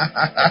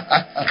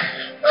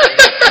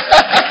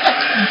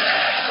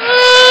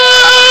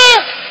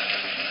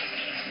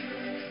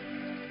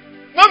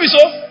 Not be so.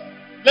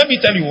 Let me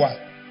tell you why.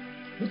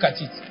 Look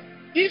at it.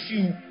 If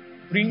you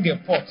bring a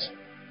pot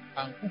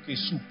and cook a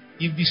soup,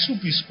 if the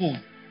soup is cold,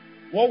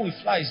 what will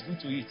flies do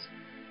to it?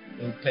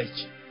 They will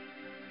perch.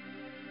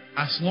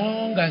 As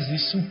long as the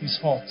soup is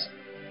hot.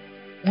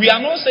 We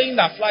are not saying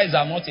that flies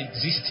are not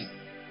existing.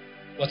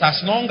 But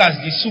as long as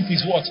the soup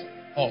is what?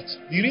 Hot.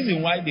 The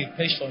reason why they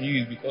perched on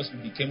you is because you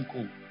became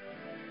cold.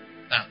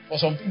 Now, for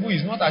some people,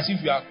 it's not as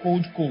if you are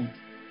cold.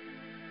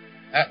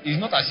 It's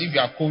not as if you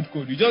are cold.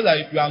 It's just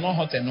that you are not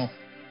hot enough.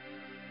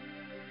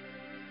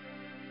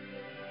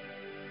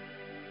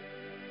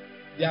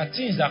 There are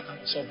things that can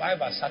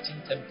survive at certain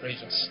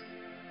temperatures.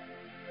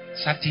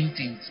 Certain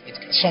things.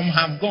 Some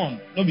have gone.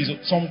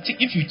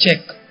 If you check,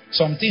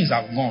 some things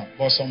have gone,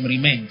 but some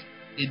remained.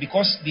 It's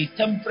because the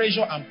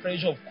temperature and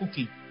pressure of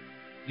cooking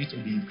need to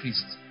be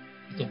increased.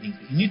 You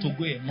need to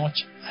go a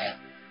notch higher.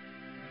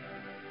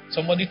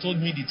 Somebody told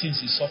me the things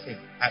he's suffering.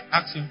 I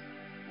asked him,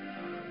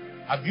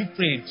 have you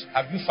prayed?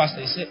 Have you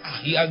fasted? He said,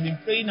 he has been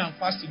praying and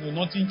fasting, but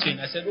nothing changed.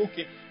 I said,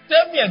 okay,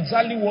 tell me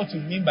exactly what you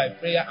mean by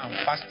prayer and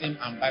fasting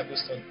and Bible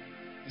study.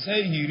 He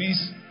said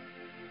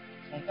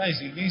sometimes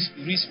he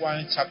reads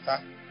one chapter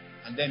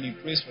and then he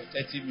prays for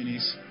 30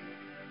 minutes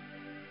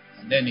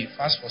and then he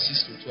fasts for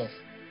 6 to 12.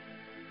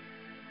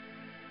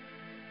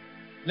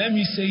 Let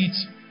me say it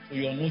for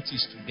your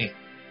notice today.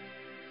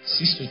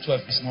 6 to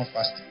 12 is not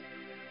fasting.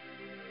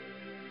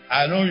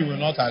 I know you will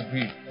not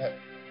agree.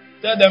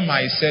 Tell them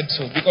I said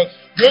so. Because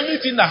the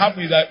only thing that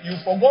happened is that you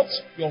forgot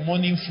your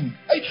morning food.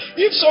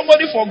 If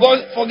somebody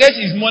forgets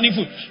his morning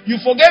food, you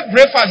forget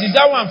breakfast. Is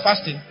that why I'm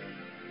fasting?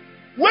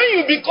 When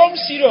you become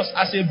serious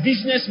as a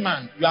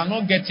businessman, you are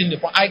not getting the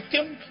point.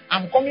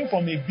 I'm coming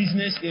from a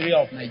business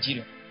area of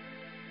Nigeria.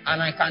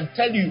 And I can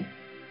tell you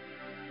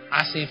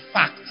as a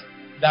fact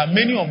that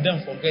many of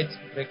them forget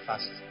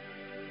breakfast.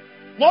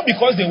 Not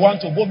because they want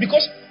to, but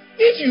because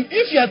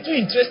if you are too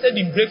interested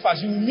in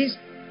breakfast, you will miss.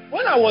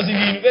 When I was in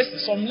the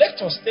university, some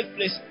lectures take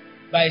place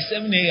by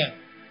 7 a.m.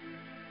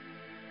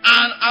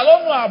 And I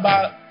don't know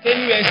about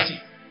KNUST,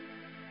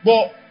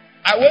 but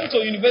I went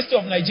to University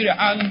of Nigeria,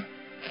 and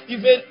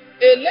if a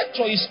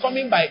lecture is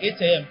coming by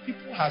 8 a.m.,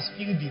 people has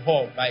filled the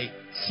hall by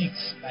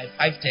 6, by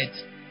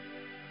 5:30.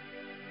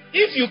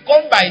 If you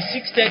come by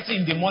 6:30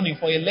 in the morning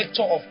for a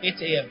lecture of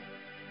 8 a.m.,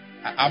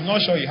 I'm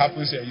not sure it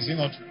happens here. Is it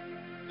not true?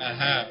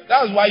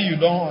 That's why you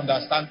don't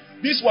understand.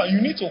 This one,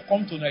 you need to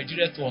come to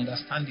Nigeria to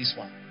understand this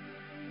one.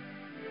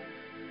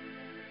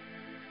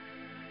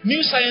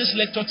 New Science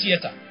Lecture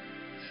Theater.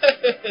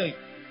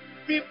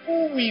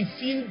 People will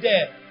feel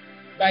there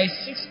by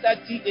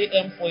 6:30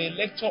 a.m. for a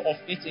lecture of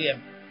 8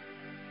 a.m.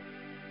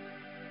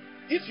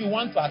 If you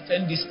want to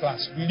attend this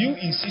class, will you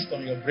insist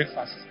on your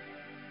breakfast?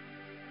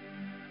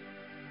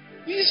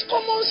 It's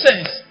common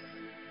sense.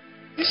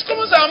 It's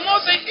common sense. I'm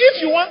not saying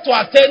if you want to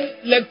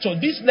attend lecture,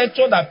 this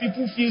lecture that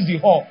people fill the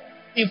hall.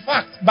 In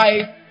fact,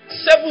 by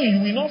 7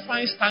 you will not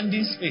find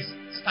standing space.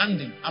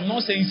 Standing. I'm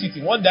not saying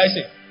sitting. What did I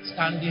say?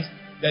 Standing.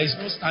 There is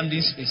no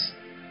standing space.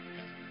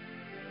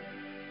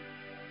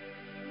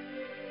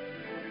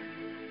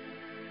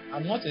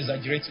 I'm not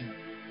exaggerating.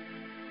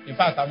 In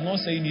fact, I'm not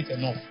saying it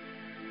enough.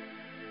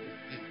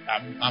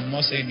 I'm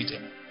not saying it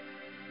enough.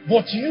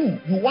 But you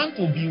want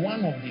to be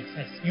one of the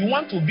first. You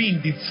want to be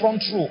in the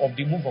front row of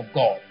the move of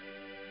God.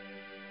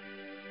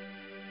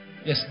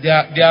 Yes, there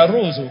are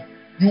rows.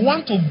 You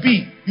want to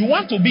be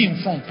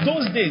in front.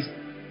 Those days,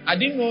 I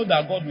didn't know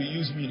that God will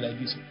use me like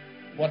this.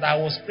 But I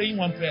was praying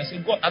one prayer. I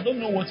said, God, I don't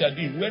know what you are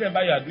doing.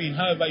 Wherever you are doing,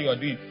 however you are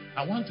doing,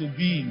 I want to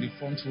be in the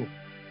front row.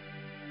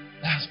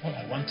 That's all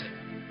I wanted.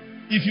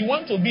 If you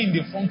want to be in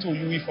the front row,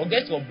 you will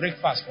forget your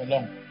breakfast for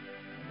long.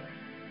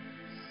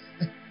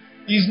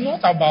 It's not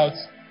about...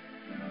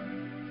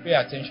 Pay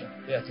attention to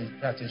me.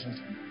 Pay attention.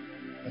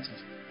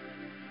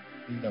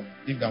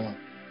 Leave that one.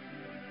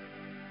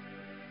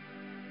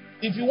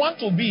 If you want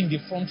to be in the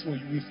front row,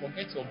 you will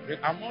forget your break.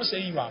 I'm not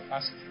saying you are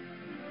fasting.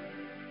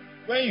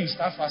 When you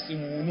start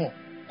fasting, we will know.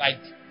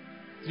 Like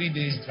 3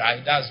 days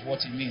dry, that's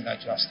what it means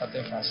that you have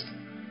started fasting.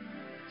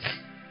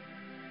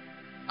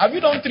 Have you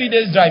done 3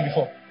 days dry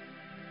before?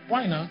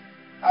 Why now?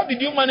 How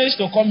did you manage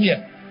to come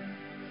here?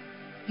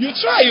 You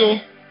try, yo.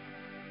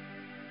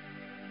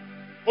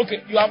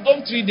 Okay, you have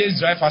done 3 days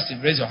dry fasting.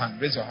 Raise your hand.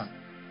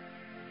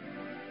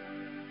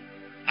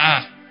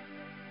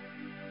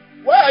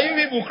 Why are you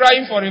people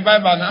crying for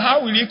revival now?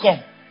 How will you come?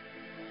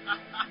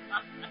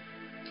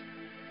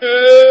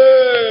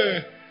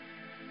 Hey.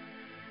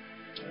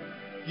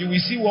 You will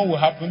see what will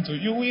happen to you.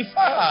 You will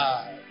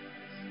fast.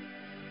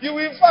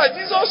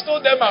 Jesus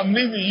told them, I'm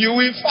leaving. You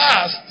will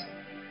fast.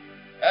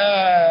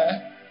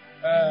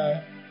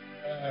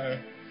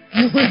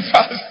 You will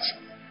fast.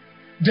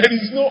 There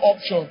is no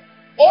option.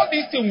 All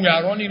these things we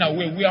are running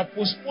away. We are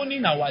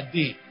postponing our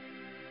day.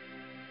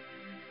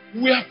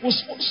 We are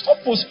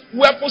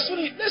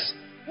postponing.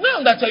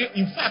 Now that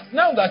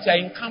you are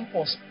in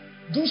campus,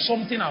 do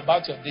something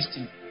about your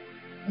destiny.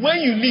 When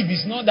you leave,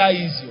 it's not that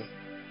easy.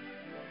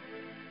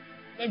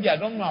 Maybe I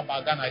don't know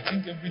about Ghana. I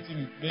think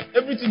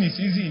everything is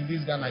easy in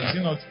this Ghana. Is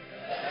it not?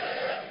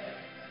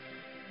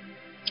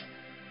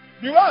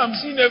 The way I'm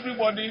seeing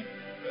everybody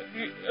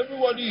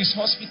is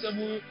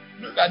hospitable.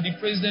 Look at the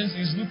president;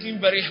 he's looking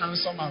very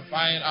handsome and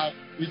fine.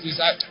 Things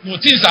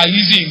are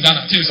easy in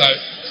Ghana.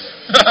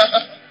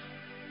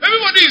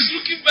 Everybody is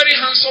looking very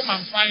handsome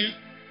and fine.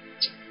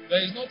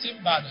 There is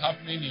nothing bad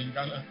happening in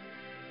Ghana.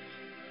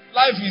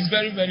 Life is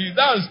very, very.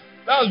 That's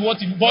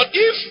what. But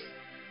if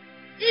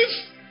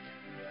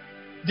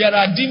there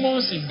are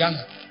demons in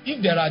Ghana,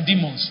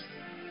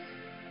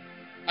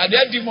 are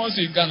there demons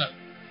in Ghana?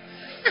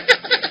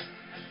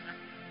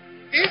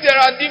 If there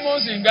are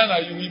demons in Ghana,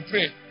 you will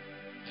pray.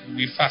 You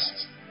will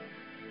fast.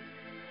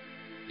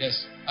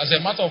 Yes. As a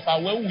matter of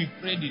fact, when we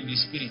prayed in the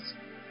spirit,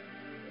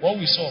 what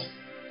we saw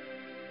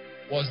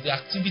was the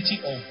activity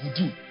of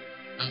voodoo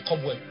and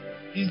cobweb.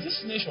 In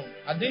this nation,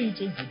 are they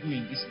into voodoo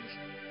in this nation?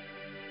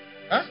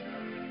 Huh?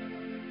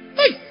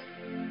 Hey!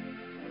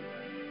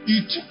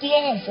 It took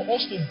long for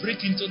us to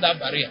break into that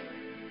barrier.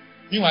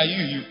 Meanwhile,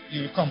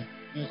 you come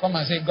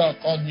and say, God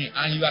called me,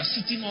 and you are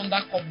sitting on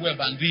that cobweb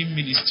and doing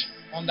ministry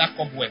on that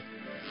cobweb.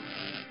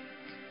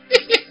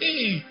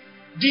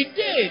 The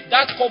day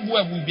that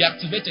cobweb will be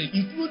activated,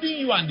 including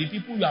you and the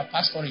people you are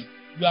pastoring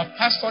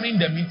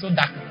them into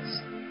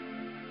darkness.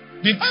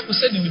 The Bible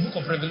said in the book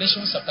of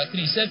Revelation chapter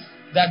 3, it said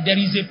that there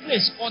is a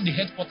place called the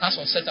headquarters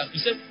of Satan.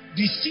 It said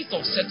the seat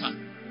of Satan.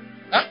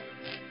 Huh?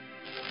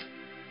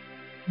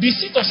 The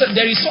seat of Satan.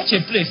 There is such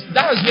a place.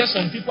 That is where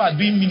some people are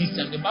doing ministry.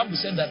 And the Bible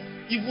said that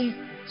even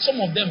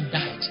Some of them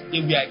died.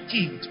 They were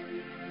killed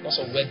because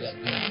of where they are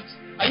going.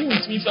 Are you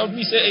with me? If you help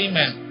me, say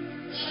amen.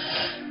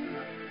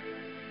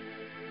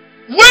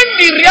 When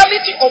the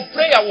reality of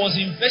prayer was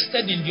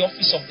invested in the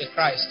office of the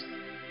Christ,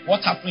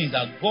 what happened is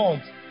that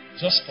God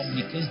just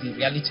communicates the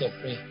reality of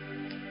prayer.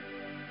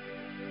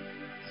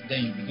 And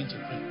then you begin to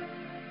pray.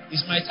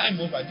 Is my time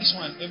over? This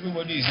one,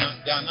 everybody is now,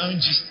 they are now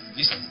gisting.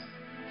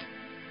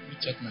 Let me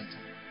check my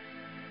time.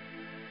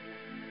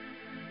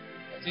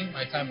 I think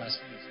my time has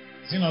finished.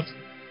 Is it not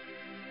true?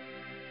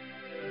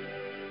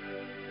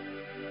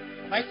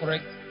 Am I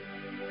correct?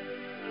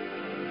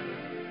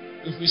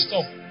 If we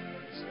stop,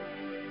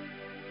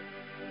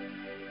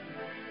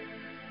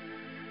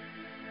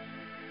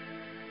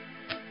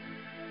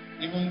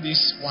 even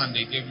this one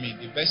they gave me,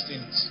 the best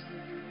thing is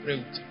pray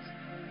with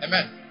it.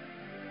 Amen.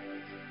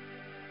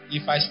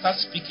 If I start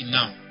speaking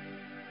now,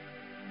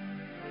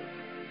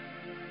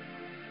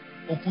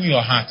 open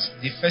your heart.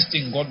 The first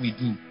thing God will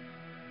do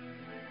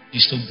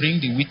is to bring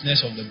the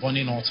witness of the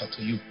burning altar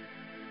to you.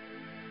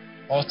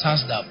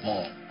 Altars that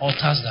burn,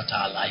 altars that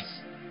are alive.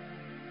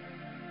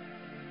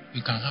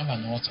 You can have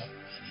an altar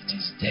and it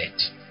is dead.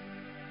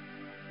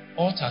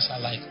 Altars are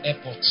like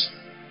airports.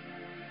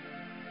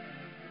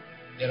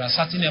 There are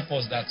certain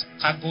airports that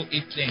cargo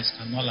airplanes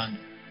cannot land.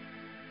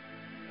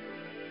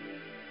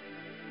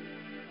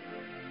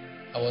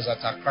 I was at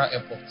Accra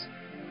Airport.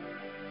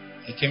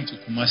 He came to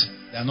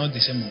Kumasi. They are not the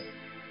same.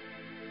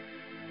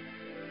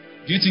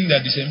 Do you think they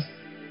are the same?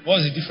 What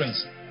is the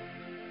difference?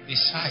 The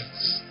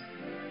size.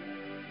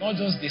 Not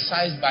just the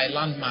size by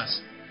land mass,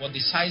 but the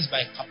size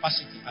by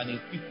capacity and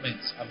equipment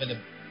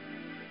available.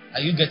 Are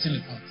you getting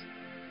the point?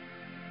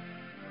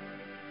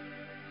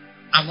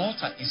 An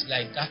altar is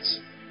like that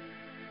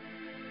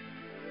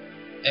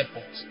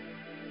airport.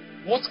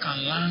 What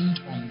can land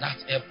on that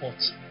airport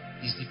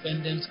is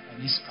dependent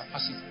on its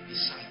capacity, the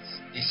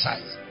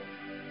size.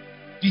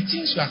 The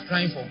things you are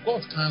crying for,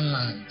 God can't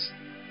land.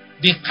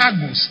 The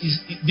cargoes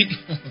is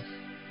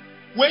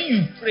when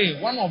you pray,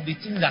 one of the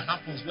things that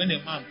happens when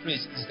a man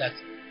prays is that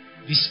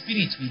the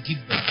spirit will give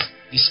birth.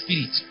 The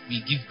spirit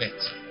will give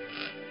birth.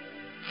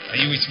 Are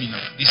you with me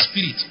now? The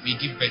spirit will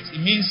give birth.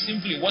 It means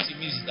simply, what it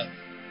means is that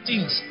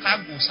things,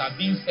 cargoes are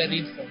being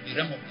ferried from the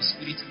realm of the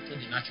spirit into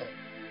the natural.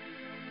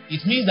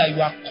 It means that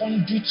you are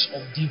conduits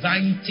of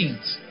divine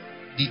things.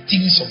 The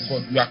things of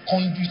God. You are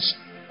conduits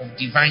of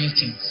divine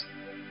things.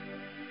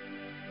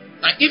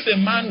 And if a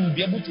man will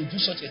be able to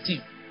do such a thing,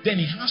 then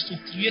he has to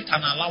create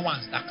an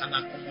allowance that can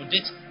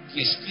accommodate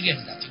the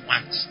experience that he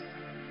wants.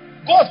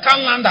 God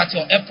can't land at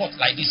your airport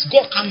like this.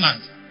 God can't land.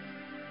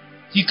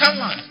 He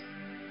can't land.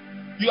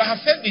 You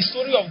have heard the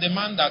story of the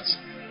man that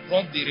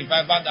brought the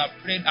revival, that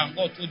prayed and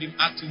God told him,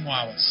 add 2 more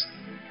hours.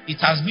 It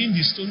has been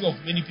the story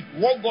of many people.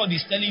 What God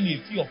is telling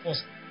a few of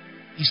us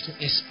is to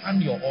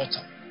expand your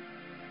altar.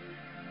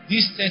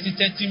 This 30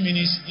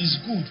 minutes is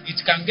good.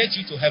 It can get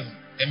you to heaven.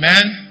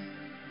 Amen.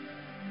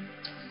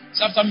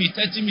 So after me,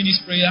 30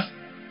 minutes prayer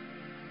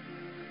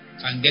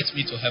can get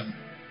me to heaven.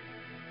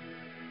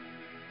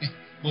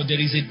 But there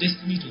is a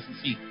destiny to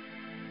fulfill.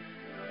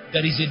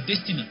 There is a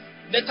destiny.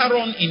 Later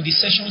on in the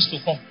sessions to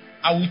come,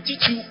 I will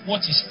teach you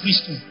what is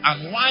priesthood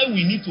and why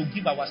we need to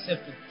give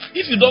ourselves to.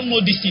 If you don't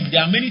know this thing,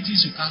 there are many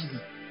things you can't do.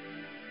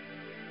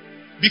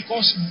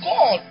 Because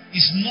God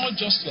is not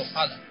just your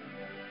father.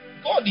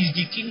 God is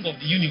the king of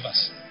the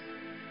universe.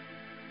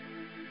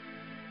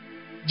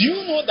 Do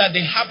you know that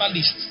the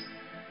herbalist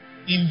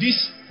in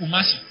this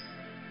Kumasi,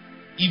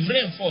 if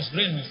rain falls,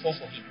 rain will fall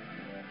for him?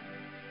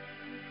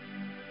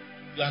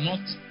 You are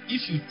not,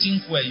 if you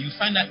think well, you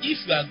find that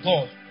if you are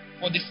God,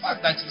 for the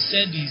fact that he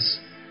said he's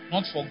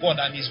not for God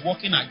and he's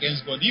working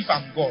against God, if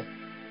I'm God,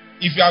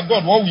 if you are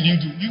God, what will you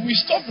do? You will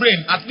stop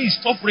rain, at least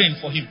stop rain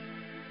for him.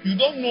 You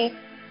don't know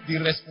the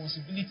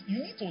responsibility.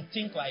 You need to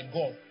think like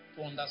God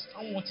to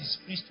understand what is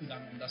priesthood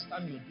and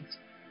understand your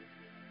duty.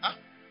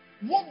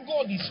 What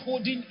God is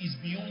holding is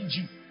beyond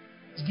you.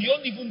 It's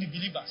beyond even the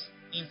believers.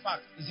 In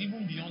fact, it's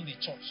even beyond the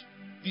church.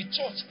 The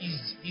church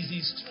is the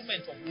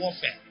instrument of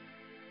warfare.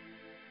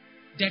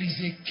 There is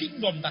a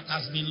kingdom that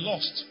has been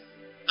lost.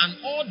 And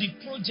all the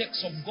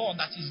projects of God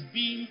that is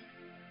being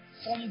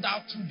formed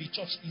out through the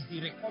church is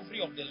the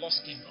recovery of the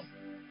lost kingdom.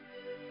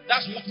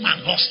 That's what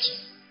man lost.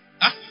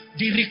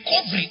 The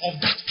recovery of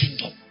that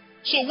kingdom.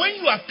 So when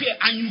you appear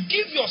and you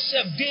give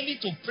yourself daily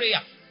to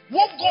prayer,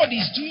 what God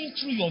is doing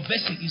through your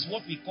vessel is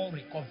what we call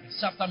recovery.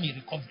 After me,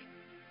 recovery.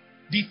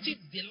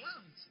 The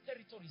lands,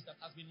 territories that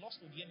has been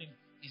lost to the enemy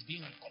is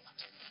being recovered.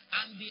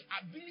 And the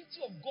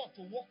ability of God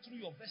to walk through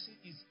your vessel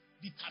is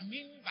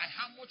determined by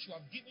how much you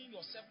have given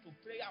yourself to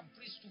prayer and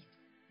priesthood.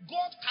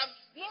 God can,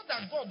 not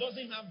that God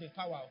doesn't have the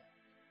power.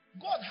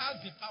 God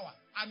has the power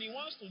and he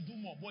wants to do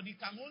more, but he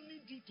can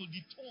only do to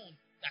the tone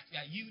that we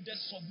are yielded,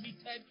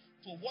 submitted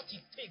to what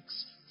it takes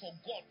for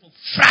God to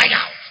fly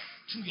out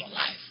through your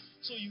life.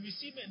 So you will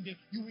see men, they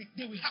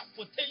will have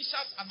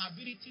potentials and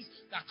abilities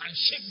that can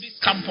shape this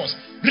campus.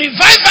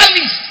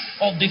 Revivalists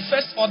of the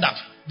first order,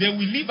 they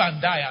will live and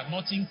die and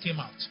nothing came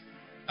out.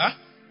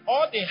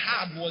 All they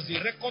had was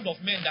a record of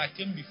men that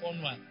came before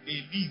Noah.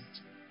 They lived,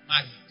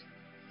 married,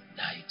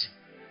 died.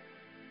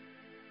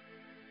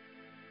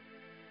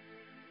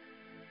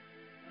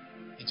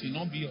 It will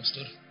not be your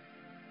story.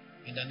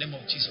 In the name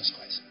of Jesus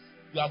Christ.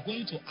 You are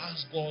going to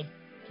ask God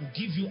to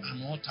give you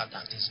an altar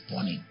that is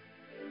burning.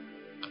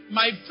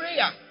 My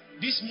prayer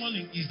this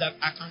morning is that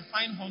I can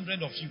find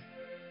 100 of you.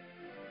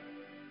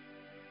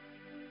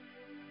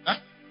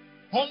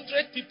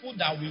 100 people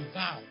that will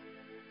vow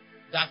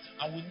that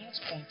I will not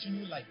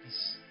continue like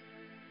this.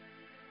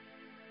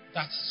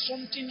 That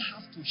something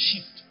have to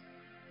shift.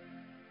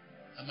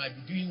 I might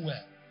be doing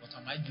well, but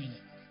am I doing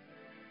it?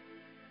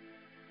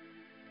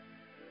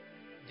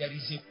 There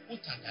is a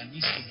quota that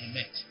needs to be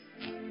met.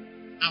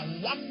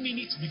 And 1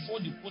 minute before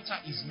the quota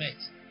is met,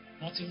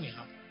 nothing will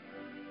happen.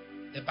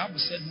 The Bible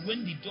said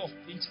when the day of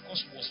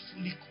Pentecost was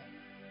fully come,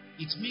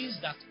 it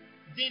means that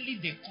daily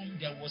they come,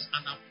 there was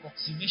an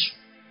approximation.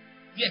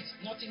 Yet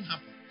nothing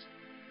happened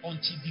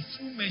until the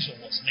full measure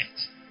was met.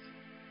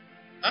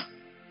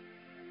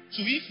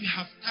 So if you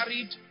have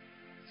tarried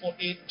for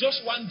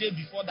just 1 day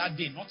before that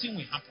day, nothing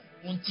will happen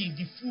until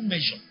the full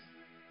measure.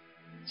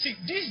 See,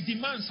 these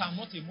demands are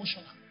not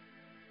emotional.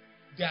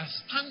 They are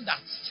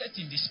standards set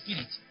in the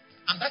spirit.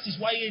 And that is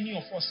why any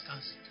of us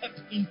can step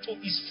into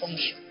its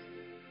function.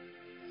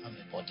 Have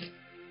a burden.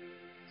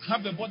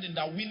 Have a burden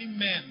that willing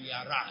men will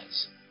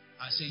arise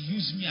and say,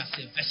 use me as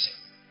a vessel.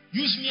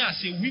 Use me as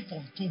a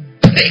weapon to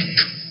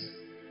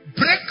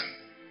break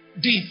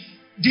the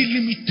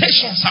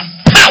limitations and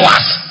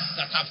powers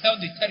that have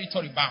held the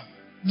territory bound.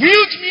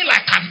 Wield me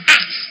like an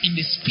axe in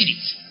the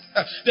spirit.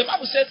 The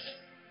Bible said,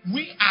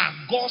 we are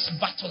God's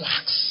battle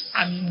axe,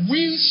 and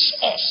wields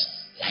us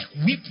like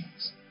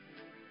weapons.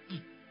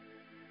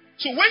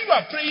 So when you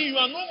are praying, you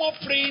are no more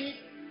praying.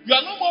 You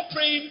are no more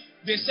praying.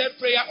 They said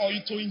prayer or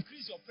to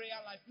increase your prayer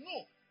life.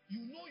 No,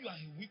 you know you are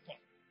a weapon.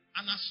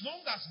 And as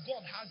long as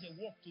God has a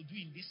work to do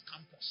in this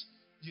campus,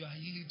 you are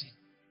yielding.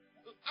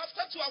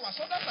 After 2 hours,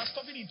 others are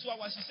stopping in 2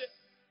 hours. He said,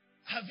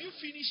 have you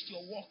finished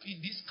your work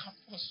in this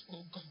campus,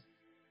 oh God?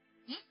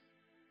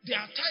 They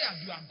are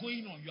tired. You are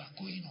going on. You are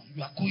going on.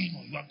 You are going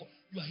on. You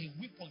are a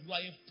weapon. You are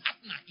a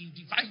partner in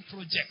divine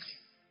project.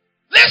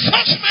 Let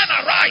such men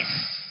arise.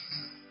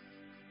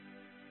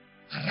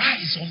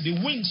 Arise on the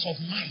wings of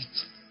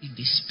might in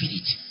the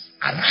spirit.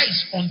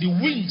 Arise on the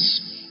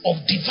wings of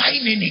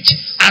divine energy.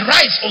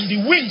 Arise on the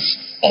wings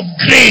of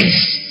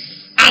grace.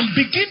 And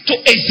begin to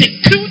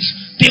execute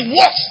the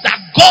works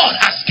that God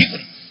has given.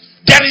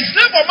 There is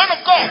never, man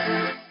of God.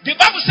 The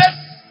Bible said,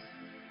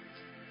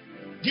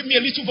 give me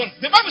a little bit.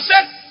 The Bible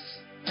said,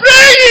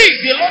 pray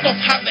ye the Lord of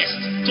harvest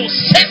to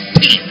send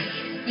thee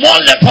more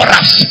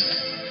laborers.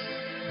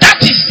 That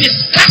is the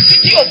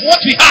scarcity of what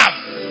we have.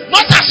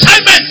 Not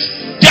assignments.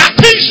 There are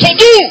things to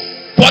do,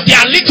 but there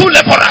are little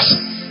laborers.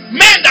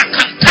 Men that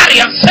can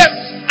carry and say,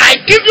 I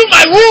give you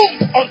my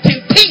womb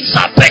until things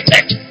are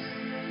bettered.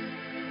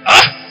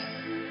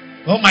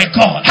 Oh my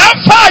God. How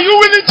far are you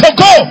willing to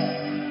go?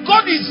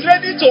 God is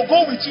ready to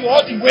go with you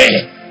all the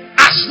way.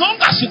 As long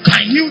as you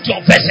can yield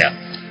your vessel.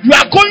 You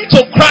are going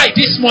to cry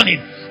this morning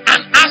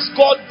and ask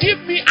God, give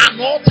me an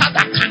altar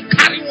that can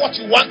carry what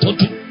you want to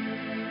do.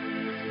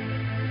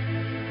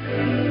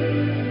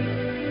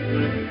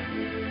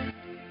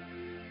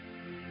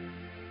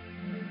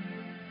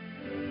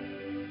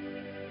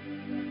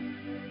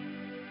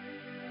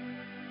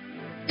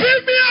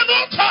 Give me an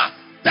altar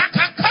that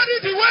can carry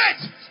the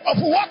weight of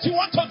what you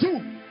want to do.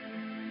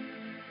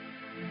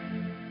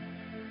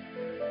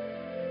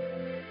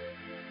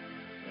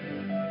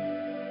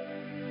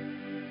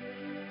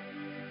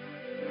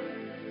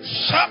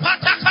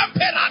 Shapata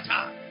Camperata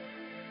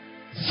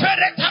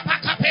Fereta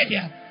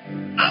Patapedia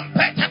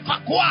Ampeta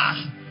Kakua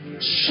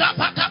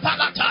Shapata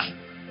Palata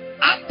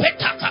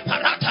Ampeta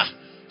Caparata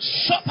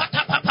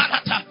Shapata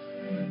Paparata.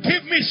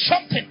 Give me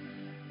something.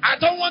 I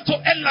don't want to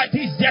end like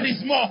this. There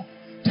is more.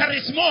 There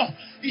is more.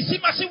 You see,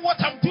 what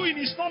I'm doing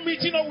is not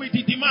meeting up with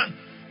the demand.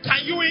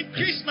 Can you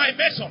increase my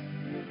measure?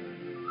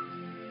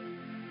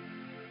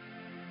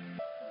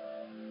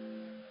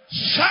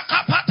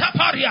 Shakapata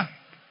Paria.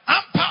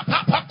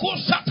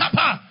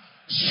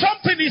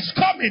 Something is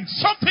coming.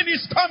 Something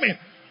is coming.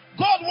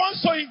 God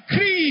wants to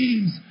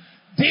increase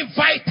the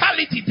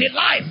vitality, the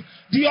life,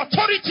 the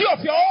authority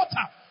of your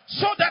altar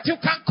so that you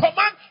can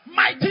command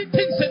mighty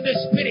things in the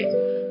spirit.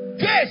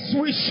 Gates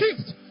will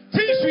shift.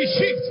 Things will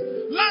shift.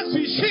 Lands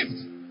will shift.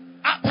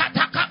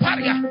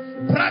 Apatakaparia.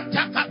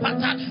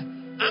 Brantakapatana.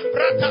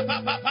 Ambrata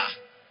bababa.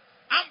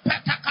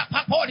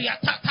 Ampetakapaporia.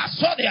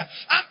 Tatasodia.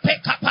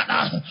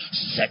 Ampekapana.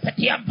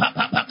 Sepetiam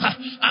papapaka.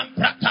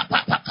 Ambrata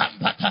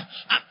papakampata.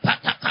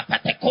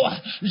 Ampatakapatekoa.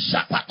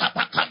 Zapata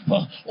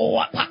pakampo.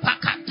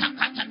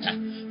 Wapapakatakatata.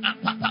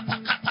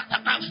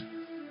 Ampapapakapataka.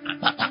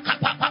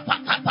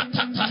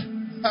 Ampapakapapakapataka.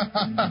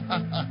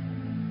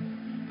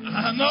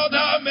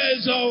 Another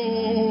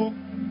measure.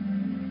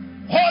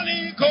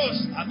 Holy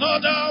Ghost,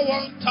 another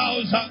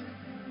 1,000.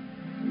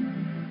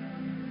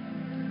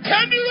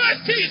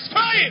 KNUST is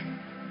crying.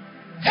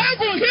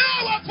 Heaven, hear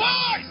our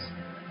voice.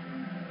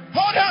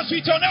 Hold hands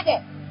with your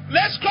neighbor.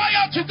 Let's cry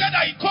out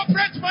together in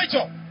corporate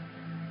measure.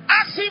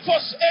 Asking for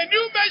a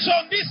new measure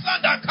on this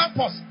land and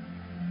campus.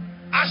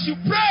 As you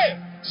pray,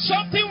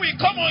 something will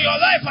come on your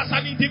life as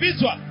an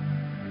individual.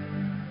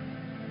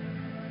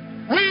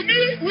 We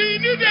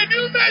need a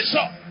new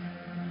measure.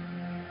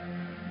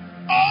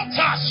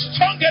 Altar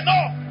strong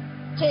enough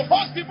to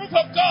host the move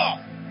of God.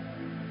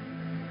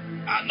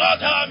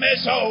 Another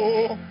measure.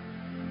 Oh.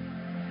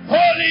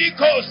 Holy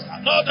Ghost,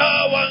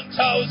 another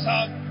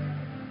 1,000.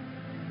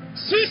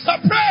 Sister,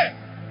 pray.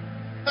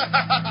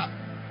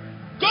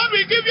 God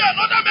will give you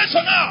another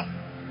measure now.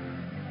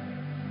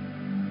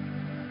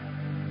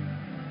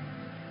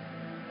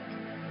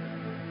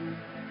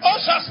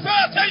 Ushers, pay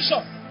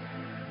attention.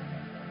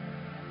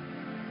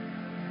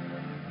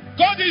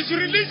 God is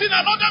releasing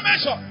another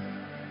measure.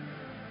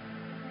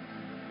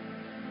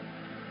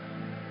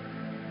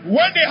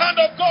 When the hand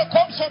of God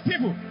comes on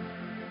people,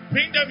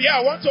 bring them here.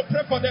 I want to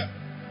pray for them.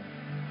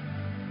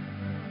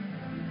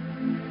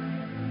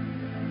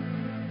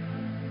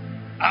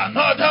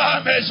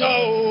 Another measure.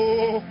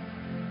 Oh.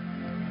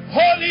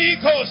 Holy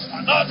Ghost,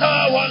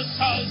 another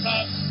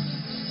 1,000.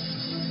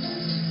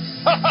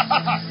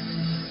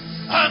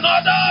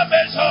 Another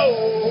measure.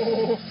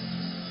 Oh.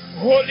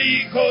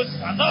 Holy Ghost,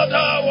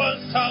 another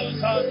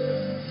 1,000.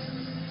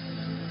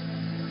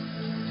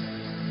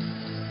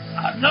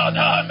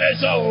 Another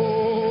measure.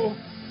 Oh.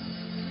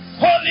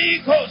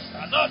 Holy Ghost,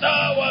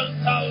 another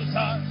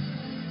 1,000.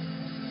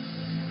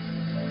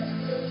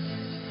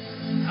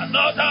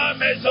 Another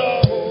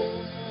measure. Oh.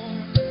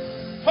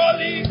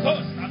 Holy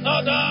Ghost,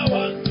 another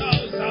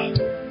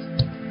 1,000.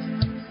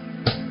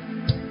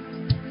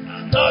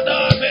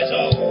 Another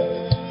measure.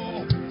 Oh.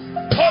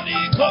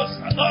 Holy Ghost,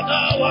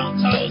 another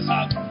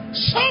 1,000.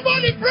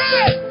 Somebody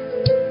pray.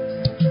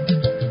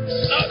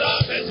 Another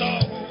measure.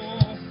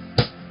 Oh.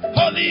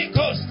 Holy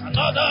Ghost,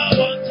 another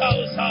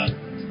 1,000.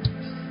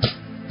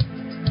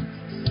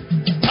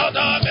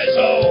 Another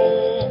measure.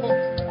 Oh.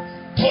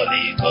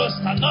 Holy Ghost,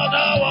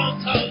 another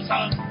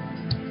 1,000.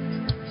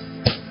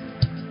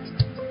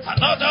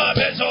 Another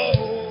measure.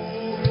 Oh.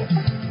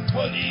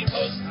 Holy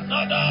Ghost,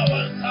 another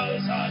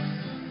 1,000.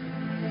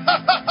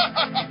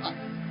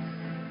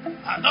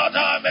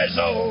 Another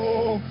measure.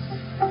 Oh.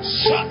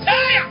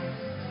 Shotaya.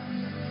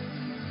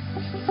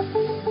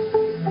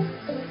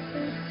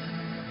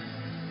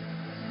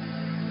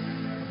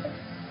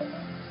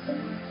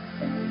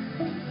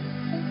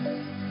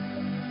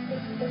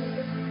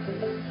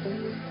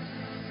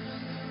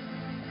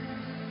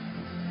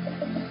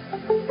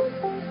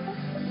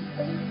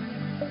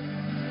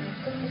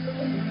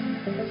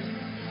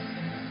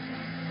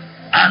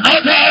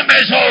 Another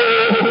measure.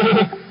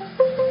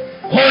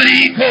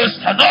 Holy Ghost,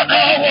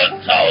 another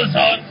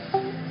 1,000.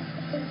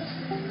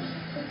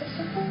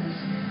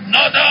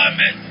 Another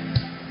measure.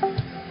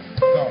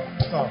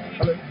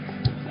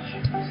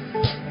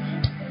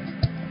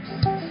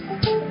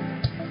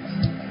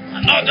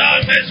 Another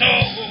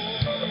measure.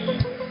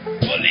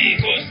 Holy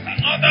Ghost,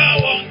 another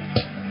one.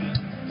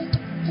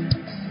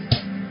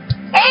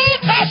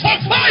 Altars of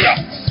fire.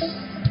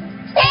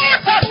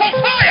 Altars of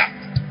fire.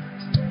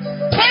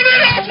 Holy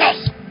altars.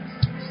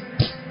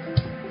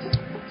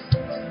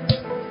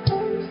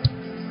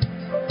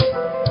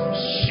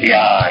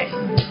 Shine.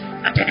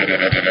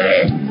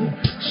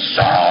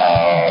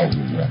 Sound.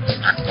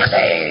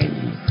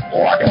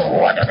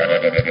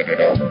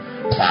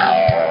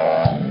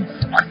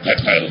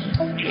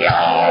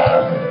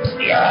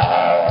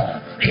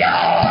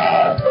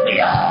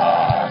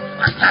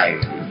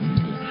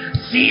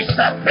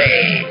 Sister,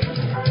 pray.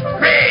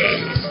 Pray.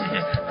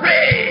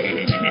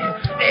 Pray.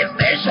 A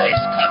measure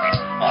is coming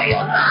for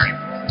your life.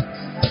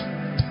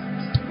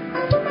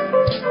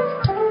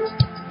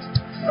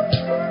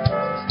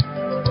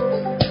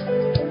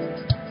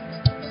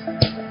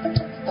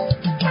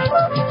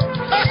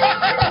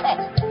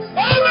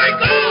 Oh my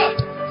God!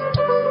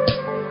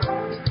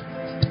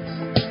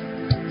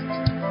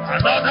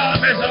 Another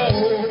measure.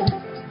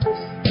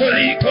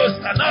 Holy Ghost,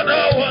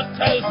 another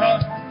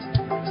 1,000.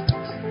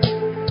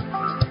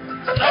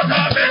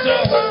 Another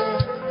measure.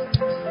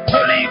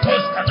 Holy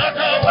Ghost,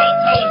 another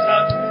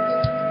 1,000.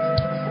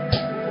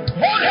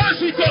 Hold hands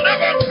with your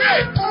neighbor,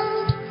 pray.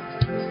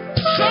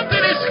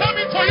 Something is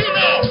coming for you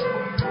now.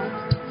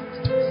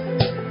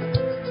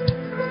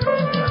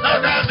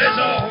 Another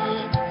measure.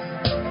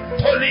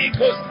 Holy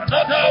Ghost,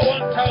 another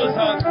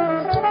 1,000.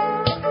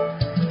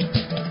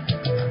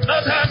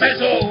 Another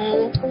measure.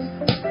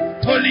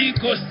 Holy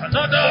Ghost,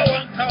 another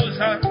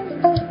 1,000.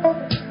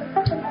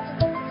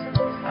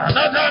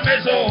 Another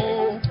measure.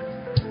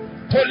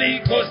 Holy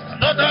Ghost,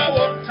 another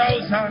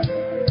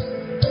 1,000.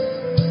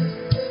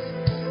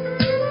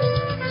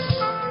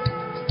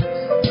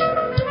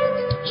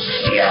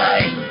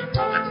 Shine.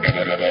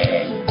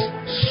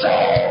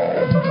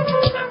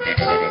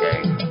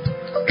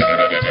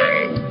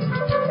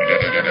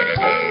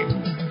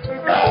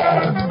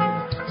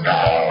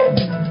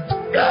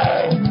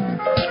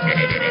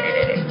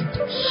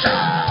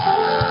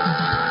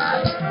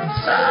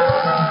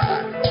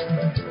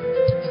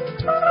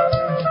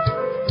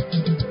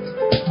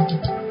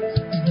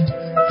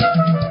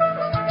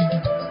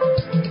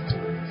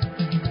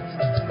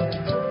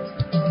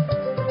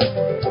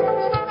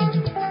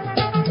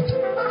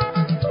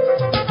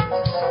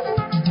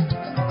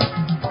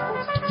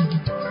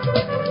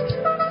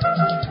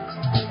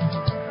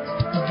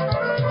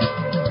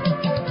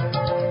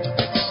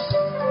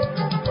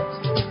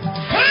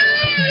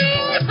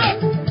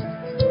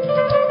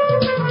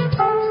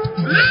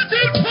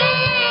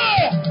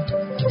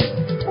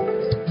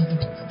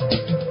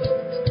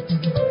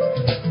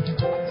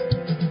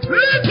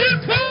 Let him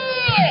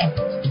fall.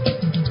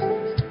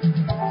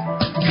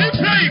 Keep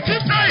praying,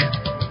 keep praying.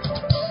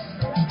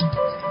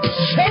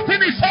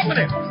 Something is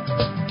happening.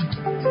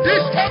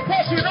 This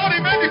campus will not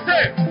remain the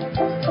same.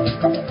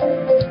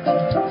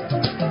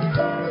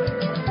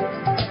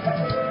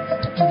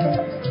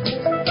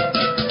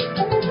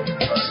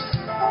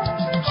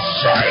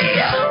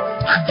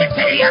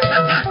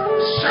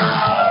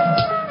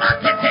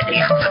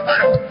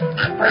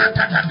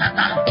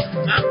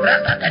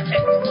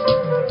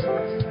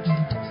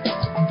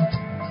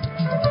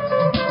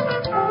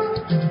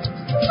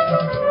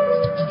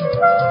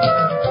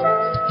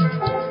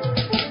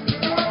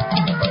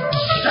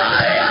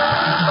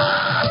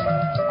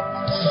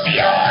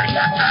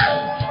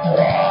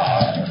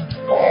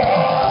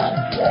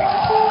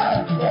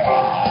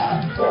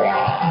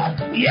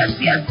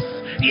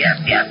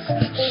 Yes.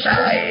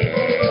 Say.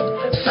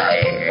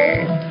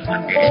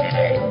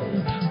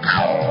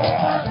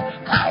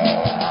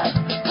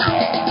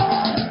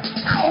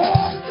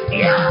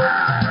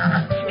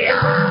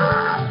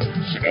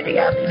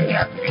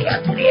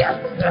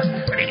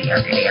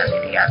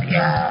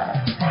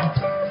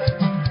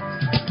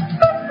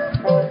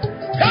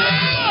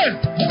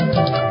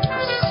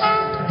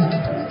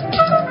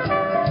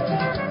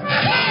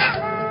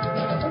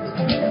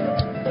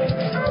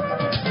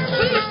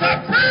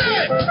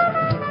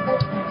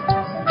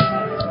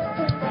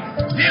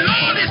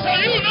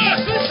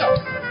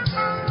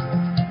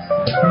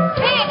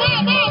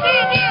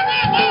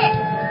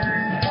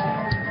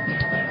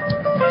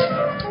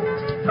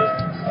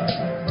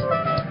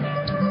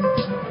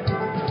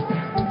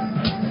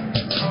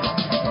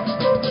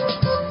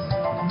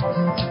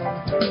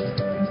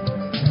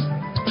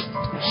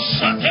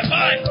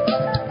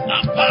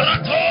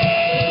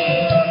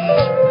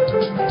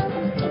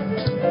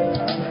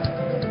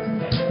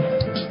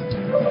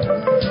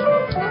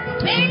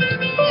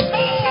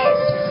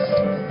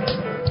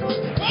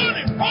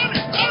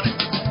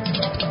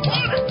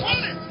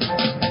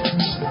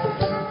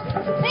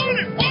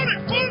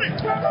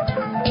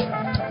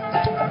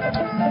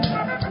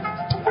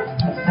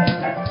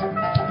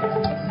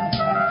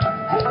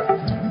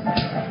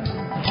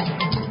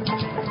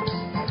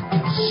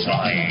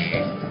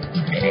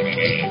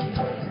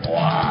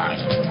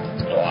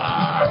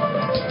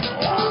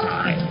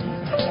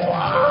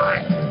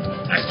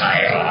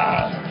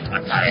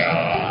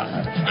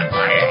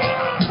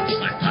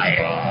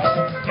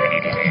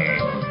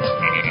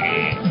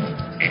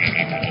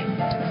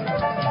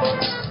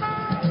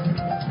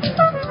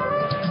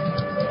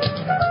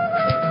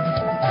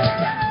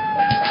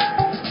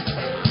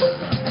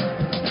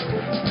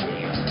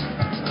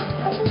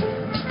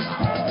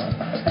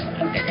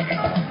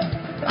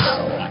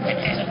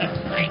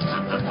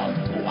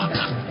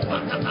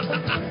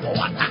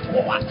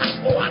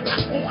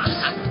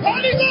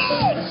 Holy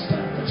Ghost!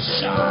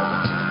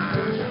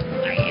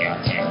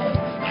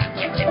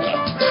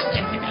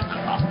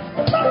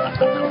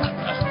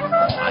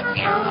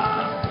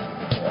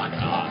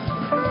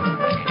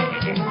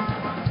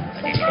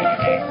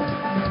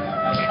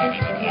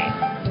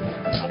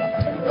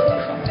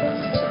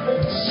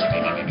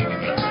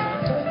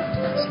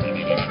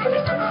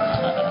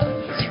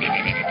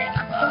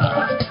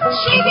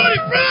 Somebody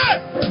pray!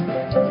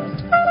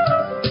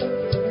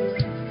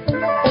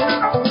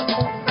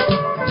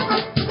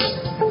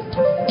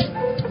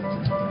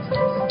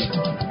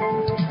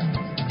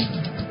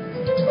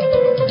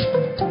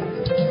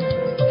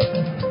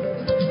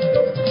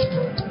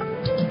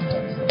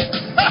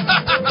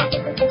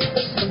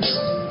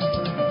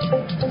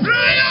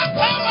 Prayer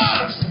power!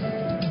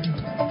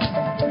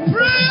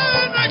 Prayer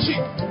energy!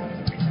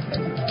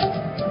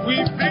 We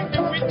bring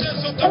the witness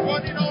of the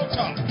body in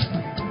altar.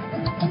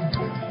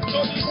 So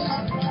this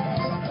can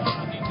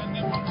in the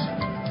name of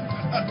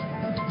Jesus.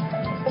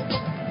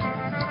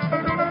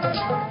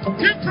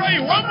 Keep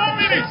praying 1 more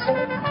minute.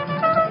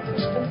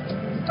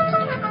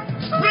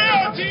 Pray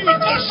until you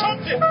touch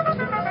something.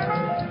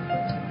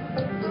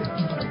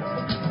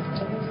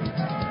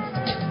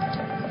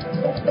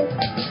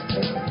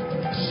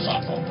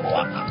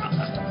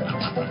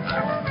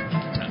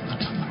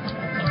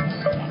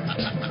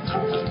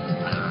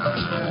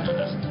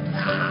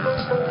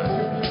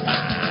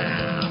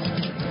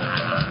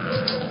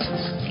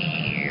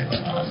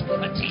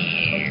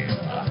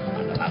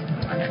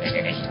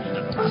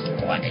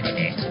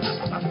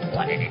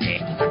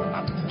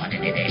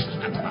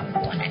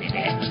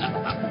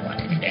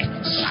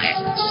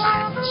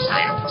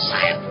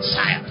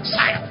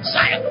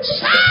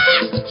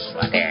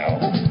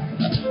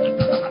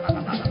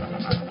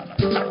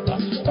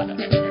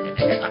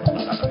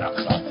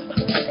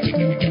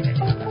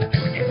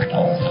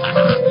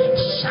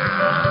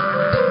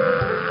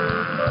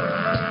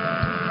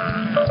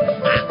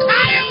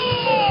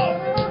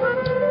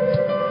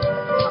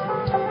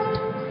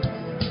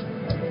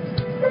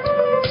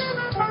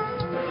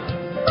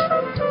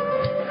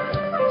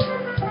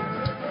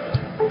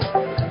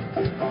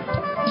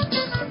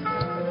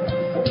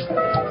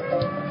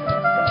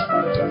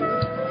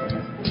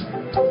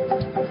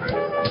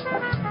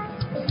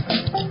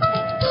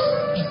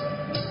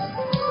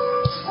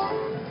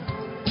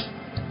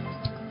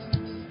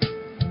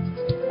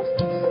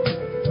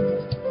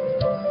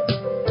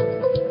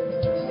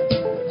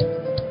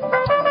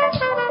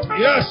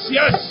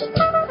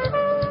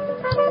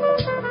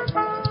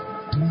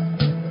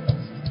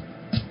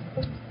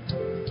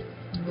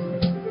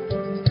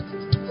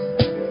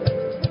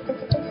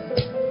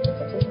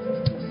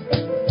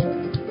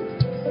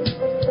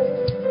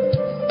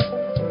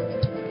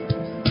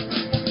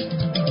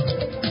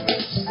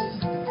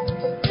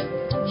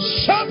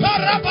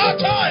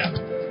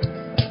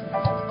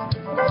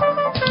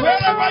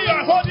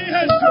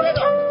 hands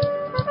together.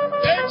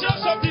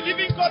 Angels of the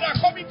living God are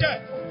coming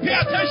there. Pay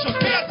attention,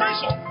 pay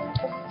attention.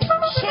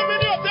 So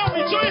many of them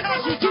will join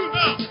hands with you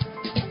now.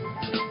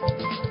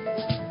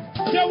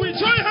 They will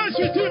join hands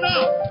with you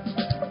now.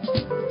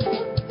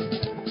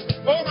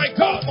 Oh my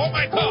God, oh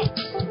my God,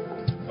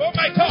 oh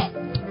my God.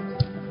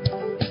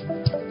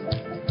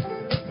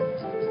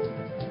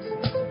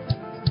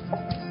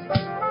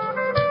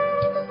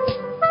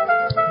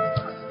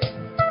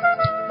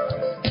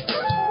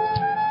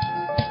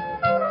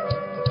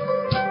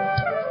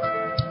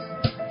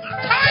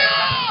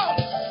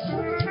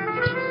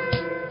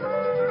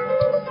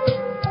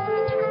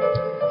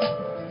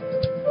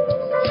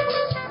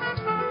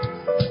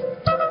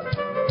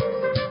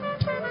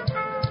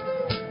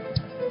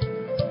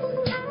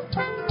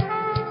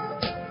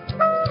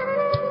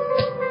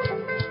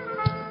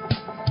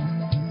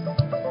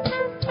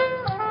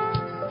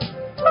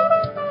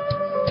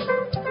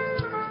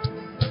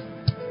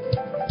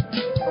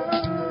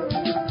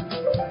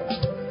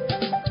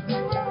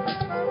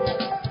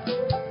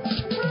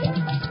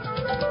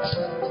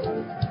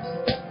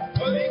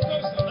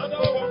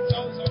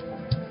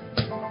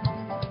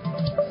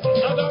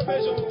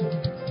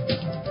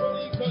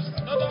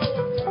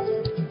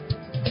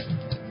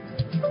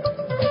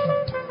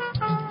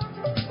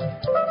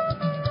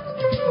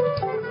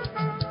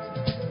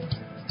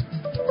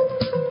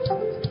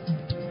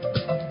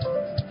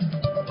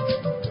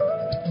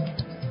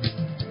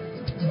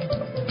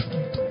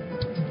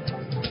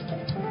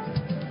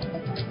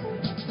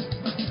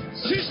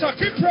 Sister,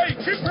 keep praying,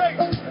 keep praying.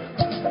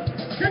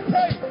 Keep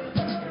praying.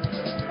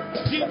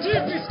 The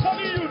deep is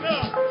calling you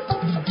now.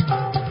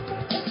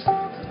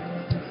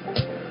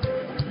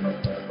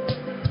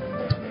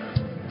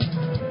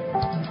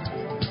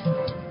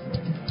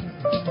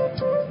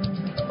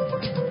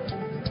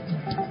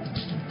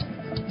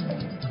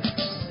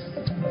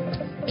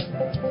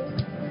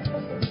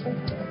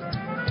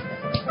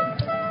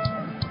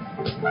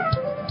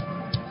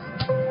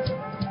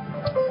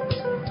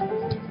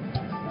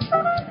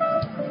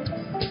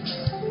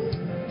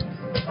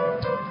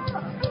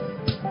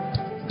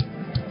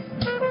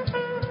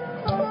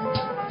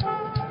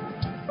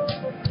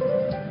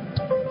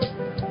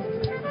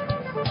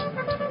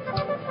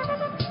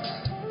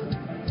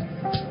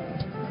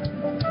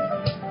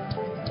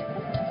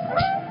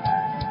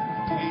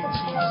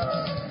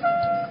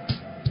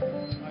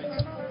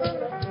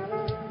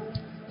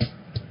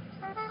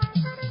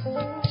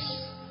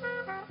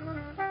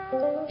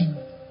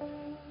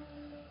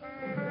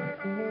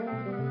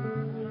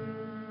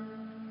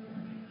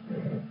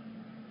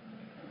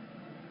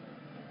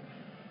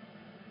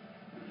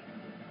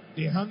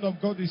 The hand of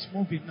God is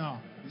moving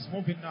now. It's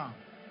moving now.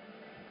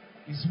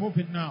 It's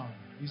moving now.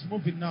 It's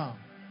moving now.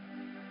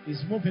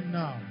 It's moving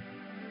now.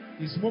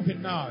 It's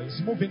moving now. It's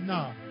moving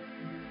now.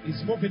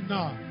 It's moving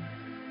now.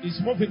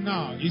 It's moving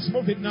now. It's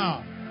moving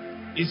now.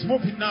 It's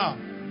moving now.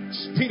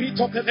 Spirit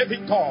of the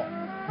living God.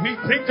 We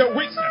bring the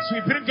witness.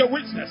 We bring the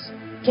witness.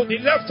 To the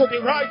left, to the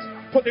right,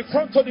 to the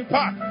front, to the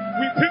back.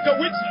 We bring the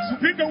witness. We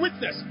bring the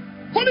witness.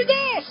 Holy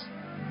Ghost!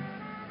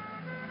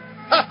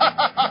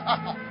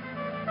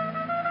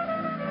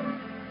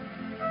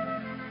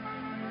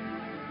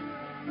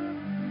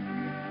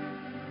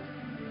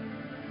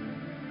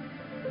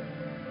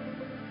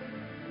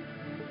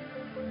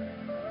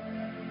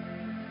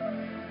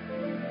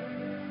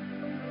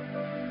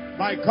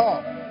 My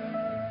God.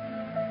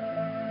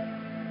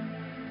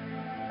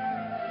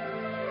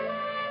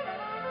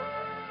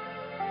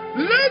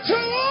 Let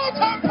your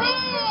water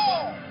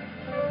pour.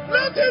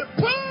 Let it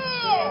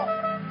pour.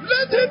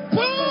 Let it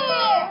pour.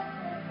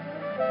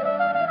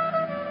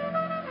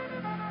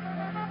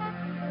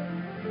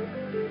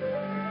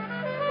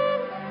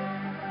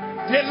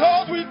 The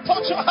Lord will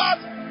touch your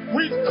heart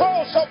with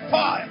coals of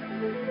fire.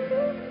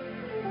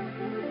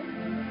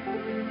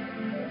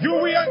 You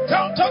will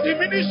encounter the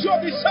ministry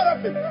of the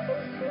seraphim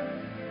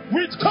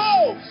with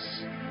coals.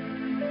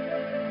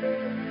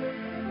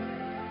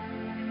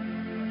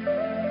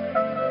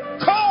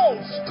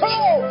 Coals.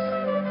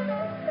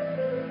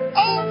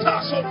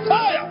 Altars on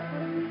fire.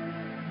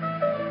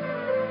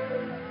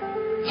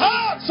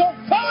 Hearts on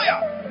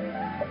fire.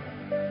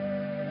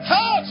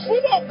 Hearts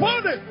full of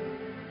burning.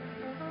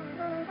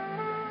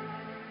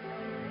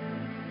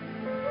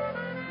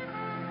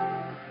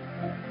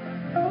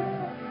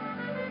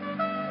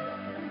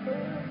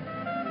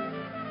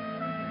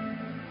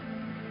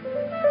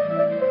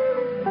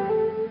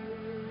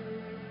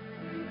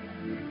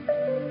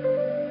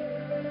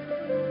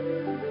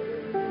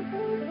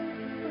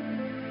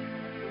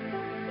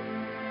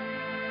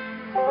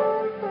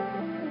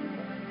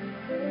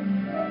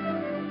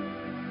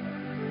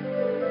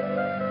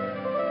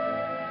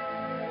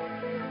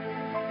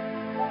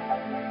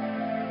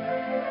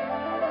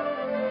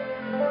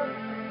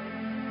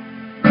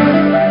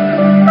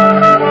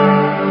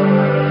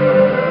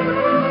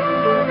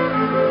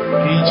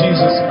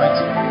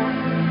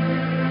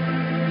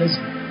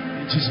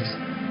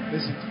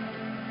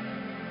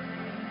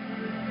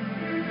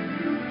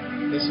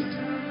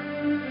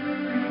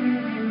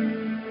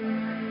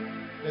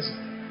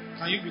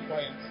 Can you be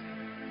quiet?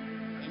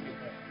 Can you be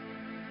quiet?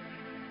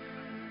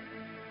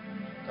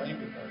 Can you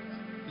be quiet?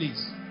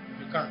 Please, if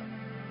you can.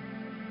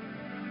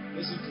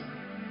 Listen to me.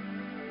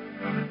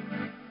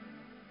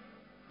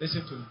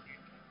 Listen to me.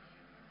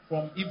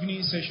 From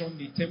evening session,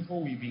 the tempo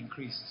will be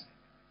increased.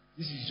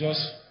 This is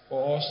just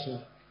for us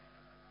to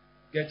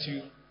get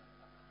you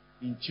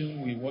in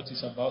tune with what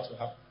is about to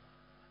happen.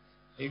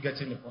 Are you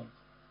getting the point?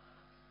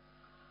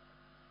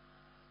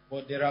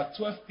 But there are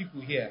 12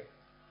 people here,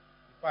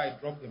 if I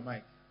drop the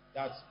mic,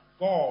 that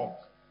God,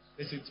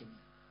 listen to me.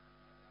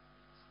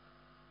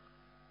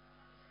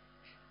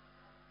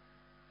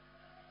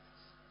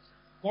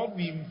 God will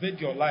invade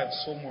your life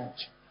so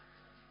much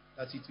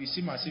that it will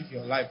seem as if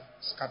your life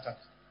is scattered.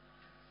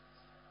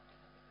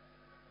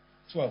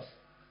 12.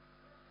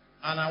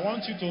 And I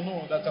want you to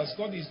know that as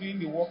God is doing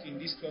the work in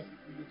these 12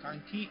 people, you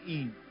can key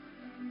in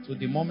to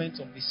the moment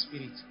of the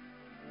Spirit.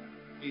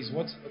 Is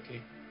what?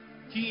 Okay.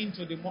 Key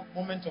into the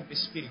moment of the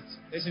Spirit.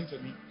 Listen to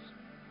me.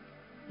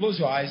 Close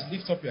your eyes.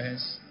 Lift up your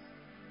hands.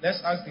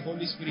 Let's ask the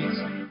Holy Spirit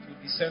to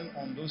descend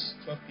on those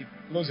 12 people.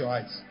 Close your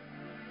eyes.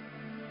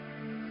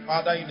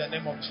 Father, in the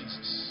name of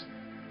Jesus.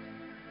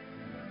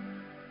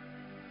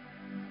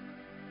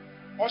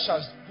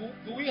 Ushers,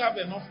 do we have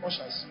enough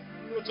ushers?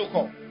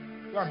 Protocol.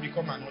 Go and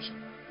become an usher.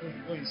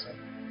 Go inside.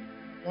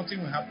 Nothing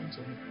will happen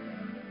to me.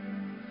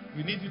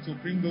 We need you to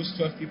bring those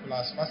 12 people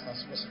as fast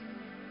as possible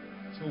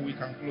so we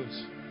can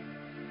close.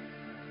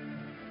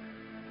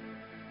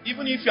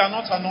 Even if you are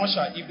not an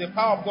usher, if the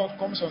power of God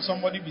comes on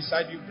somebody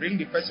beside you, bring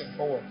the person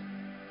forward.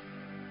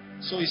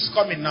 So it's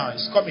coming now.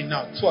 It's coming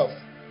now. 12.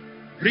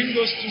 Bring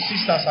those two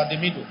sisters at the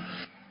middle.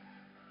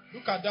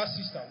 Look at that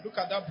sister. Look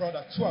at that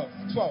brother. 12.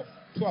 12.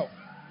 12.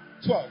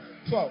 12.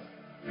 12.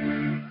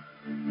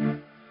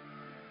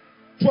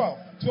 12.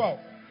 12.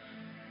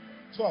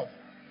 12.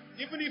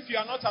 Even if you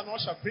are not an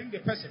usher, bring the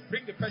person.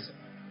 Bring the person.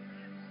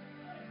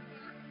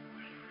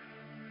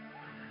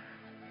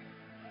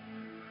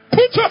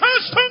 Put your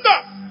hands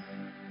stronger.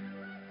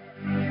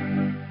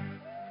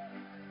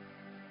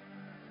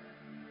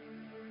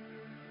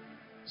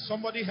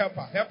 Somebody help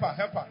her. Help her.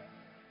 Help her.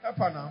 Help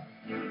her now.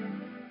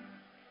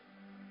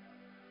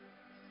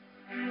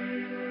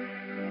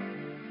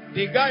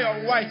 The guy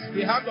on white,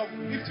 the hand of,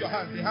 lift your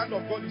hand. The hand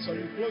of God is on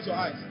you. Close your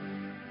eyes.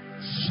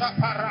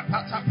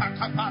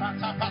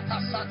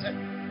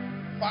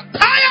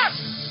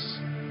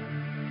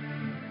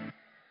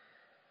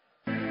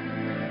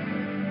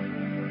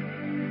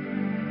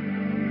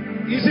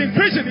 It's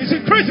increasing, it's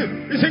increasing,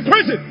 it's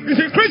increasing,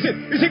 it's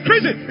increasing, it's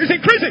increasing, it's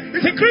increasing,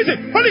 it's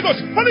increasing. Holy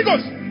Ghost, Holy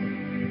Ghost.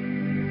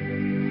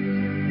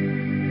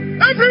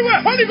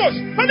 Everywhere, Holy Ghost,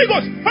 Holy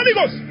Ghost, Holy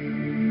Ghost.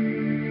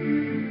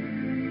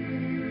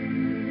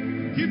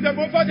 Keep them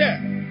over there.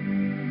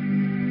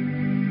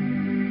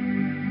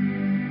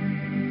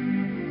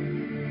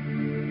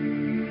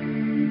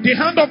 The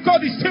hand of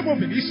God is still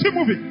moving, it's still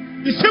moving.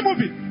 It's still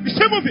moving. It's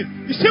still moving.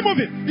 It's still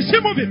moving. It's still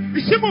moving.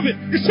 It's still moving.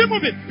 It's still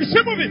moving. It's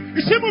still moving.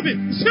 It's still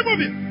moving. It's still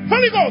moving.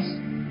 Holy Ghost.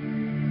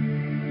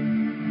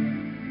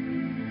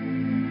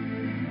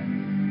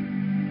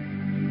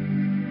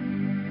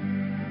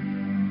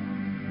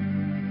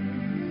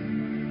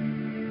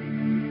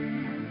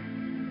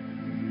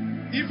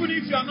 Even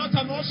if you are not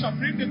an usher,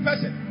 bring the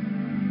person.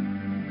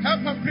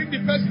 Help and bring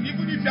the person.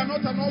 Even if you are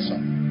not an usher,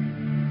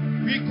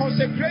 we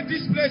consecrate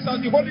this place as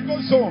the Holy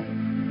Ghost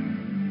zone.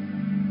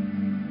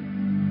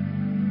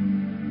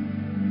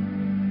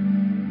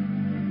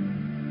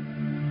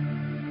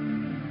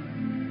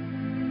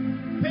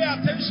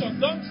 Attention,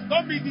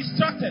 don't be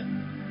distracted.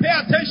 Pay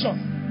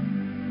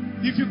attention.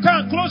 If you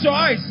can't, close your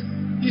eyes.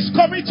 It's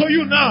coming to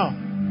you now.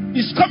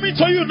 It's coming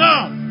to you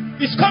now.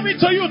 It's coming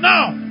to you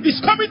now. It's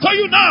coming to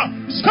you now.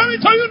 It's coming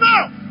to you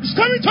now. It's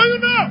coming to you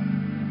now.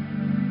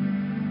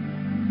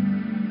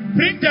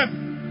 Bring them.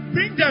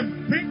 Bring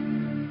them. Bring.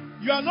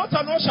 You are not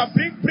an usher.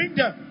 Bring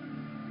them.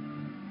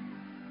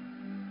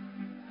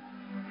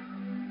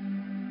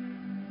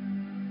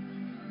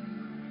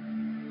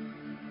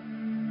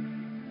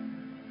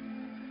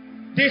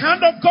 The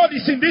hand of God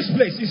is in this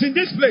place. It's in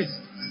this place.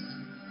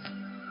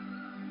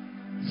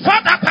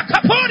 Father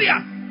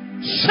Pakaporia.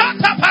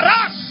 Shata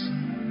Paras.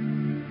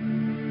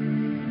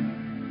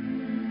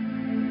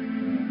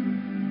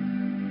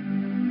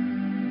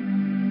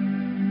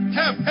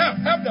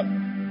 Help them.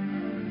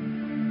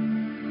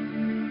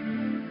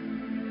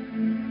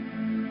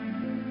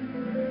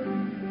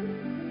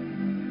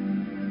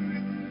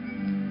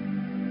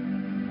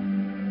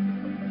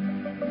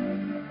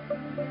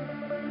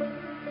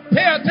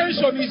 Pay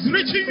attention, it's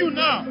reaching you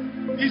now.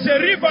 It's a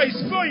river,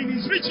 it's flowing,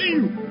 it's reaching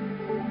you.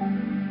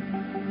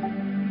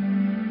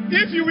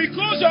 If you will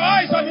close your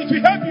eyes and it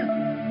will help you,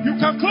 you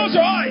can close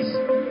your eyes.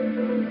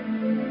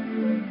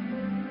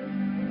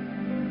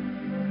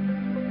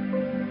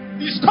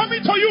 It's coming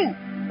to you.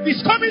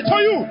 It's coming to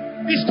you.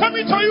 It's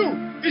coming to you.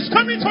 It's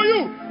coming to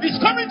you. It's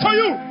coming to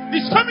you.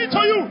 It's coming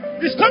to you.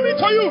 It's coming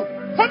to you.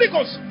 Holy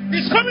Ghost.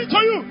 It's coming to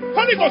you.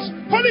 Holy Ghost.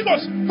 Holy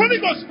Ghost. Holy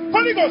Ghost.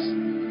 Holy Ghost.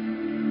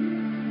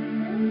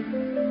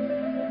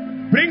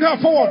 Bring her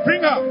forward.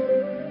 Bring her.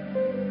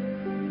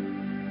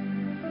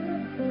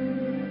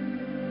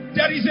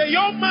 There is a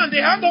young man,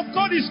 the hand of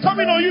God is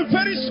coming on you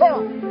very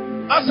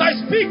strong. As I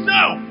speak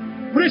now,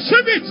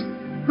 receive it.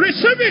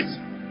 Receive it.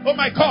 Oh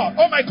my God.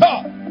 Oh my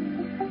God.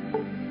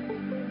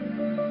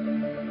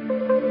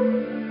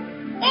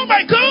 Oh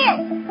my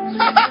God.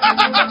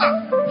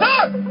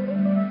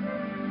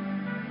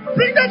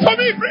 Bring that for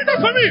me. Bring that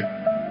for me.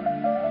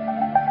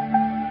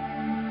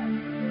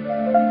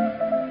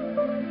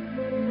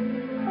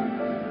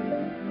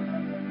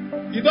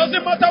 It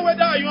doesn't matter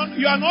whether you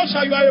are an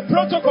usher, you are a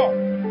protocol.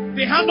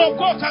 The hand of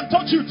God can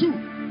touch you too.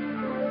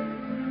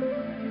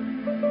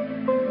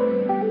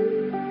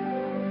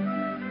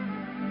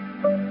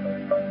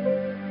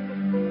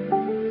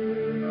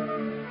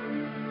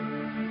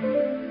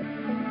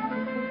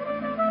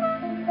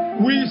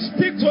 We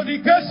speak to the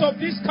guests of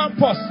this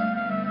campus.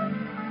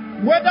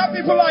 Whether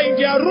people are in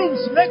their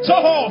rooms, lecture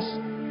halls,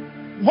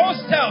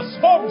 hostels,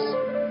 homes,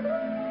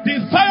 the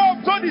fire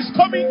of God is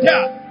coming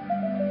there.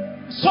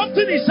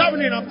 Something is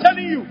happening, I'm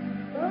telling you.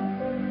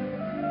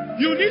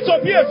 You need to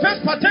be a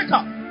first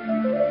partaker.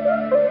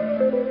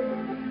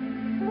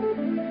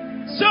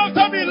 Say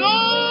after me,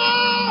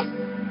 Lord,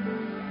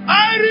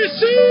 I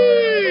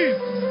receive.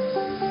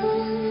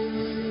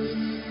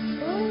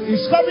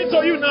 It's coming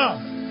to you now.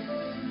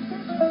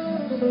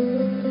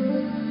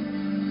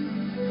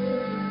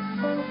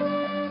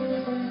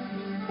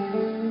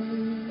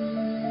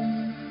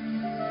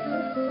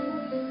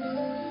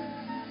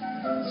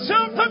 Say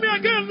after me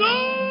again,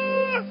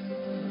 Lord,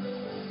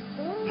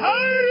 I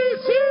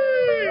receive.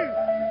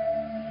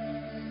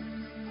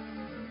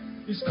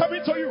 It's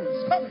coming to you.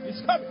 It's coming.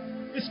 It's coming.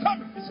 It's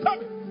coming. It's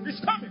coming.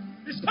 It's coming.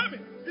 It's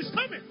coming. It's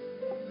coming.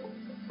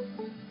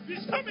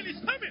 It's coming.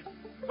 It's coming.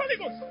 Holy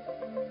Ghost.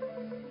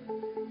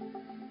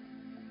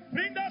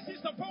 Bring that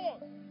sister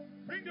forward.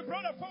 Bring the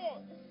brother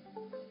forward.